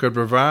could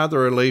provide the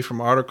relief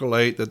from Article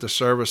 8 that the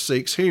service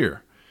seeks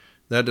here.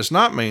 That does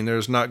not mean there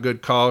is not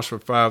good cause for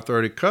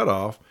 5:30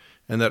 cutoff,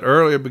 and that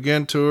earlier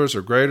begin tours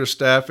or greater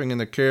staffing in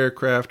the carrier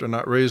craft are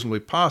not reasonably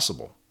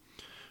possible.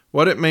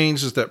 What it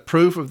means is that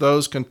proof of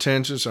those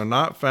contentions are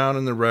not found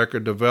in the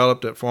record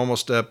developed at formal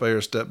Step A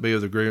or Step B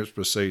of the grievance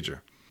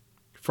procedure.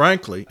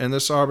 Frankly, in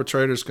this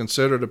arbitrator's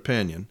considered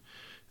opinion,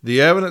 the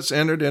evidence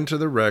entered into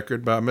the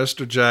record by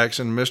Mr.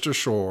 Jackson and Mr.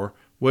 Shore,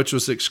 which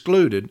was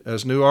excluded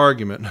as new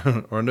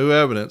argument or new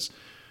evidence,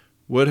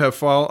 would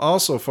have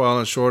also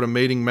fallen short of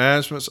meeting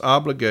management's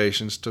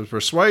obligations to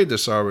persuade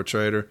this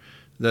arbitrator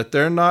that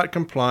they're not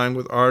complying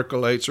with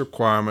Article 8's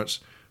requirements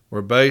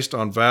were based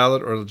on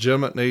valid or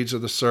legitimate needs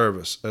of the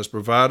service, as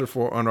provided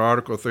for under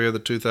Article 3 of the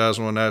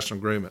 2001 National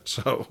Agreement.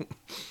 So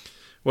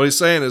what he's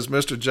saying is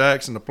Mr.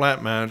 Jackson, the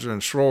plant manager,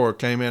 and Schroer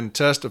came in and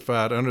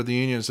testified under the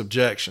union's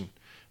objection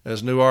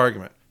as new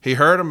argument. He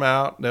heard them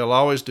out. They'll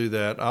always do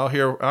that. I'll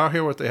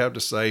hear what they have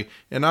to say,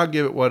 and I'll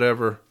give it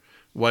whatever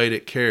weight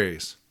it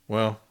carries.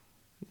 Well,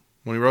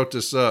 when he wrote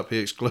this up, he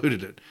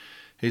excluded it.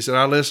 He said,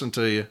 I listened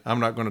to you.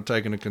 I'm not going to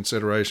take into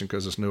consideration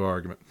because it's new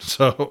argument.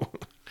 So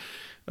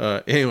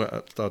anyway, I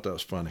thought that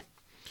was funny.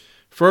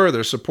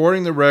 Further,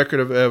 supporting the record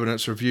of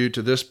evidence reviewed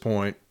to this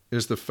point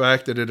is the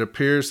fact that it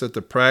appears that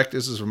the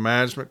practices of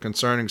management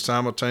concerning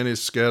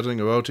simultaneous scheduling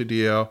of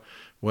OTDL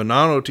with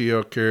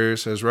non-OTDL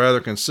carriers has rather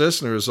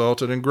consistently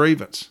resulted in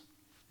grievance.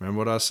 Remember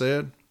what I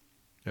said?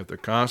 If they're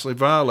constantly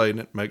violating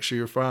it, make sure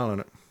you're filing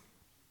it.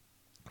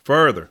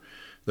 Further,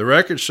 the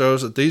record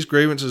shows that these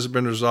grievances have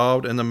been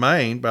resolved in the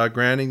main by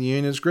granting the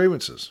union's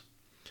grievances.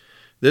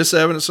 This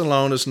evidence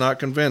alone is not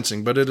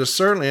convincing, but it is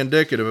certainly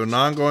indicative of an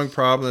ongoing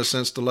problem in this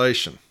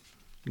installation.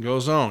 It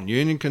goes on.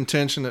 Union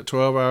contention that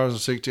 12 hours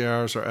and 60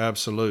 hours are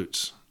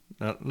absolutes.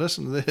 Now,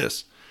 listen to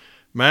this.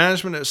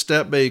 Management at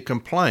Step B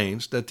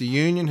complains that the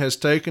union has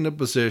taken the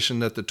position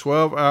that the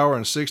 12-hour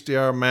and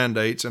 60-hour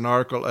mandates in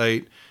Article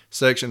 8,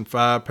 Section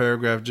 5,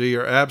 Paragraph G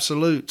are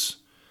absolutes,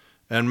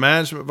 and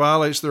management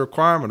violates the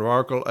requirement of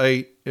Article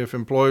 8 if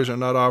employees are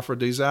not offered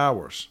these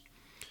hours.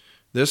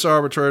 This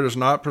arbitrator is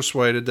not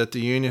persuaded that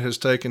the union has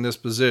taken this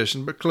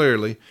position, but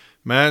clearly,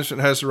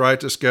 management has the right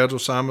to schedule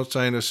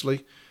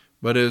simultaneously,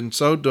 but in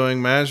so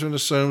doing, management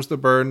assumes the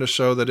burden to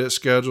show that it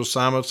schedules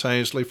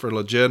simultaneously for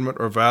legitimate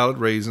or valid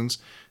reasons,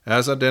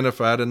 as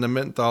identified in the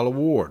Mittenthal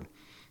Award.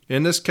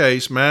 In this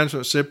case,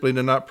 management simply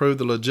did not prove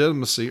the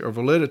legitimacy or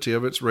validity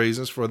of its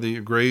reasons for the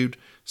agreed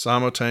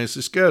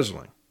simultaneously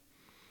scheduling.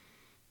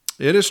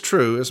 It is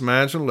true, as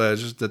management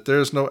alleges, that there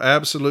is no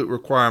absolute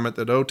requirement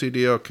that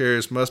OTDL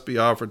carriers must be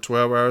offered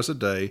 12 hours a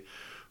day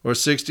or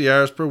 60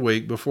 hours per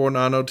week before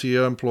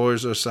non-OTDL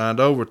employees are assigned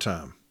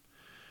overtime.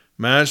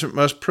 Management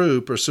must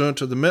prove, pursuant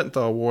to the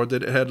Mittenthal Award,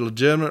 that it had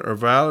legitimate or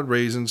valid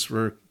reasons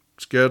for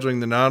scheduling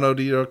the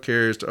non-OTDL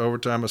carriers to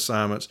overtime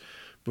assignments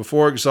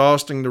before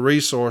exhausting the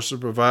resources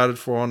provided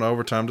for on the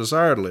overtime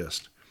desired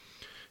list.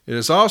 It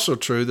is also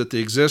true that the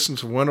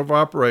existence of window of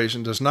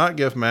operation does not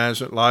give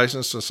management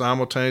license to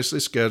simultaneously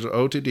schedule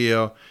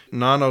OTDL and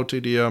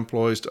non-OTDL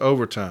employees to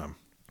overtime.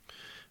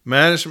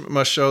 Management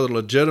must show the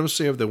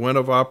legitimacy of the window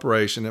of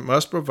operation. It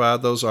must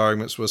provide those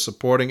arguments with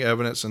supporting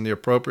evidence in the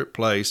appropriate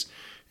place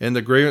in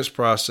the grievance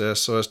process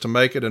so as to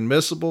make it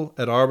admissible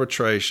at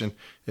arbitration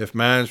if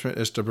management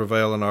is to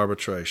prevail in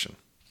arbitration.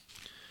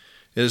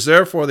 It is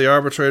therefore the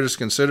arbitrator's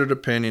considered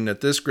opinion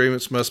that this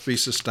grievance must be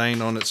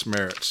sustained on its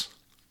merits.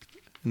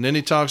 And then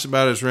he talks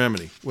about his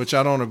remedy, which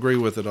I don't agree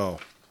with at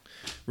all.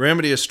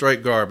 Remedy is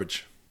straight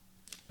garbage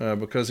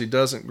because he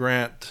doesn't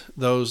grant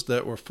those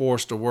that were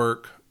forced to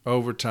work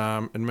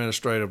overtime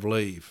administrative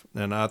leave.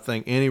 And I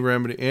think any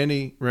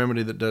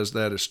remedy that does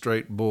that is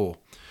straight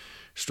bull,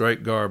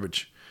 straight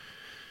garbage.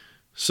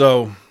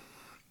 So,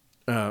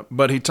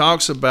 but he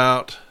talks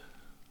about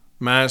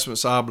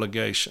management's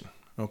obligation,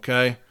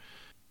 okay?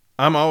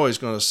 I'm always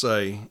going to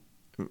say,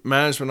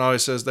 management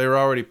always says they were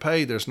already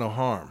paid, there's no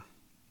harm.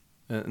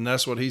 And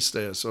that's what he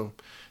says. So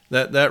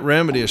that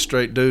remedy is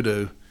straight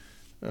doo-doo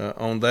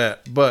on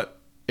that. But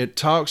it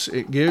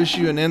gives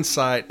you an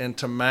insight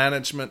into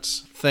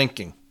management's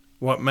thinking,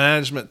 what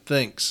management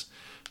thinks,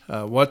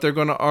 what they're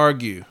going to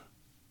argue,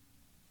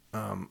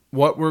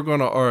 what we're going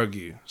to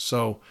argue.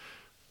 So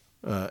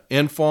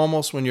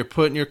informals, when you're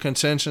putting your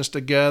contentions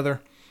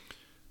together,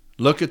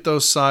 look at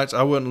those sites.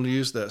 I wouldn't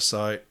use that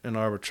site in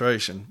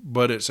arbitration,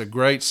 but it's a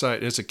great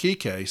site. It's a key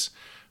case,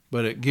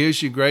 but it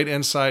gives you great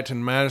insight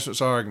into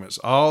management's arguments,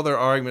 all their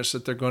arguments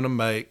that they're going to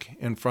make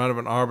in front of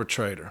an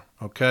arbitrator,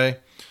 okay?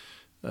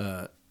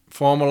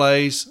 Formal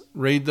A's,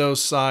 read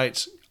those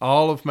sites.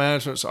 All of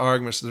management's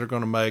arguments that they're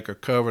going to make are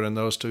covered in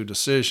those two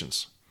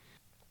decisions.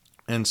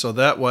 And so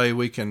that way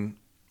we can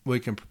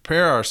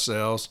prepare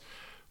ourselves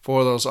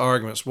for those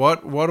arguments.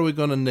 What are we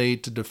going to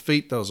need to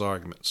defeat those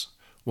arguments?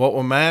 What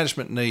will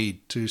management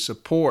need to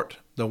support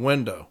the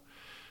window?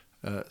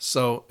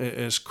 So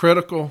it's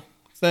critical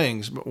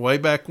things. But way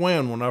back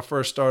when I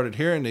first started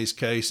hearing these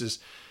cases,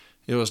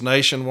 it was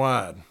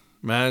nationwide.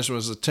 Management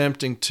was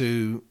attempting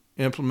to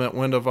implement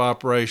window of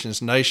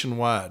operations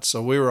nationwide. So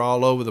we were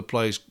all over the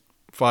place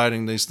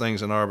fighting these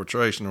things in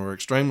arbitration, and we're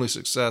extremely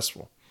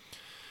successful.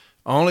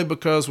 Only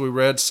because we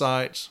read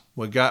sites,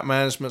 we got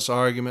management's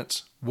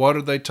arguments. What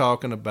are they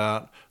talking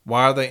about?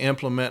 Why are they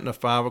implementing a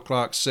 5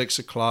 o'clock, 6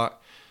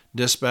 o'clock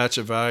dispatch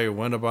of value,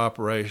 window of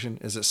operation?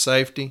 Is it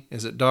safety?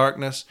 Is it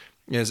darkness?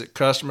 Is it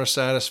customer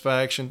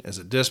satisfaction? Is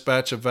it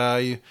dispatch of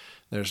value?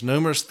 There's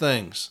numerous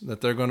things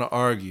that they're going to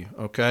argue,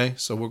 okay?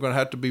 So we're going to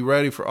have to be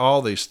ready for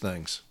all these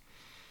things.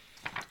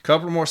 A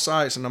couple more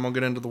sites, and I'm going to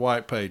get into the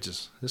white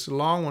pages. This is a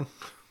long one.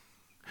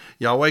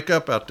 Y'all wake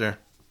up out there.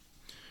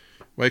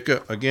 Wake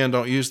up. Again,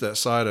 don't use that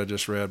site I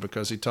just read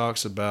because he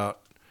talks about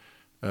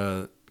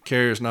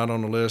carriers not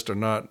on the list or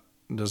not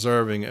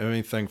deserving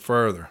anything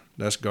further.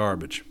 That's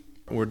garbage.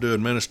 We're due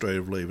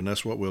administrative leave, and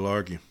that's what we'll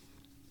argue.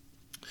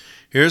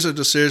 Here's a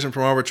decision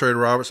from Arbitrator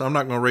Roberts. I'm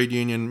not going to read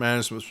union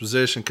management's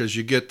position because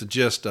you get the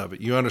gist of it.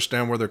 You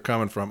understand where they're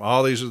coming from.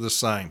 All these are the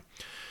same.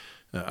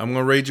 I'm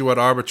going to read you what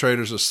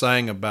arbitrators are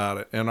saying about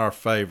it in our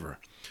favor.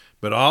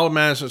 But all of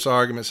management's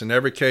arguments, in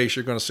every case,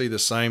 you're going to see the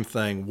same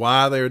thing.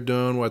 Why they're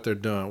doing what they're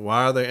doing.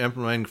 Why are they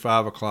implementing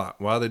 5 o'clock?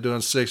 Why are they doing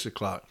 6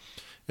 o'clock?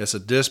 It's a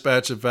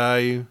dispatch of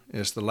value.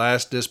 It's the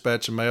last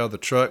dispatch of mail. The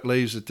truck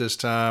leaves at this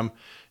time.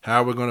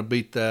 How are we going to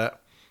beat that?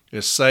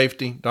 It's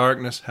safety,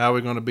 darkness. How are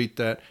we going to beat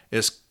that?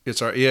 It's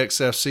our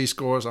EXFC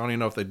scores. I don't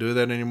even know if they do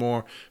that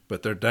anymore,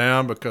 but they're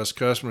down because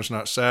customers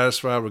not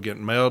satisfied. We're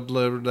getting mail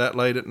delivered that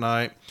late at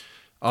night.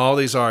 All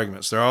these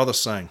arguments, they're all the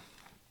same.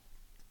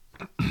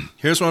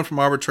 Here's one from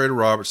Arbitrator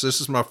Roberts.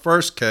 This is my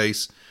first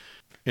case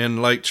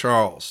in Lake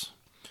Charles.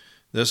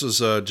 This is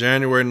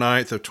January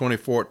 9th of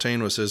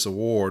 2014 was his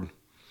award.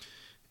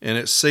 And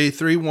it's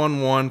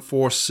C31146.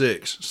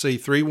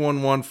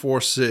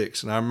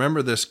 C31146. And I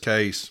remember this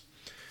case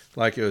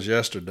like it was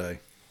yesterday.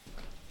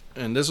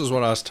 And this is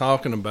what I was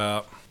talking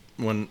about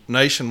when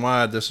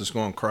nationwide this is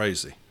going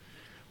crazy.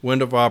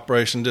 Window of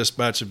operation,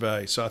 dispatch of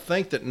value. So I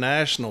think that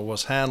National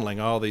was handling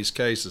all these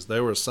cases.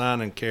 They were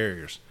assigning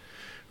carriers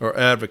or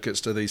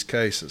advocates to these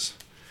cases.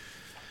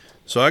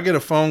 So I get a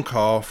phone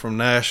call from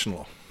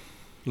National.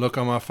 Look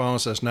on my phone, it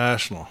says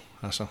National.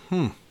 I said,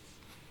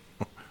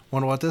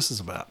 wonder what this is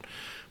about.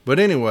 But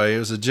anyway, it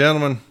was a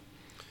gentleman,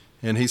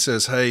 and he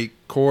says, hey,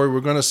 Corey,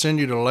 we're going to send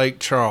you to Lake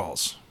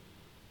Charles.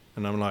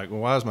 And I'm like, well,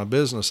 why is my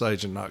business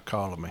agent not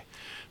calling me?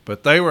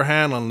 But they were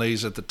handling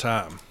these at the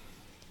time.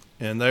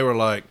 And they were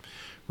like,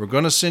 we're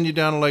going to send you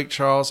down to Lake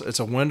Charles. It's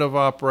a window of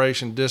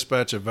operation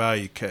dispatch of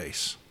value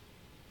case.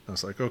 I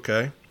was like,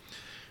 okay.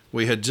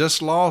 We had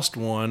just lost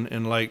one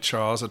in Lake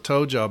Charles I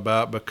told you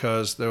about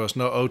because there was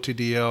no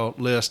OTDL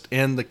list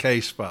in the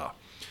case file.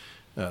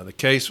 The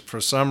case, for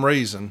some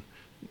reason,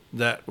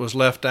 that was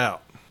left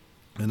out.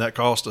 And that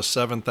cost us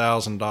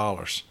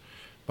 $7,000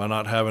 by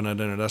not having it in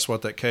there. That's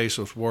what that case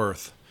was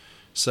worth,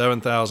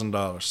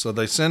 $7,000. So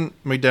they sent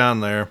me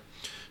down there.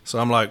 So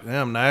I'm like,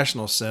 damn,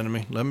 National's sending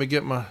me. Let me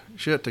get my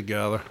shit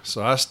together.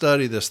 So I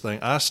studied this thing.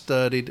 I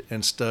studied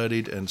and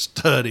studied and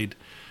studied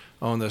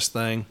on this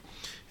thing.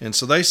 And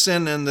so they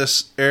send in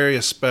this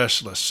area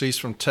specialist. She's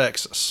from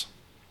Texas.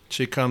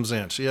 She comes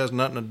in. She has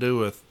nothing to do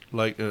with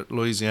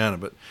Louisiana,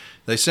 but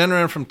they send her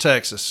in from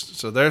Texas.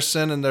 So they're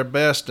sending their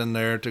best in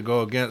there to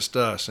go against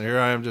us. And here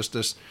I am, just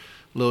this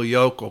little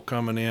yokel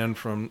coming in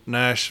from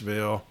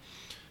Nashville.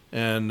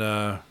 And,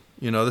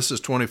 this is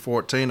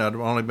 2014. I'd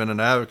only been an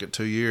advocate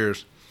 2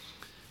 years.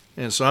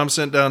 And so I'm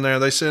sent down there.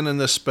 They send in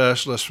this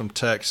specialist from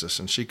Texas,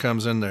 and she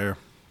comes in there.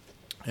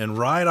 And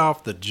right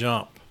off the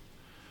jump,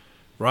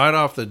 right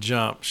off the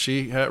jump,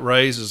 she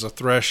raises a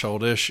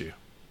threshold issue.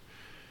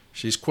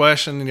 She's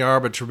questioning the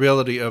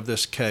arbitrability of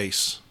this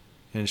case.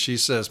 And she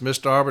says,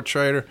 Mr.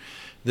 Arbitrator,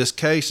 this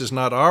case is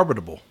not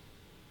arbitrable.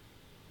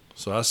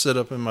 So I sit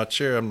up in my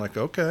chair. I'm like,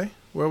 okay,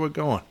 where are we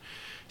going?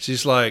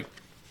 She's like,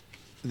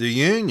 the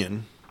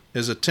union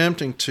is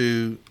attempting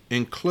to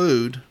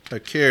include a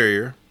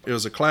carrier. It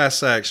was a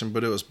class action,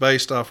 but it was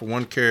based off of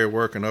one carrier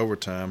working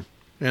overtime.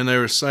 And they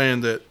were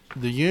saying that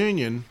the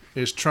union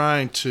is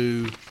trying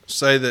to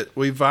say that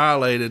we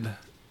violated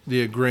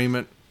the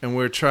agreement and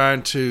we're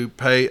trying to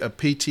pay a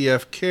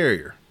PTF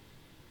carrier.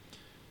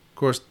 Of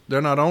course,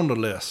 they're not on the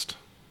list.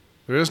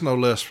 There is no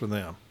list for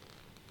them.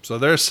 So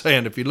they're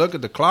saying if you look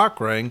at the clock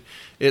ring,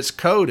 it's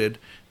coded.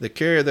 The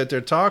carrier that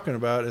they're talking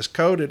about is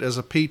coded as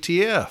a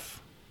PTF.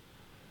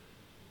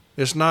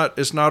 It's not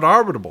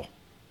arbitrable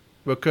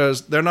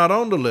because they're not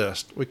on the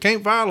list. We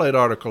can't violate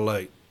Article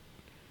 8.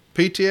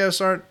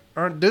 PTFs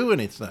aren't due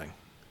anything.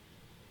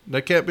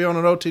 They can't be on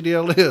an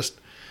OTDL list.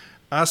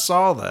 I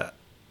saw that.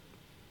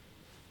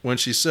 When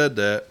she said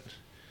that,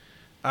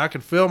 I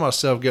could feel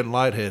myself getting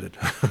lightheaded.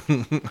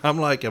 I'm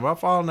like, am I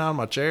falling down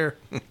my chair?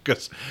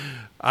 Because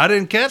I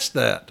didn't catch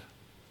that.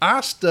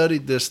 I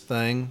studied this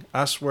thing.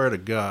 I swear to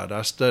God,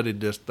 I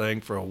studied this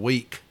thing for a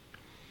week.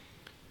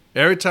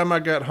 Every time I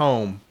got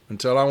home,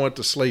 until I went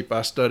to sleep,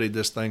 I studied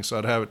this thing so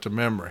I'd have it to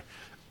memory.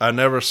 I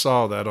never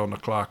saw that on the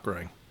clock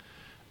ring.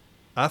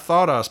 I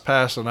thought I was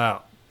passing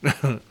out.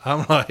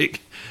 I'm like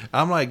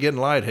getting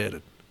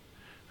lightheaded.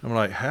 I'm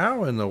like,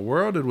 how in the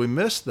world did we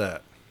miss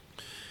that?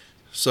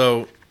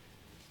 So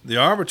the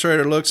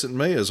arbitrator looks at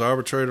me as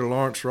Arbitrator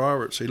Lawrence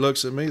Roberts. He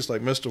looks at me. He's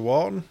like, Mr.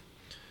 Walton.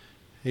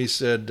 He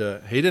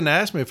said, he didn't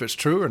ask me if it's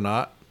true or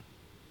not.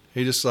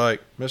 He just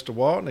like, Mr.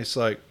 Walton, he's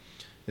like,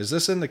 is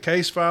this in the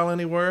case file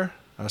anywhere?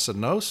 I said,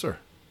 no, sir.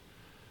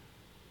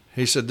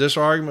 He said, this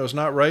argument was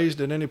not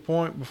raised at any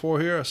point before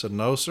here? I said,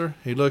 no, sir.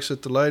 He looks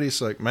at the lady.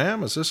 He's like,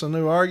 ma'am, is this a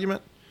new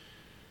argument?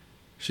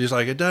 She's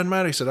like, it doesn't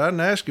matter. He said, I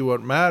didn't ask you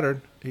what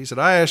mattered. He said,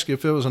 I asked you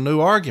if it was a new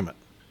argument.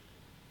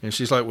 And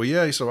she's like, well,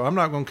 yeah. He said, well, I'm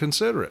not going to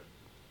consider it.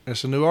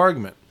 It's a new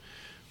argument.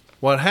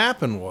 What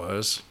happened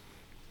was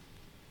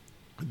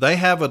they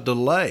have a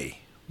delay.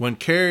 When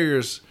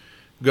carriers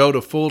go to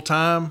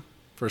full-time,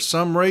 for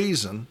some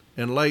reason,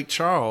 in Lake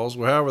Charles,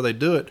 however they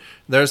do it,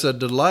 there's a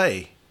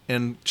delay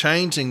in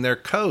changing their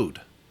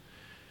code.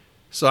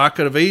 So I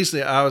could have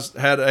easily,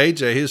 had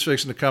AJ, he was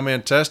fixing to come in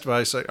and testify.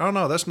 He's like, oh,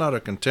 no, that's not a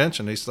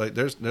contention. He's like,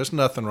 there's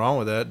nothing wrong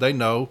with that. They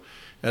know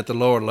at the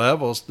lower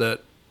levels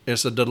that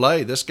it's a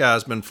delay. This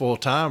guy's been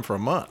full-time for a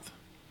month,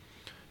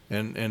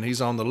 and he's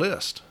on the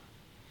list.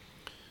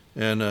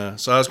 And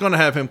so I was going to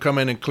have him come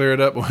in and clear it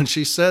up. But when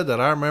she said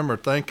that, I remember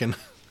thinking,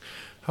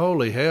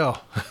 holy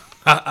hell,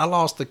 I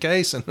lost the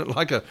case in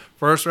like a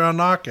first-round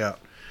knockout.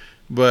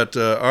 But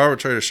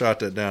arbitrator shot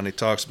that down. He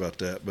talks about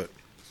that. But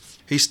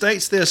he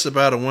states this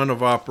about a window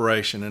of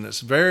operation, and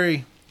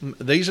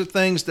these are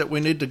things that we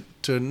need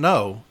to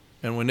know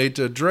and we need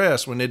to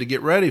address, we need to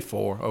get ready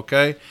for,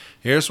 okay?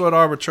 Here's what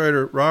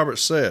Arbitrator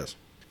Roberts says.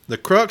 The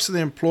crux of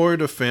the employer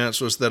defense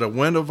was that a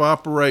window of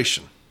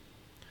operation.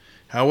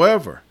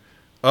 However,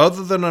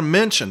 other than a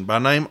mention by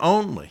name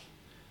only,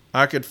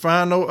 I could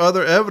find no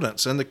other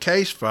evidence in the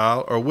case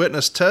file or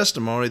witness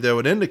testimony that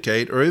would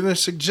indicate or even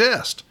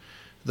suggest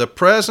the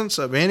presence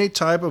of any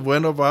type of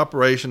window of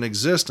operation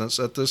existence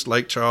at this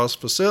Lake Charles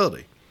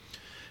facility.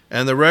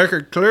 And the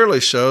record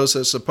clearly shows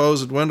that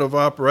supposed window of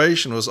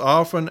operation was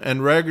often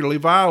and regularly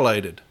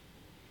violated.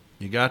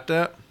 You got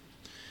that?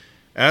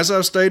 As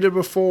I've stated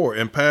before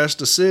in past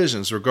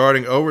decisions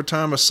regarding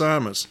overtime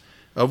assignments,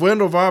 a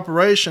window of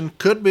operation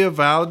could be a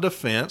valid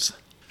defense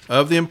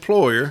of the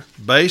employer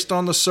based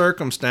on the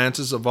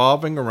circumstances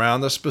evolving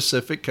around the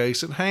specific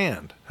case at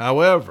hand.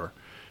 However,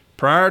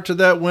 prior to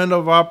that window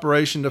of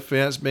operation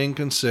defense being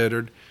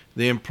considered,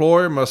 the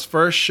employer must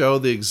first show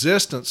the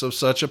existence of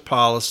such a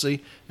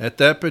policy at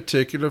that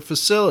particular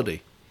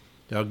facility.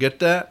 Y'all get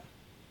that?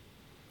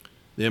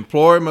 The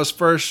employer must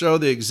first show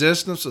the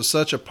existence of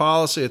such a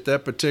policy at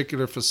that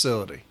particular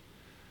facility.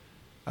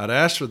 I'd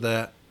ask for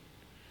that.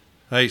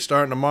 Hey,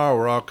 starting tomorrow,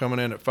 we're all coming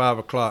in at 5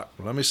 o'clock.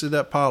 Let me see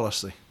that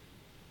policy.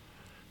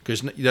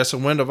 Because that's a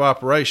window of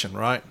operation,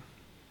 right?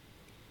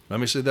 Let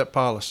me see that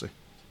policy.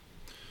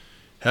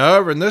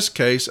 However, in this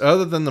case,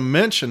 other than the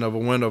mention of a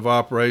window of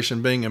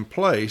operation being in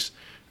place,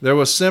 there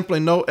was simply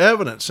no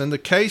evidence in the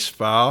case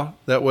file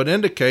that would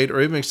indicate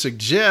or even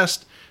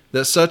suggest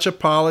that such a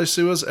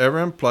policy was ever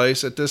in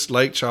place at this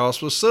Lake Charles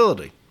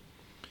facility.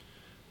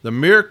 The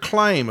mere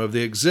claim of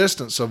the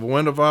existence of a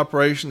window of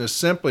operation is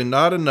simply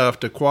not enough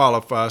to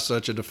qualify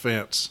such a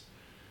defense.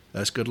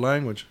 That's good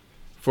language.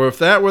 For if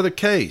that were the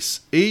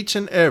case, each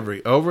and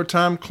every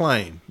overtime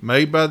claim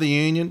made by the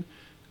union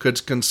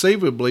could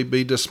conceivably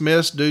be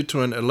dismissed due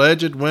to an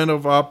alleged window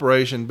of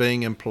operation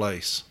being in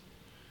place.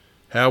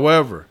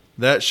 However,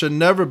 that should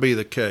never be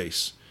the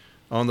case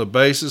on the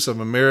basis of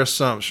a mere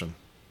assumption.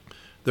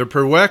 The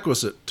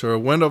prerequisite to a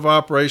window of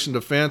operation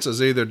defense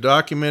is either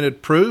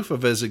documented proof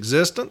of its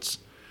existence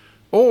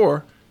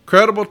or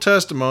credible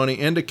testimony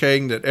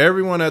indicating that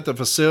everyone at the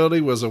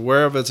facility was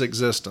aware of its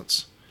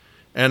existence.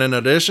 And in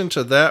addition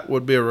to that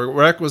would be a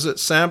requisite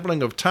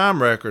sampling of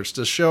time records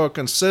to show a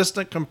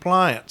consistent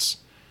compliance.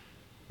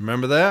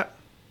 Remember that?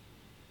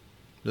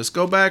 Let's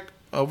go back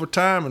over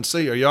time and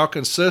see, are y'all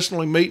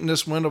consistently meeting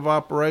this window of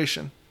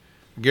operation?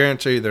 I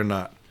guarantee you they're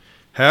not.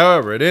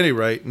 However, at any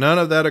rate, none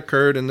of that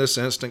occurred in this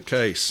instant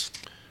case.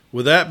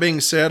 With that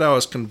being said, I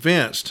was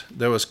convinced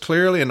there was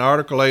clearly an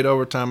Article 8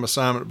 overtime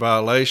assignment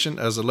violation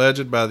as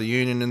alleged by the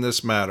union in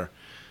this matter.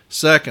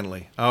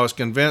 Secondly, I was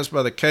convinced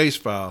by the case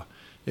file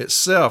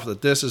itself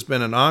that this has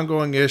been an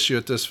ongoing issue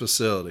at this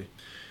facility.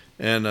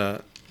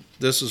 And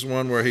this is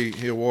one where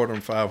he awarded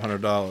them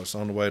 $500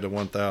 on the way to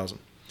 $1,000.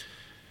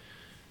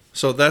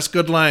 So that's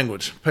good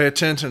language. Pay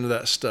attention to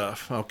that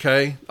stuff,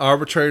 okay?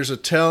 Arbitrators are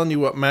telling you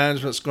what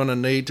management's going to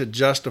need to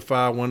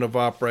justify a window of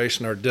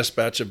operation or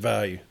dispatch of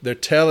value. They're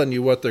telling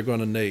you what they're going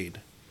to need.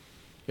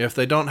 If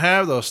they don't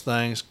have those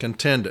things,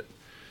 contend it.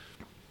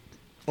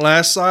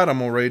 Last site I'm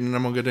going to read, and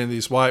I'm going to get into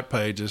these white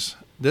pages.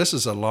 This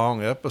is a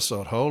long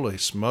episode. Holy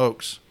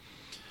smokes.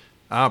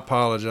 I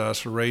apologize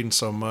for reading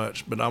so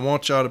much, but I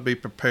want y'all to be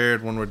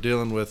prepared when we're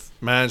dealing with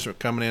management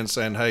coming in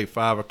saying, hey,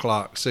 5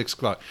 o'clock, 6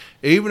 o'clock.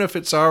 Even if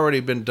it's already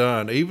been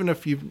done, even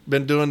if you've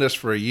been doing this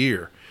for a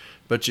year,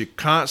 but you're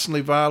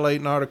constantly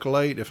violating Article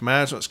 8, if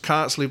management's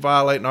constantly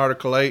violating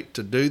Article 8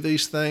 to do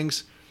these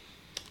things,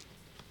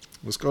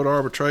 let's go to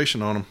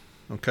arbitration on them,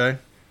 okay?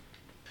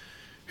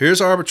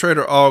 Here's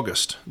Arbitrator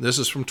August. This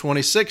is from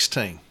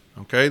 2016,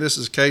 okay? This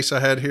is a case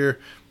I had here.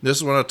 This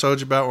is what I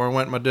told you about where I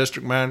went to my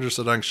district manager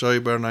so that I can show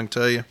you better than I can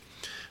tell you.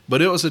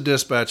 But it was a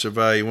dispatch of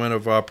value, window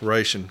of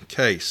operation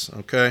case,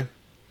 okay?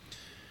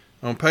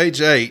 On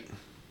page 8,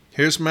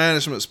 here's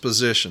management's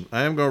position.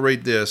 I am going to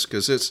read this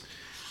because it's,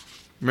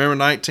 remember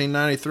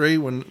 1993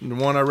 when the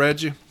one I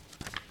read you?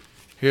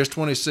 Here's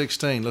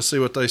 2016. Let's see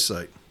what they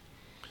say.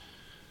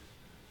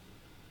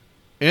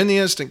 In the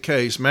instant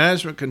case,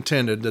 management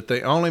contended that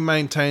they only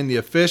maintained the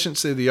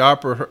efficiency of the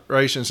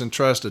operations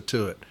entrusted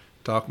to it.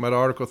 Talking about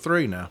Article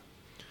 3 now.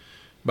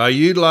 By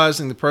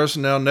utilizing the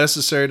personnel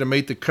necessary to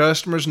meet the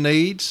customer's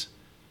needs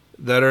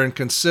that are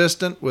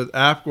inconsistent with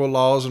applicable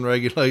laws and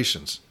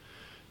regulations.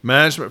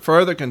 Management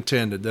further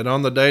contended that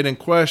on the date in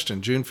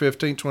question, June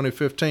 15,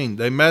 2015,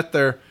 they met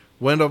their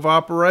window of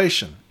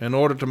operation in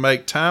order to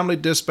make timely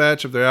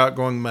dispatch of their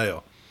outgoing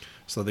mail.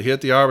 So they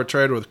hit the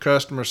arbitrator with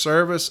customer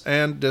service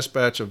and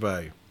dispatch of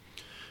value.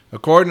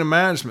 According to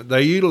management,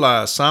 they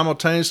utilized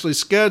simultaneously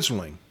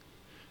scheduling,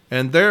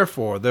 and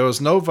therefore there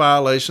was no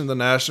violation of the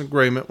national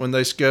agreement when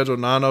they scheduled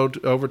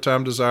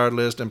non-overtime desired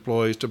list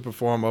employees to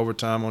perform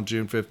overtime on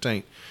June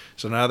 15th.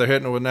 So now they're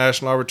hitting it with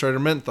National Arbitrator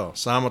Menthol,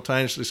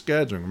 simultaneously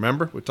scheduling.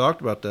 Remember, we talked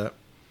about that.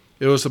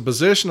 It was the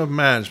position of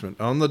management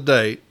on the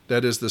date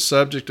that is the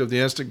subject of the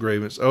instant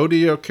grievance.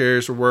 ODL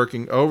carriers were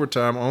working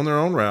overtime on their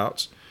own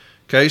routes,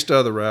 cased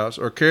other routes,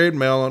 or carried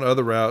mail on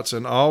other routes,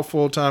 and all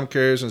full-time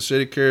carriers and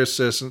city carrier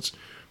assistants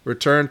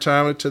returned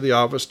timely to the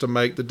office to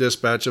make the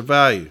dispatch of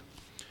value.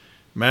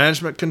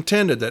 Management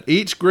contended that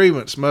each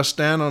grievance must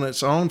stand on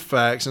its own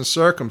facts and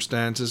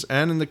circumstances,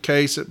 and in the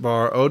case at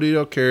bar,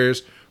 ODL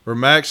carriers were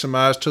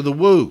maximized to the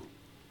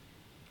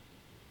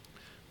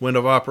window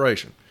of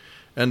operation,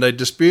 and they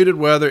disputed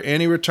whether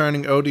any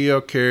returning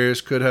ODL carriers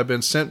could have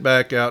been sent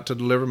back out to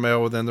deliver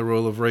mail within the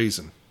rule of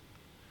reason.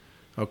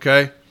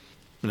 Okay?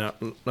 Now,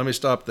 let me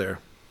stop there.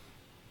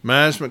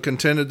 Management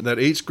contended that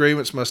each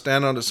grievance must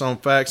stand on its own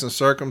facts and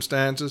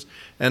circumstances,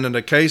 and in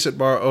the case at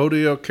bar,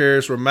 ODL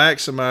carriers were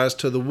maximized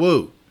to the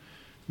woo.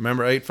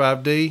 Remember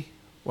 85D,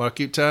 what I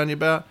keep telling you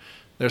about?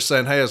 They're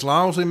saying, hey, as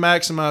long as we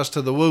maximize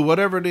to the woo,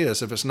 whatever it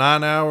is, if it's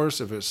 9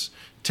 hours, if it's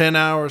 10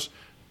 hours,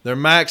 they're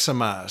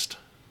maximized.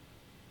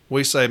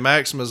 We say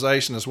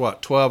maximization is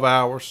what, 12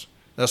 hours?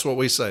 That's what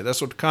we say.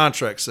 That's what the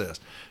contract says.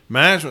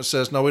 Management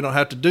says, no, we don't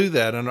have to do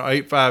that. Under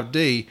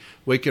 85D,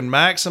 we can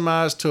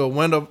maximize to a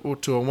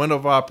window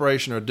of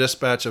operation or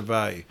dispatch of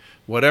value.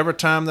 Whatever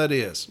time that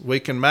is,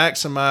 we can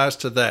maximize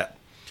to that.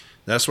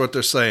 That's what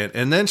they're saying.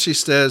 And then she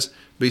says,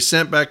 be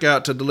sent back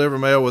out to deliver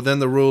mail within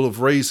the rule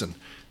of reason.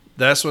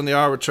 That's when the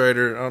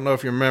arbitrator, I don't know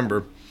if you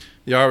remember,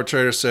 the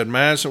arbitrator said,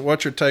 management,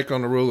 what's your take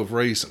on the rule of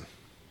reason?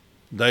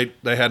 They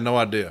had no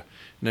idea.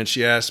 And then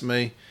she asked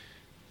me,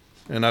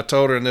 and I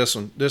told her in this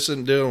one, this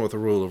isn't dealing with the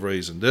rule of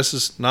reason. This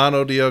is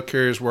non-ODL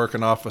carriers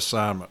working off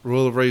assignment.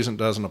 Rule of reason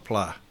doesn't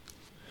apply.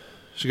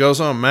 She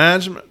goes on,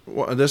 management,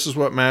 this is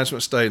what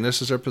management stated, and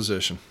this is their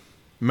position.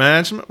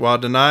 Management, while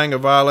denying a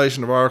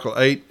violation of Article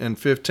 8 and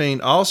 15,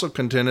 also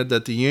contended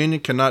that the union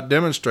cannot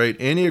demonstrate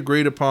any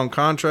agreed upon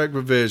contract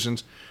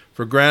provisions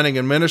for granting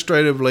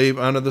administrative leave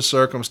under the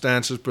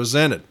circumstances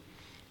presented.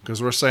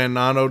 Because we're saying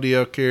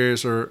non-ODL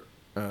carriers are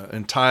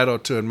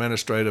entitled to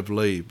administrative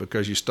leave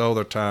because you stole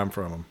their time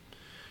from them.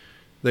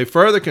 They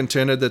further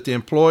contended that the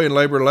Employee and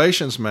Labor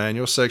Relations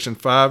Manual, Section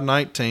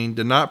 519,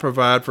 did not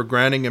provide for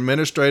granting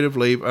administrative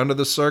leave under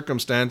the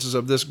circumstances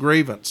of this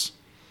grievance.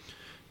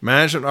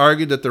 Management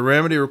argued that the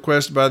remedy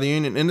requested by the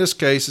union in this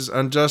case is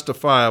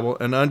unjustifiable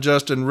and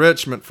unjust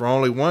enrichment for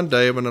only 1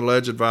 day of an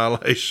alleged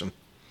violation.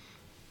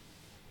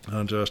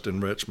 unjust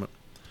enrichment.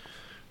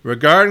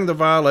 Regarding the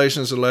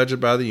violations alleged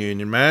by the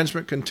union,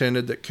 management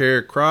contended that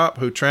Carrier Kropp,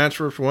 who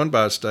transferred from one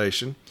bus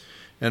station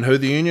and who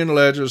the union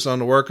alleged was on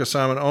the work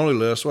assignment only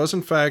list, was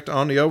in fact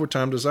on the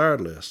overtime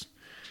desired list.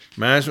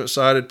 Management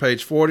cited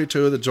page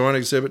 42 of the Joint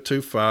Exhibit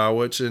 2 file,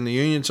 which in the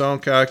union's own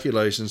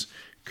calculations,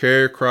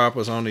 Carrier Kropp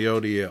was on the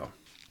ODL.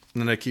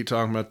 And then they keep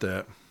talking about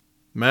that.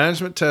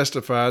 Management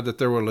testified that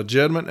there were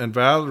legitimate and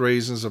valid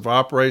reasons of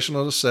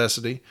operational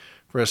necessity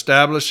for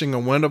establishing a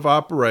window of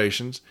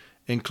operations,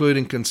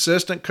 including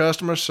consistent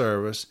customer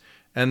service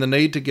and the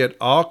need to get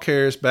all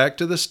carriers back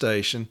to the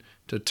station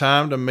to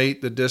time to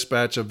meet the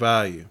dispatch of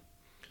value.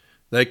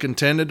 They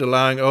contended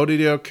allowing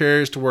ODL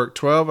carriers to work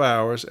 12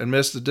 hours and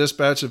miss the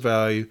dispatch of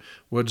value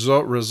would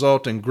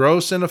result in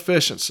gross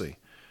inefficiency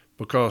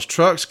because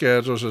truck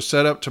schedules are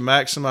set up to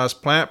maximize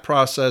plant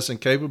processing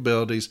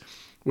capabilities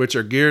which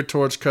are geared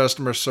towards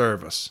customer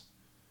service.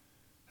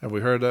 Have we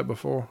heard that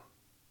before?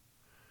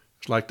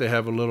 It's like they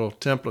have a little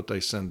template they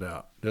send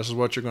out. This is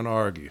what you're going to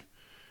argue.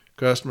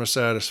 Customer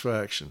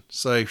satisfaction,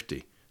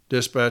 safety,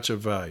 dispatch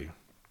of value.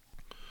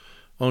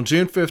 On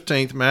June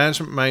 15th,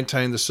 management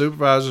maintained the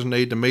supervisor's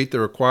need to meet the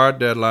required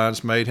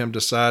deadlines made him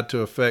decide to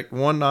effect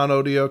one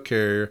non-ODL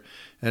carrier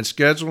and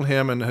schedule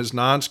him in his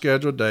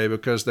non-scheduled day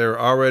because they were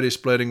already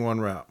splitting one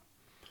route.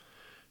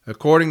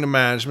 According to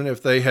management,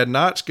 if they had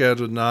not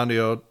scheduled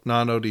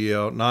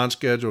non-ODL,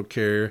 non-scheduled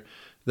carrier,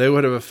 they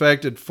would have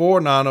effected 4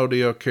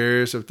 non-ODL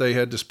carriers if they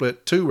had to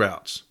split 2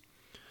 routes.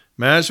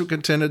 Management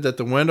contended that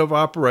the window of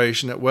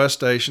operation at West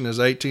Station is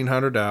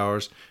 1,800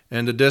 hours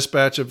and the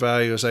dispatch of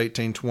value is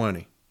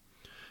 1,820.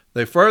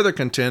 They further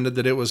contended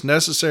that it was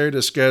necessary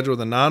to schedule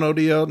the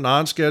non-ODL,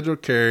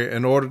 non-scheduled carrier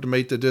in order to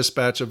meet the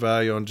dispatch of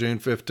value on June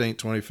 15,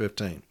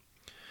 2015.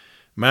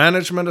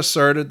 Management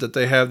asserted that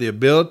they have the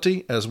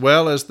ability as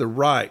well as the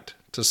right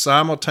to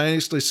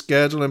simultaneously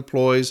schedule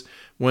employees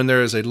when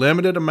there is a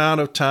limited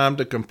amount of time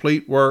to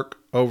complete work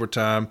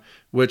overtime,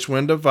 which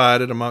when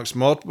divided amongst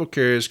multiple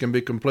carriers can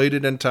be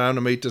completed in time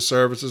to meet the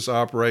service's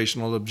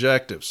operational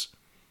objectives.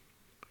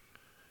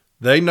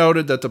 They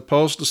noted that the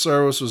Postal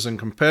Service was in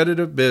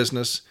competitive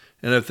business,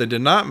 and if they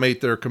did not meet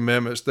their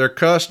commitments, their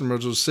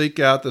customers would seek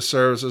out the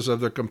services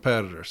of their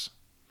competitors.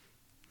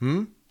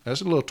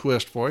 That's a little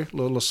twist for you, a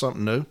little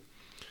something new.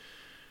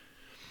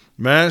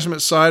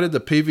 Management cited the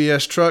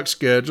PVS truck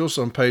schedules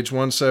on page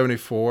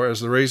 174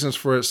 as the reasons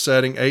for its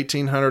setting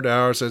 1,800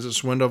 hours as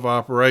its window of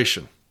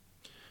operation.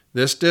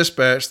 This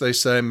dispatch, they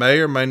say, may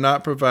or may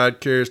not provide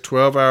carriers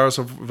 12 hours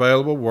of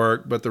available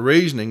work, but the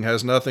reasoning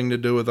has nothing to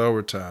do with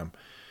overtime,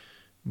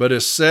 but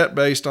is set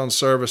based on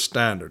service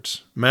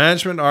standards.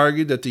 Management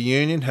argued that the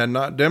union had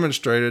not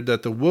demonstrated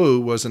that the WOO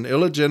was an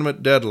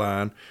illegitimate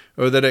deadline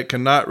or that it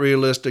cannot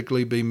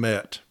realistically be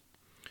met.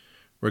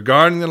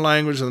 Regarding the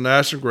language of the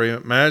national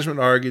agreement, management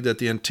argued that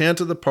the intent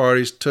of the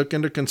parties took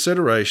into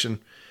consideration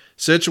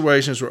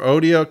situations where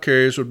ODL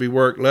carriers would be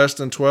worked less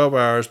than 12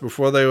 hours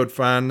before they would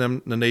find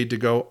them the need to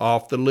go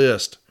off the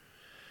list.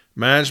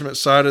 Management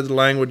cited the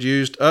language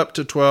used up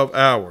to 12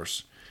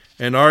 hours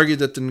and argued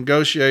that the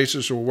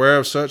negotiators were aware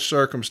of such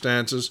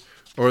circumstances,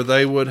 or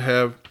they would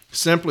have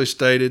simply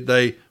stated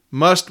they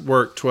must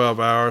work 12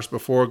 hours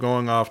before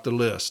going off the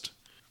list.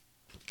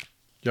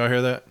 Y'all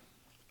hear that?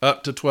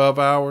 Up to 12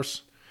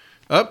 hours?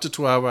 Up to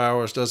 12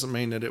 hours doesn't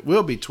mean that it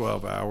will be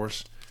 12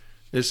 hours.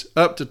 It's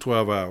up to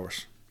 12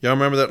 hours. Y'all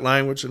remember that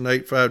language in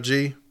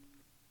 85G?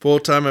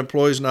 Full-time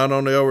employees not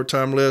on the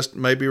overtime list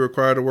may be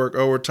required to work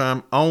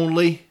overtime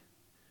only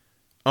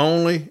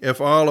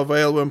if all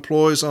available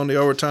employees on the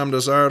overtime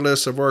desired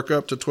list have worked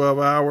up to 12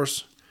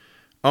 hours.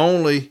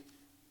 Only,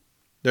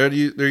 they're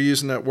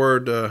using that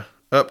word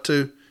up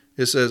to.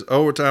 It says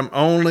overtime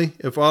only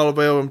if all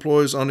available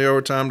employees on the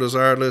overtime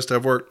desired list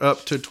have worked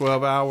up to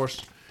 12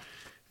 hours.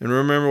 And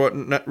remember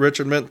what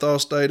Richard Menthal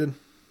stated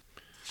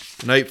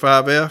in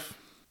 85F?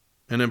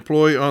 An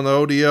employee on the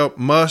ODL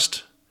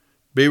must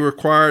be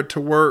required to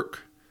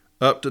work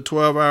up to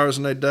 12 hours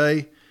in a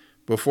day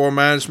before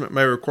management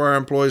may require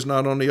employees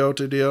not on the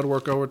OTDL to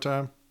work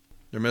overtime.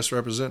 They're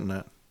misrepresenting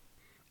that.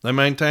 They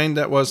maintained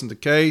that wasn't the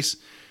case.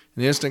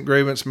 In the instant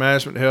grievance,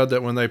 management held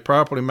that when they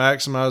properly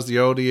maximize the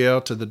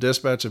ODL to the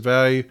dispatch of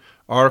value,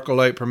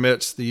 Article 8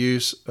 permits the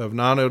use of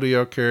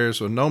non-ODL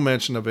carriers with no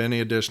mention of any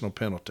additional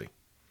penalty.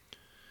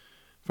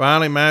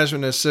 Finally,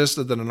 management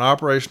insisted that an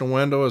operational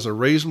window is a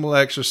reasonable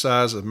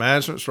exercise of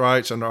management's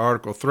rights under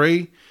Article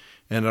 3,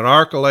 and that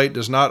Article 8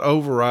 does not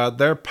override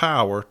their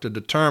power to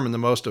determine the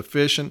most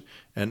efficient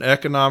and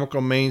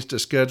economical means to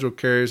schedule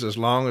carriers as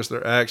long as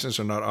their actions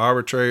are not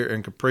arbitrary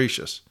and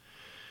capricious.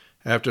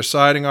 After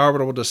citing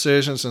arbitrable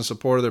decisions in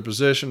support of their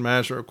position,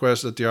 management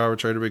requested that the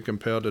arbitrator be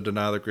compelled to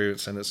deny the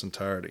grievance in its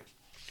entirety.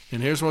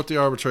 And here's what the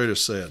arbitrator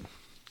said.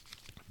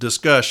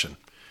 Discussion.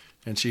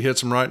 And she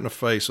hits them right in the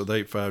face with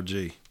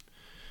 85G.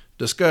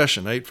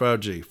 Discussion,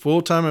 85G.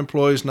 Full-time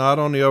employees not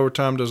on the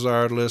overtime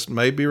desired list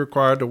may be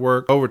required to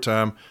work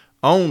overtime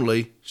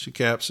only, she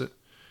caps it,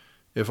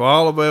 if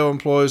all available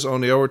employees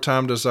on the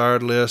overtime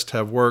desired list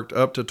have worked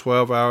up to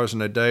 12 hours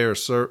in a day or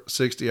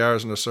 60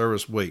 hours in a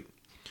service week.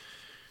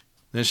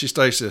 Then she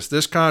states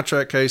this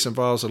contract case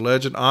involves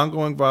alleged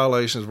ongoing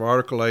violations of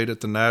Article 8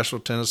 at the Nashville,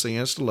 Tennessee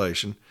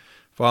installation,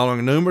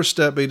 following numerous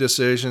Step B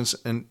decisions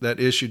that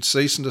issued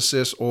cease and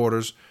desist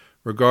orders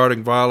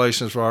regarding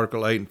violations of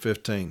Article 8 and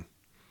 15.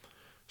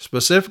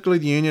 Specifically,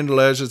 the union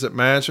alleges that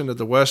management at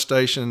the West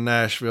Station in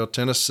Nashville,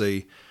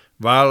 Tennessee,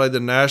 violated the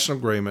national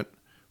agreement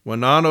when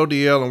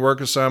non-ODL and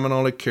work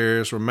assignment-only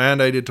carriers were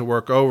mandated to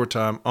work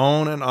overtime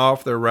on and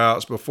off their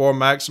routes before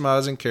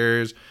maximizing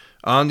carriers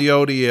on the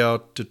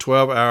ODL to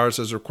 12 hours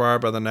as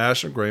required by the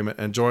national agreement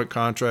and Joint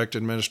Contract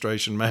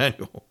Administration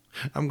Manual.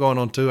 I'm going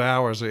on 2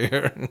 hours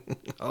here.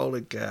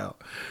 Holy cow.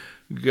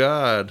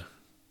 God.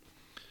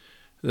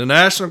 The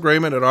national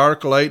agreement at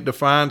Article 8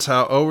 defines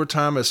how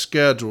overtime is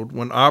scheduled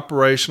when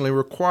operationally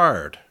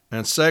required,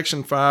 and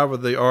Section 5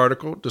 of the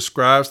article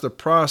describes the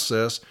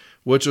process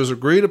which was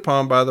agreed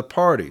upon by the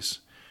parties.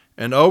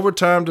 An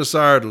overtime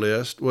desired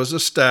list was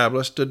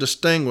established to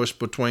distinguish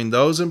between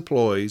those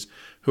employees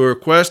who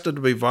requested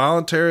to be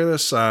voluntarily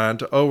assigned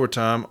to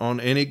overtime on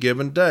any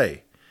given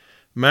day.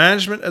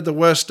 Management at the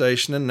West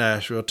Station in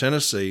Nashville,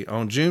 Tennessee,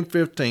 on June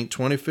 15,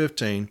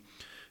 2015,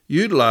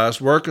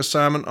 utilized work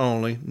assignment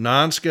only,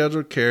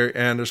 non-scheduled carrier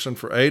Anderson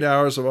for 8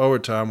 hours of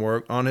overtime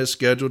work on his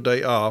scheduled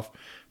day off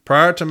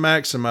prior to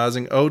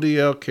maximizing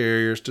ODL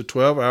carriers to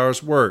 12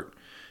 hours worked.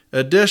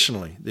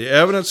 Additionally, the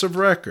evidence of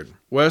record,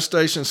 West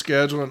Station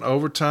schedule and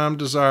overtime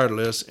desired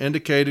list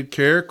indicated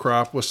carrier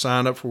Crop was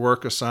signed up for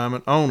work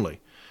assignment only,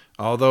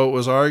 although it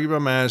was argued by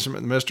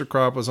management that Mr.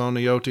 Crop was on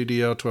the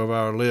OTDL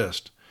 12-hour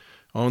list.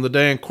 On the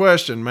day in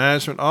question,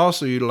 management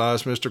also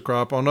utilized Mr.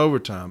 Crop on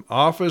overtime,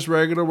 off his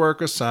regular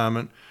work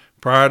assignment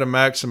prior to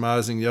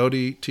maximizing the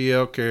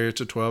ODTL carriers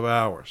to 12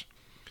 hours.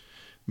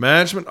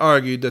 Management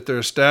argued that their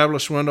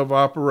established window of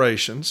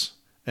operations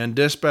and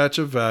dispatch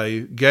of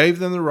value gave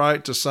them the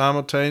right to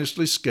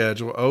simultaneously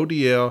schedule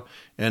ODL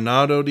and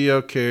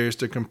non-ODL carriers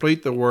to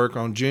complete the work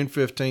on June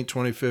 15,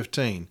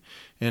 2015,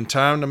 in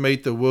time to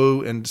meet the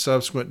WOO and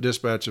subsequent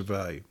dispatch of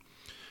value.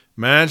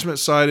 Management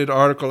cited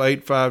Article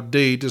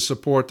 8.5D to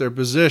support their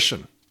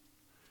position.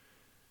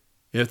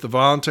 If the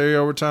voluntary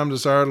overtime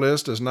desired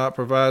list does not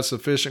provide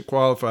sufficient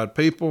qualified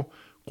people,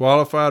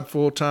 qualified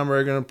full-time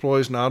regular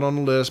employees not on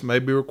the list may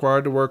be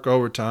required to work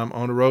overtime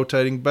on a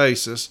rotating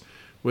basis,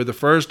 with the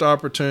first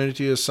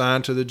opportunity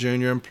assigned to the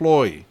junior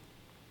employee.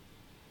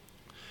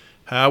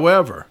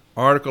 However,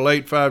 Article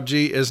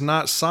 8.5G is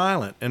not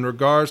silent in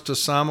regards to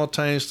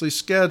simultaneously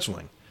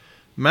scheduling.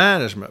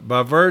 Management,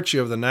 by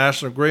virtue of the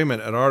national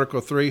agreement at Article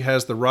 3,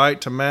 has the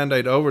right to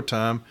mandate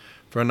overtime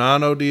for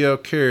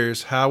non-ODL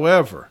carriers.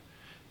 However,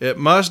 it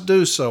must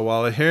do so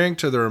while adhering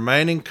to the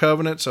remaining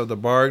covenants of the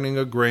bargaining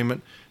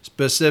agreement,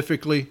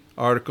 specifically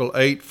Article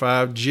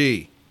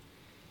 8.5G.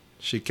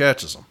 She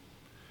catches them.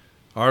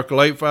 Article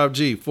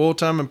 8.5G,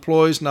 full-time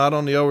employees not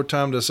on the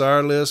overtime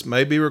desired list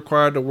may be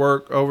required to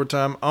work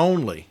overtime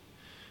only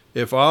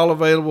if all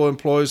available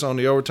employees on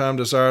the overtime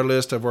desired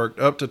list have worked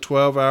up to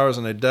 12 hours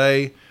in a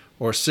day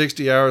or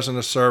 60 hours in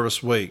a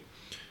service week.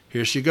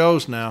 Here she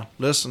goes now.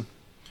 Listen.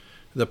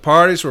 The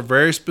parties were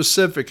very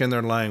specific in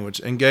their language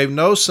and gave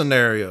no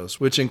scenarios,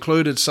 which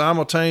included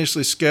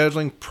simultaneously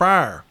scheduling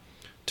prior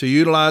to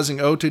utilizing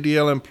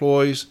OTDL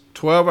employees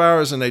 12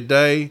 hours in a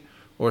day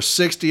or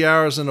 60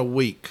 hours in a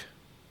week.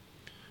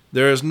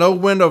 There is no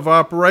window of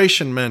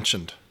operation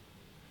mentioned.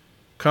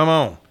 Come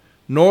on.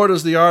 Nor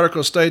does the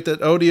article state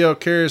that ODL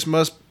carriers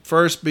must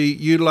first be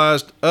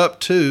utilized up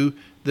to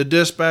the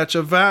dispatch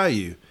of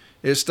value.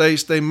 It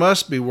states they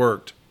must be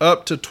worked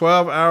up to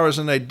 12 hours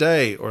in a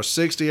day or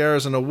 60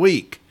 hours in a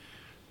week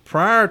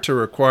prior to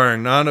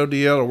requiring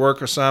non-ODL or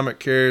work assignment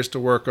carriers to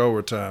work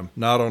overtime,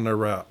 not on their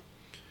route.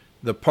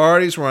 The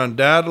parties were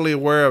undoubtedly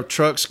aware of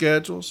truck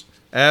schedules,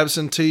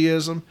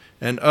 absenteeism,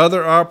 and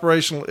other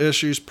operational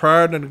issues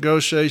prior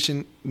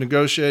to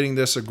negotiating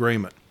this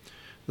agreement.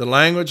 The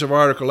language of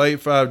Article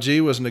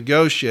 8.5G was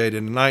negotiated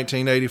in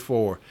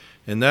 1984,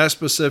 and that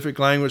specific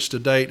language to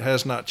date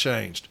has not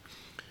changed.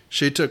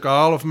 She took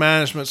all of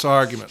management's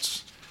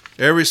arguments,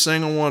 every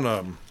single one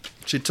of them.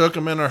 She took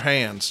them in her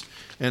hands,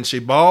 and she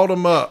balled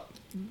them up,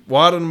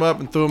 wadded them up,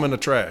 and threw them in the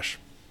trash.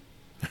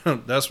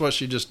 That's what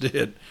she just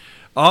did.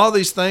 All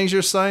these things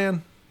you're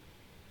saying,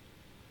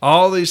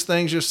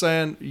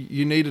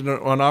 you needed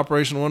an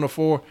Operation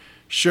 104,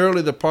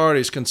 surely the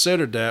parties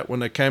considered that when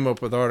they came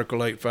up with Article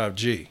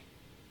 8.5G.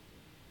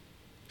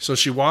 So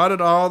she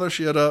wadded all their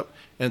shit up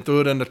and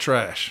threw it in the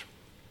trash,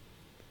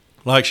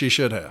 like she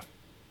should have.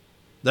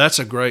 That's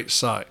a great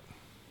sight.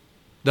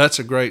 That's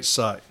a great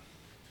sight.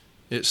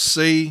 It's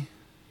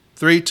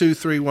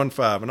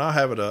C32315, and I'll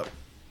have it up.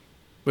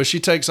 But she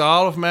takes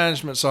all of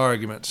management's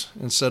arguments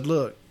and said,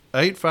 look,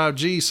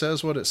 8.5G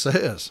says what it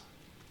says.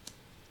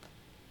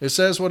 It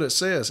says what it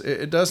says.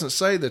 It doesn't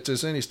say that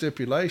there's any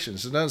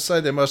stipulations. It doesn't say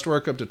they must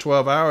work up to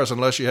 12 hours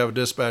unless you have a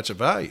dispatch of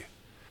value.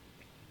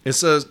 It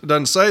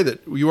doesn't say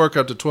that you work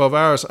up to 12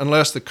 hours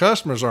unless the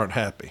customers aren't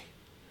happy.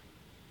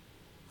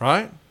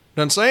 Right? It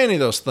doesn't say any of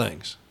those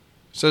things.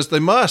 It says they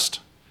must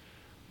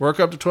work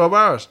up to 12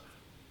 hours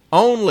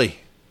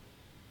only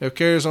if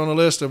carriers on the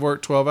list have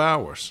worked 12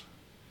 hours.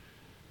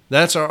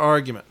 That's our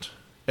argument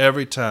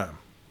every time.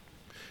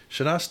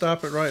 Should I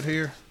stop it right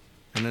here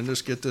and then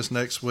just get this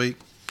next week?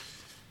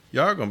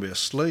 Y'all are going to be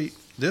asleep.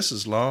 This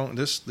is long.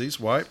 These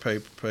white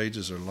paper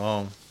pages are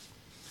long.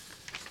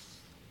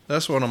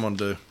 That's what I'm going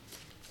to do.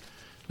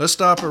 Let's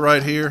stop it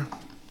right here.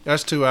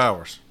 That's 2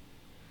 hours.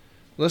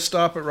 Let's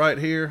stop it right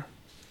here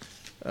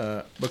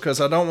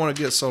because I don't want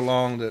to get so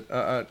long that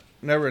I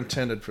never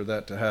intended for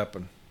that to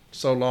happen.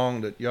 So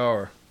long that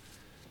y'all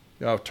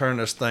turn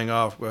this thing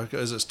off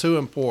because it's too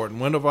important.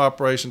 Window of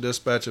operation,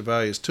 dispatch of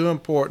value is too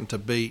important to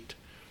beat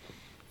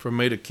for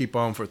me to keep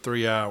on for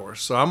 3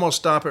 hours. So I'm going to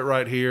stop it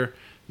right here.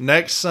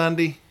 Next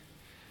Sunday,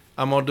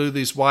 I'm going to do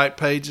these white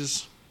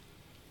pages,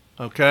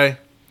 okay?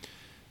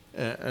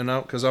 And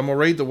because I'm going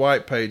to read the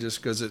white pages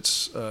because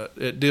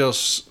it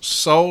deals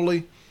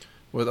solely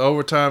with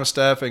overtime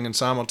staffing and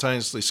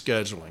simultaneously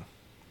scheduling.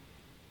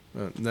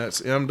 And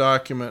that's M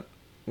document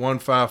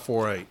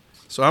 1548.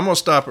 So I'm going to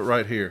stop it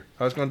right here.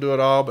 I was going to do it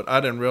all, but I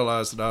didn't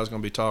realize that I was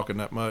going to be talking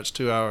that much,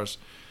 2 hours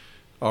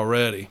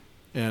already.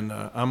 And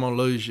I'm going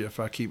to lose you if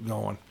I keep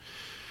going.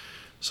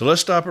 So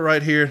let's stop it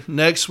right here.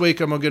 Next week,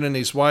 I'm going to get in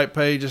these white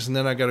pages, and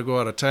then I got to go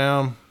out of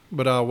town.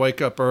 But I'll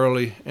wake up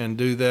early and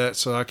do that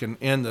so I can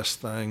end this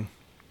thing.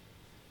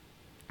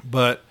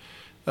 But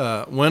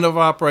window of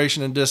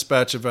operation and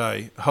dispatch of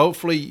value.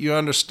 Hopefully you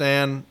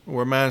understand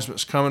where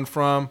management's coming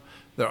from,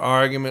 their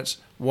arguments,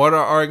 what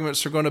our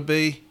arguments are going to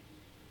be.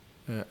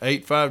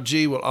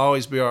 85G will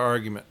always be our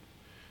argument.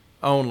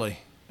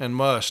 Only and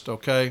must,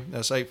 okay?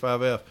 That's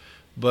 85F.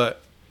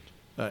 But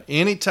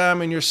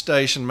anytime in your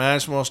station,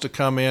 management wants to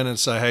come in and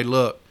say, hey,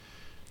 look,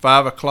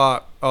 5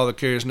 o'clock, all the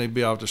carriers need to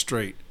be off the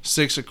street.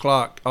 6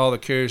 o'clock, all the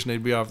carriers need to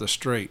be off the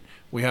street.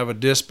 We have a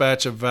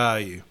dispatch of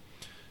value.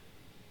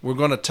 We're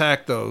going to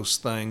attack those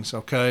things,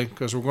 okay?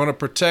 Because we're going to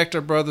protect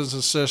our brothers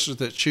and sisters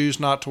that choose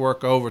not to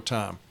work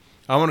overtime.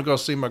 I want to go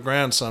see my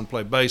grandson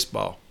play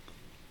baseball,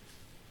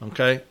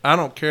 okay? I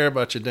don't care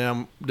about your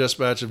damn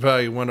dispatch of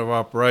value window of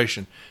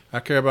operation. I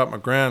care about my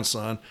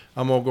grandson.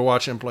 I'm going to go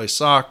watch him play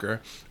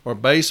soccer or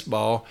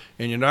baseball,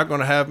 and you're not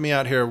going to have me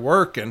out here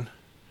working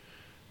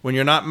when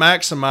you're not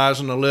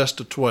maximizing the list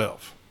of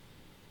 12,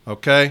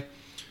 okay?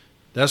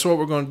 That's what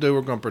we're going to do.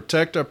 We're going to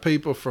protect our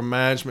people from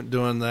management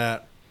doing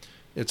that.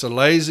 It's a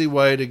lazy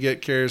way to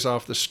get carriers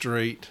off the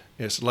street.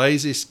 It's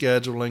lazy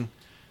scheduling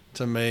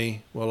to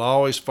me. We'll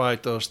always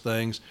fight those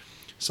things.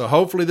 So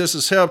hopefully this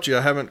has helped you.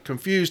 I haven't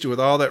confused you with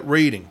all that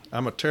reading.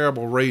 I'm a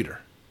terrible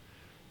reader.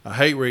 I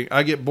hate reading.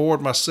 I get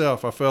bored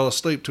myself. I fell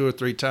asleep 2 or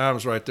 3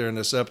 times right there in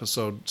this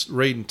episode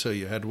reading to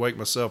you. I had to wake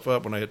myself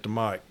up when I hit the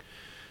mic.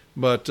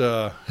 But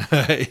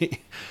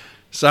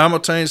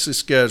simultaneously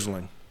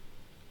scheduling.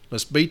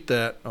 Let's beat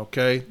that,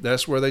 okay?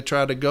 That's where they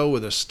try to go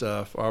with this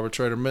stuff,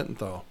 Arbitrator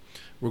Mittenthal.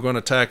 We're going to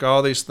attack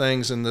all these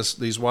things in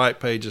these white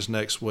pages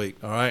next week,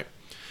 all right?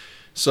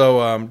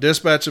 So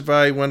dispatch of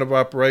value, window of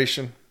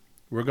operation,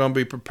 we're going to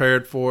be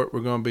prepared for it. We're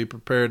going to be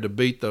prepared to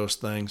beat those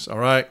things, all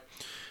right?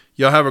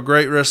 Y'all have a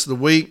great rest of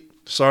the week.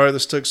 Sorry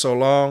this took so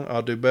long.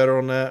 I'll do better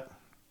on that.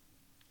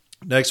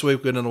 Next week,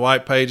 we'll get into the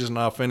white pages, and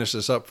I'll finish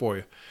this up for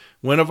you.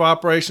 Window of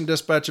operation,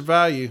 dispatch of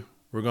value,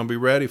 we're going to be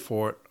ready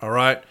for it, all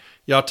right?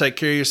 Y'all take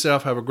care of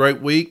yourself. Have a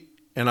great week,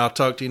 and I'll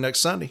talk to you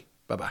next Sunday.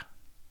 Bye-bye.